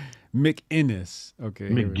 McInnes. Okay.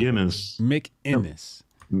 McGinnis. McInnes.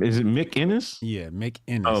 Is it McInnes? Yeah,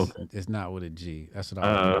 McInnes. Oh, okay. It's not with a G. That's what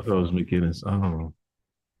I thought it was McGinnis. I don't know.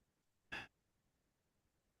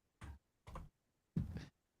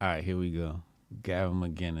 All right, here we go. Gavin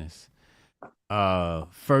McGinnis.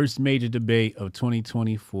 First major debate of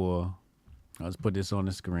 2024. Let's put this on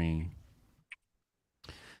the screen.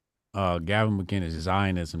 Gavin McGinnis,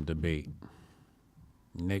 Zionism debate.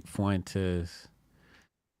 Nick Fuentes,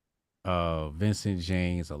 Vincent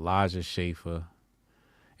James, Elijah Schaefer.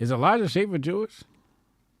 Is Elijah Schaefer Jewish?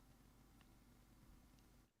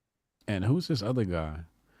 And who's this other guy?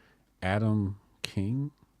 Adam King?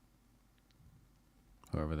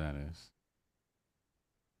 Whoever that is.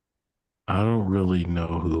 I don't really know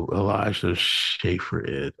who Elijah Schaefer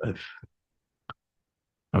is.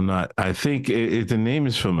 I'm not. I think the name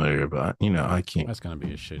is familiar, but I can't. That's gonna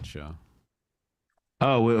be a shit show.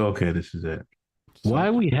 Oh, well, okay. This is it. Why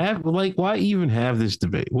why even have this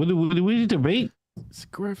debate? What do we debate? It's a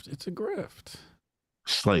grift. It's a grift.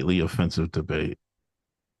 Slightly offensive debate.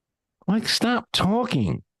 Like, stop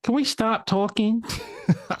talking. Can we stop talking?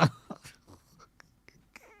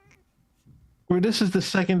 Where this is the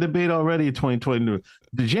second debate already in 2020.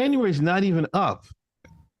 The January is not even up.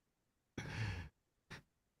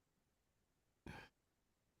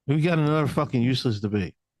 We got another fucking useless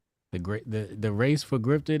debate. The race for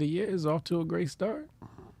Grifter of the Year is off to a great start.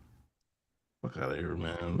 Fuck out of here,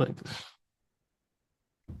 man.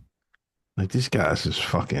 Like this guy's just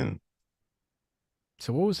fucking.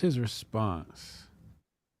 So what was his response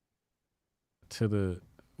to the?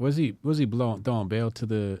 Was he throwing bail to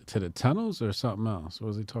the tunnels or something else?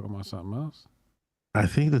 Was he talking about something else? I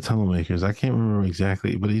think the tunnel makers. I can't remember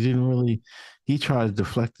exactly, but he didn't really. He tried to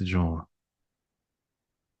deflect the joint.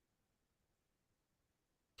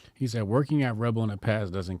 He said, working at Rebel in the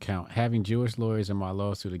past doesn't count. Having Jewish lawyers in my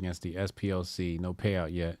lawsuit against the SPLC, no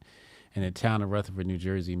payout yet. And the town of Rutherford, New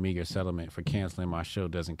Jersey, meager settlement for canceling my show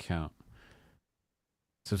doesn't count.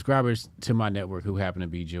 Subscribers to my network who happen to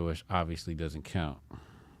be Jewish obviously doesn't count.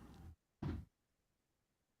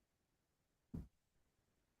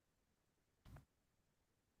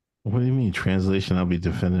 What do you mean? Translation, I'll be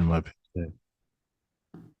defending my paycheck.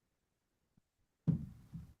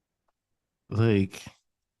 Like,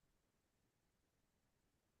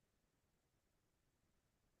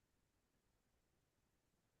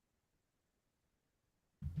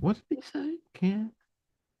 what did he say? Can't.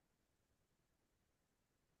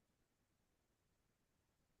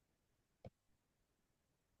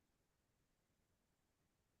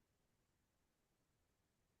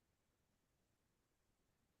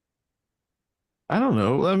 I don't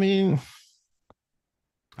know. I mean,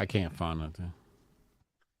 I can't find nothing.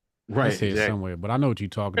 Right, I see exactly. it somewhere, but I know what you're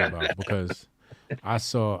talking about because I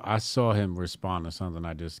saw him respond to something.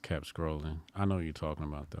 I just kept scrolling. I know what you're talking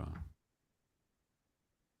about though.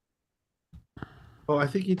 Oh, I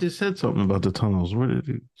think you just said something about the tunnels. Where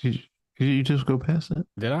did you just go past that?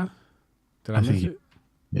 Did I? Did I miss it?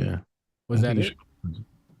 Yeah. Was that it?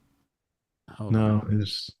 Hold No, on.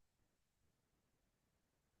 it's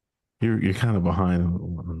you're kind of behind.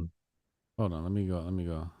 Hold on, let me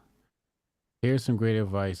go. Here's some great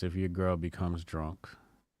advice if your girl becomes drunk.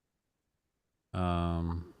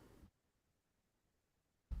 Hasidism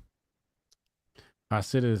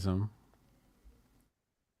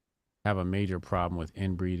have a major problem with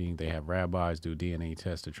inbreeding. They have rabbis do DNA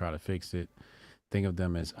tests to try to fix it. Think of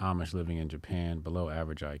them as Amish living in Japan, below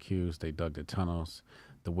average IQs. They dug the tunnels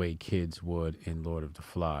the way kids would in Lord of the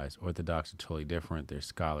Flies. Orthodox are totally different. They're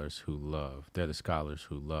scholars who love. They're the scholars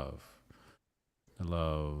who love.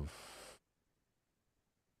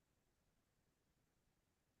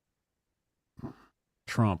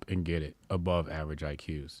 Trump and get it. Above average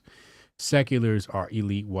IQs. Seculars are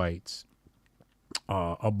elite whites.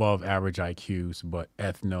 Above average IQs, but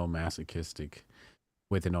ethno-masochistic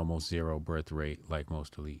with an almost zero birth rate like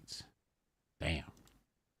most elites. Damn.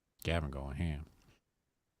 Gavin going ham.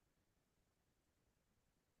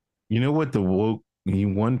 You know what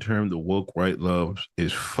one term the woke right loves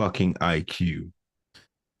is fucking IQ.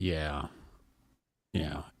 Yeah.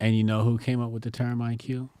 Yeah. And you know who came up with the term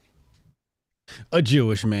IQ? A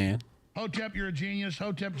Jewish man. Hotep, you're a genius.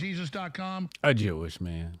 HotepJesus.com. A Jewish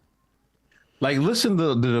man. Like, listen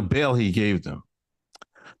to the bail he gave them.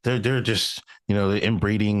 They're just, they're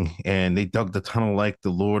inbreeding and they dug the tunnel like the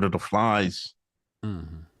Lord of the Flies.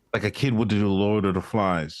 Mm-hmm. Like a kid would do the Lord of the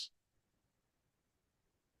Flies.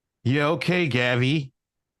 Yeah, okay, Gavi.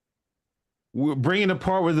 We're bringing the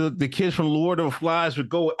part where the kids from Lord of the Flies would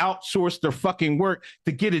go outsource their fucking work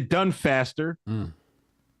to get it done faster. Mm.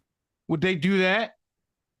 Would they do that?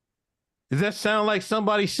 Does that sound like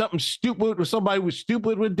something stupid or somebody was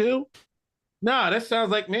stupid would do? Nah, that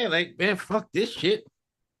sounds like, man, fuck this shit.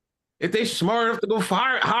 If they smart enough to go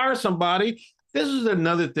hire somebody, this is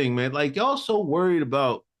another thing, man. Like, y'all so worried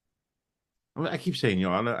about, I keep saying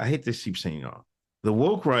y'all, I hate to keep saying y'all. The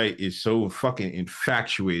woke right is so fucking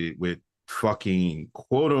infatuated with fucking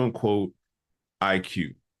quote unquote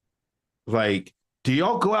IQ. Like, do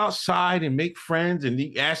y'all go outside and make friends and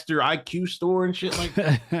ask their IQ score and shit like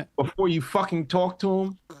that before you fucking talk to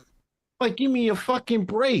them? Like, give me a fucking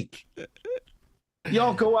break.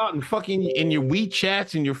 Y'all go out and fucking in your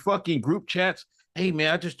WeChats and your fucking group chats. Hey,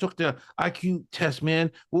 man, I just took the IQ test,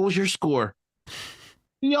 man. What was your score?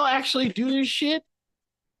 Do y'all actually do this shit?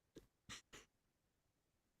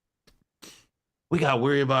 We got to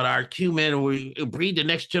worry about our IQ, man. We breed the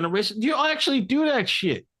next generation. Do y'all actually do that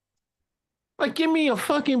shit? Like, give me a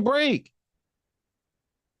fucking break.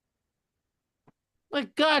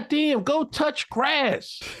 Like, goddamn, go touch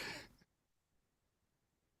grass.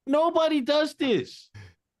 Nobody does this.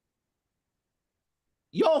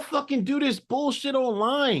 Y'all fucking do this bullshit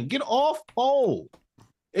online. Get off poll.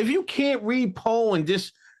 If you can't read poll and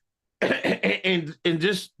just and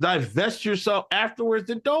just divest yourself afterwards,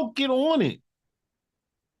 then don't get on it.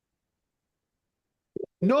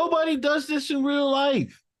 Nobody does this in real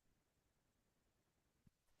life.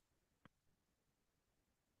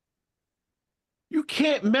 You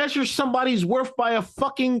can't measure somebody's worth by a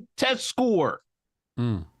fucking test score.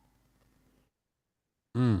 Mm.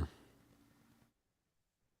 Mm.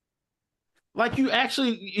 Like, you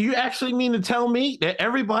actually mean to tell me that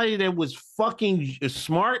everybody that was fucking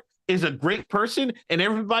smart is a great person and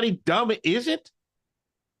everybody dumb isn't?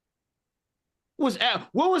 What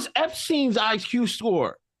was Epstein's IQ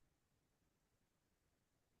score?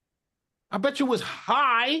 I bet you it was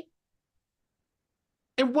high.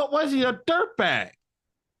 And what was he, a dirtbag?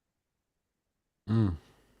 Mm.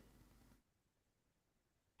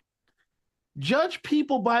 Judge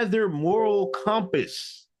people by their moral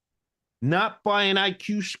compass, not by an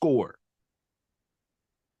IQ score.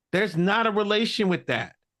 There's not a relation with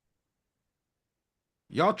that.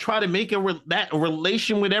 Y'all try to make a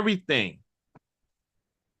relation with everything.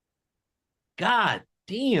 God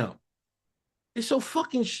damn. It's so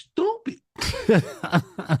fucking stupid.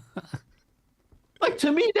 Like,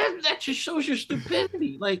 to me, that just shows your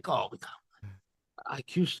stupidity. Like, oh, we got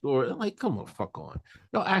IQ score. I'm like, come on, fuck on.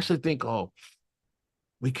 Y'all actually think, oh,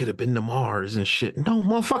 we could have been to Mars and shit. No,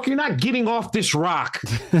 motherfucker, you're not getting off this rock.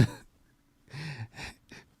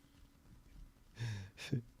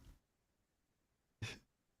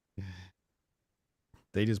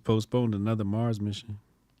 They just postponed another Mars mission.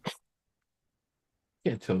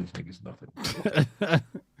 Can't tell these niggas nothing.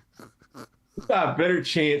 We got a better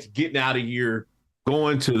chance getting out of here,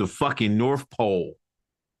 going to the fucking North Pole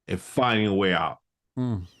and finding a way out.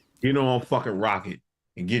 Mm. Get on a fucking rocket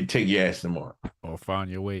and take your ass to Mars. Or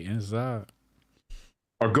find your way inside.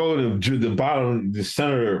 Or go to the bottom, the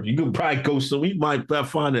center. You could probably go we might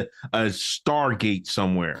find a Stargate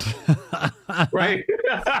somewhere. Right?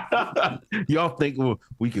 Y'all think, well,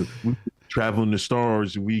 we could travel in the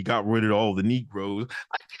stars and we got rid of all the Negroes.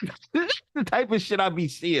 This is the type of shit I be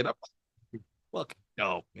seeing. I'm like, fucking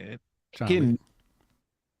dope, man.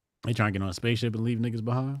 They trying to get on a spaceship and leave niggas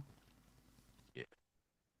behind? Yeah.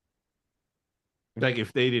 Like,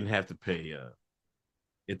 if they didn't have to pay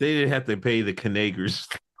the Canagers.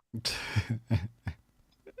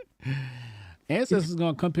 Ancestors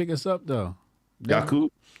gonna come pick us up though.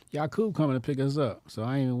 Yakub coming to pick us up, so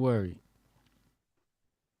I ain't even worried.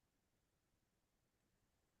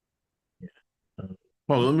 Yeah.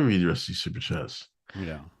 Well, let me read the rest of these super chats.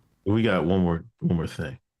 Yeah. We got one more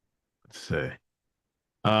thing to say.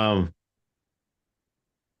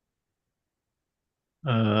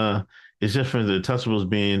 It's just for the Untouchables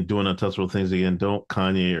doing untouchable things again. Don't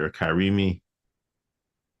Kanye or Kyrie me.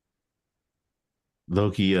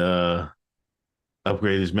 Loki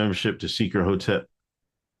upgrade his membership to Secret Hotel.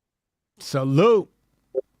 Salute.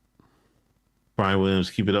 Brian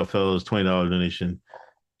Williams, keep it up, fellas. $20 donation.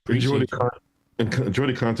 Enjoy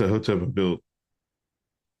the content Hotep and built.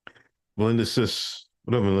 Melinda says,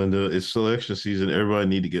 what up, Melinda? It's selection season. Everybody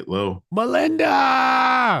need to get low.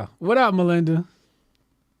 Melinda! What up, Melinda?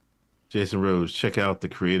 Jason Rose, check out the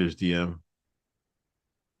creator's DM.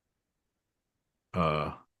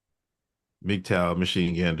 MGTOW,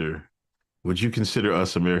 Machine Gander, would you consider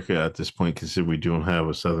us America at this point, considering we don't have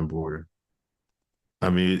a southern border? I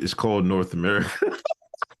mean, it's called North America.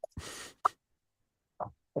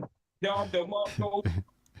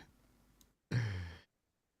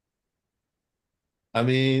 I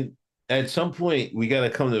mean, at some point, we got to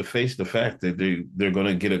come to face the fact that they're going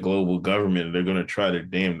to get a global government and they're going to try their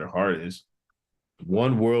their hardest.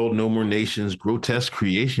 One world, no more nations, grotesque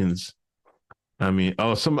creations. I mean,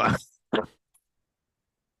 somebody.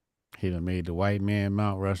 He done made the white man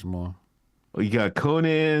Mount Rushmore. You got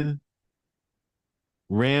Conan,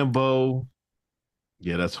 Rambo.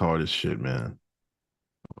 Yeah, that's hard as shit, man.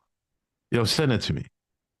 Yo, send it to me.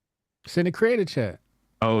 Send a creator chat.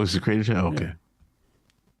 Oh, it's a creator chat? Okay. Yeah.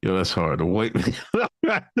 Yo, that's hard. The white man.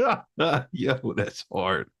 Yo, that's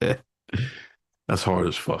hard, man. That's hard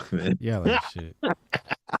as fuck, man. Y'all ain't shit.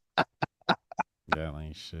 Y'all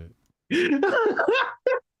ain't shit.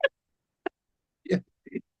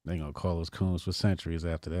 They gonna call us coons for centuries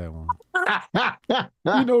after that one.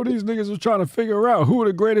 You know, these niggas was trying to figure out who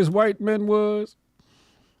the greatest white men was.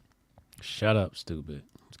 Shut up, stupid.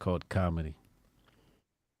 It's called comedy.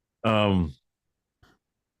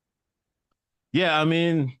 Yeah, I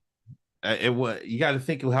mean, you got to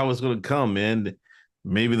think of how it's going to come, man.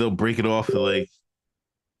 Maybe they'll break it off to like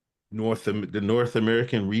the North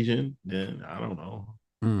American region. Then I don't know.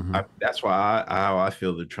 Mm-hmm. That's how I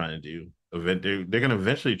feel they're trying to do. They're going to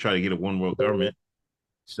eventually try to get a one world government.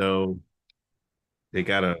 So they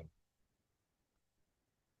got to,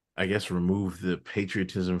 I guess, remove the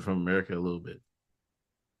patriotism from America a little bit.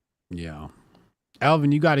 Yeah.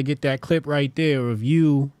 Alvin, you got to get that clip right there of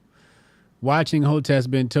you watching Hotep's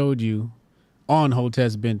Been Told You on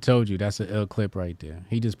Hotep's Been Told You. That's an L clip right there.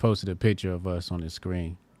 He just posted a picture of us on his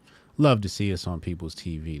screen. Love to see us on people's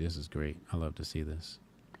TV. This is great. I love to see this.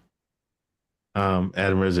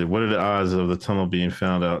 Adam Rezit, what are the odds of the tunnel being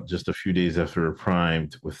found out just a few days after we're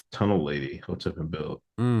primed with Tunnel Lady? Hotep and Bill.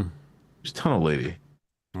 Who's Tunnel Lady?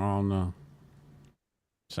 I don't know.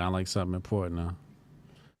 Sound like something important, huh?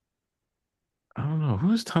 I don't know.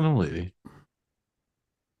 Who's Tunnel Lady?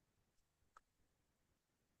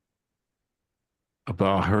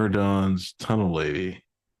 About her Don's Tunnel Lady.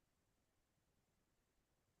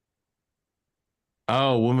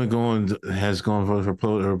 Oh, woman has gone for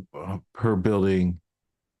her building.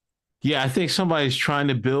 Yeah, I think somebody's trying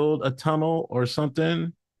to build a tunnel or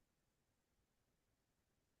something.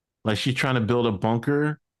 Like she's trying to build a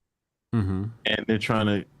bunker, and they're trying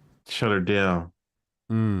to shut her down.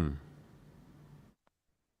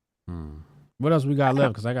 What else we got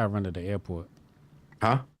left? Because I got to run to the airport.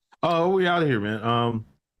 Huh? Oh, we out of here, man.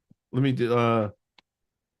 Let me do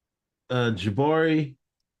Jabari.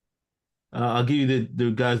 I'll give you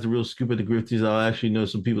the guys the real scoop of the grifties. I'll actually know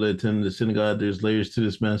some people that attend the synagogue. There's layers to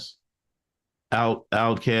this mess.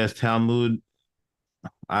 Outcast, Talmud.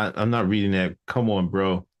 I'm not reading that. Come on,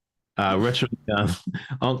 bro. Retro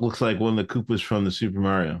Unc looks like one of the Koopas from the Super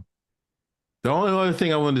Mario. The only other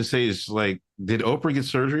thing I wanted to say is, like, did Oprah get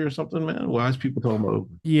surgery or something, man? Why is people talking about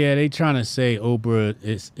Oprah? Yeah, they trying to say Oprah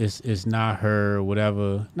is not her or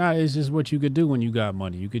whatever. Nah, it's just what you could do when you got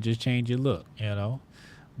money. You could just change your look, you know?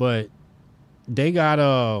 But they got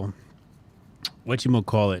what you gonna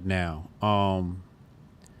call it now?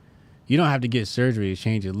 You don't have to get surgery to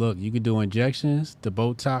change your look. You could do injections, the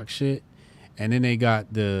Botox shit, and then they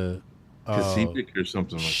got the Pacific or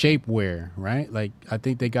something like shapewear, right? Like I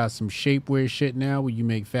think they got some shapewear shit now where you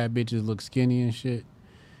make fat bitches look skinny and shit.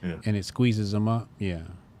 Yeah. And it squeezes them up. Yeah.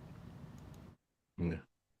 Yeah.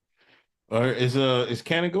 All right, is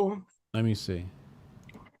Cannon going? Let me see.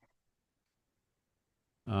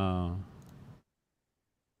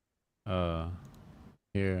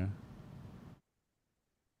 Here.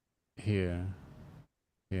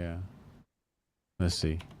 Let's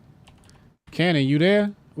see. Cannon, you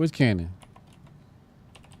there? Where's Cannon?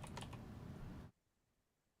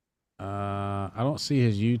 I don't see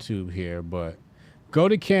his YouTube here, but go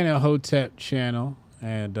to Cannon Hotep channel,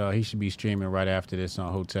 and he should be streaming right after this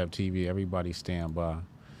on Hotep TV. Everybody stand by.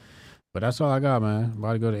 But that's all I got, man.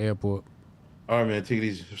 About to go to the airport. All right, man. Take it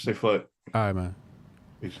easy. Stay flat. All right, man.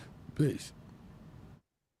 Peace. Peace.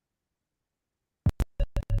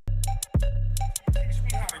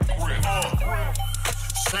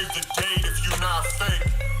 Save the date if you not fake.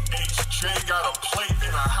 HJ got a plate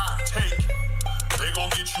and a hot take. They gon'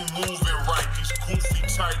 get you moving right. These goofy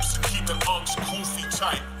types and keeping unks goofy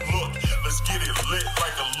tight. Look, let's get it lit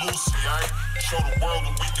like a Lucy, aight? Show the world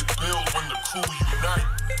what we can build when the crew unite.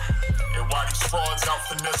 And while these frauds out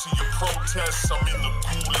finessing your protests, I'm in the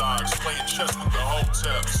gulags playing chess with the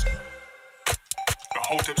Hoteps. The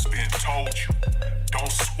Hotep's been told you.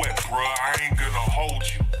 Don't sweat, bruh, I ain't gonna hold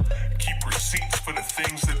you. Keep receipts for the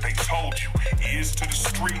things that they told you. Ears to the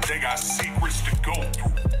street, they got secrets to go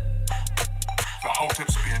through. The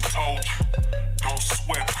Hotep's been told you. Don't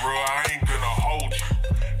sweat, bruh, I ain't gonna hold you.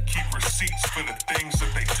 Keep receipts for the things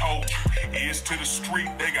that they told you. Ears to the street,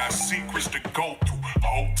 they got secrets to go through.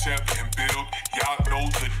 Hotep and build, y'all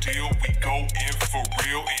know the deal. We go in for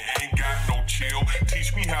real, it ain't got no chill.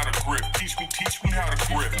 Teach me how to grip, teach me how to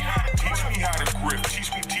grip. Teach me how to grip,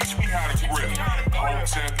 teach me how to grip.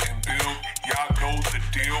 Hotep and build, y'all know the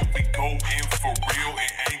deal. We go in for real,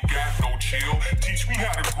 it ain't got no chill. Teach me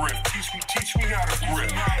how to grip, teach me how to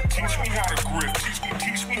grip. Teach me how to grip,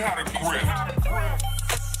 teach me how to grip.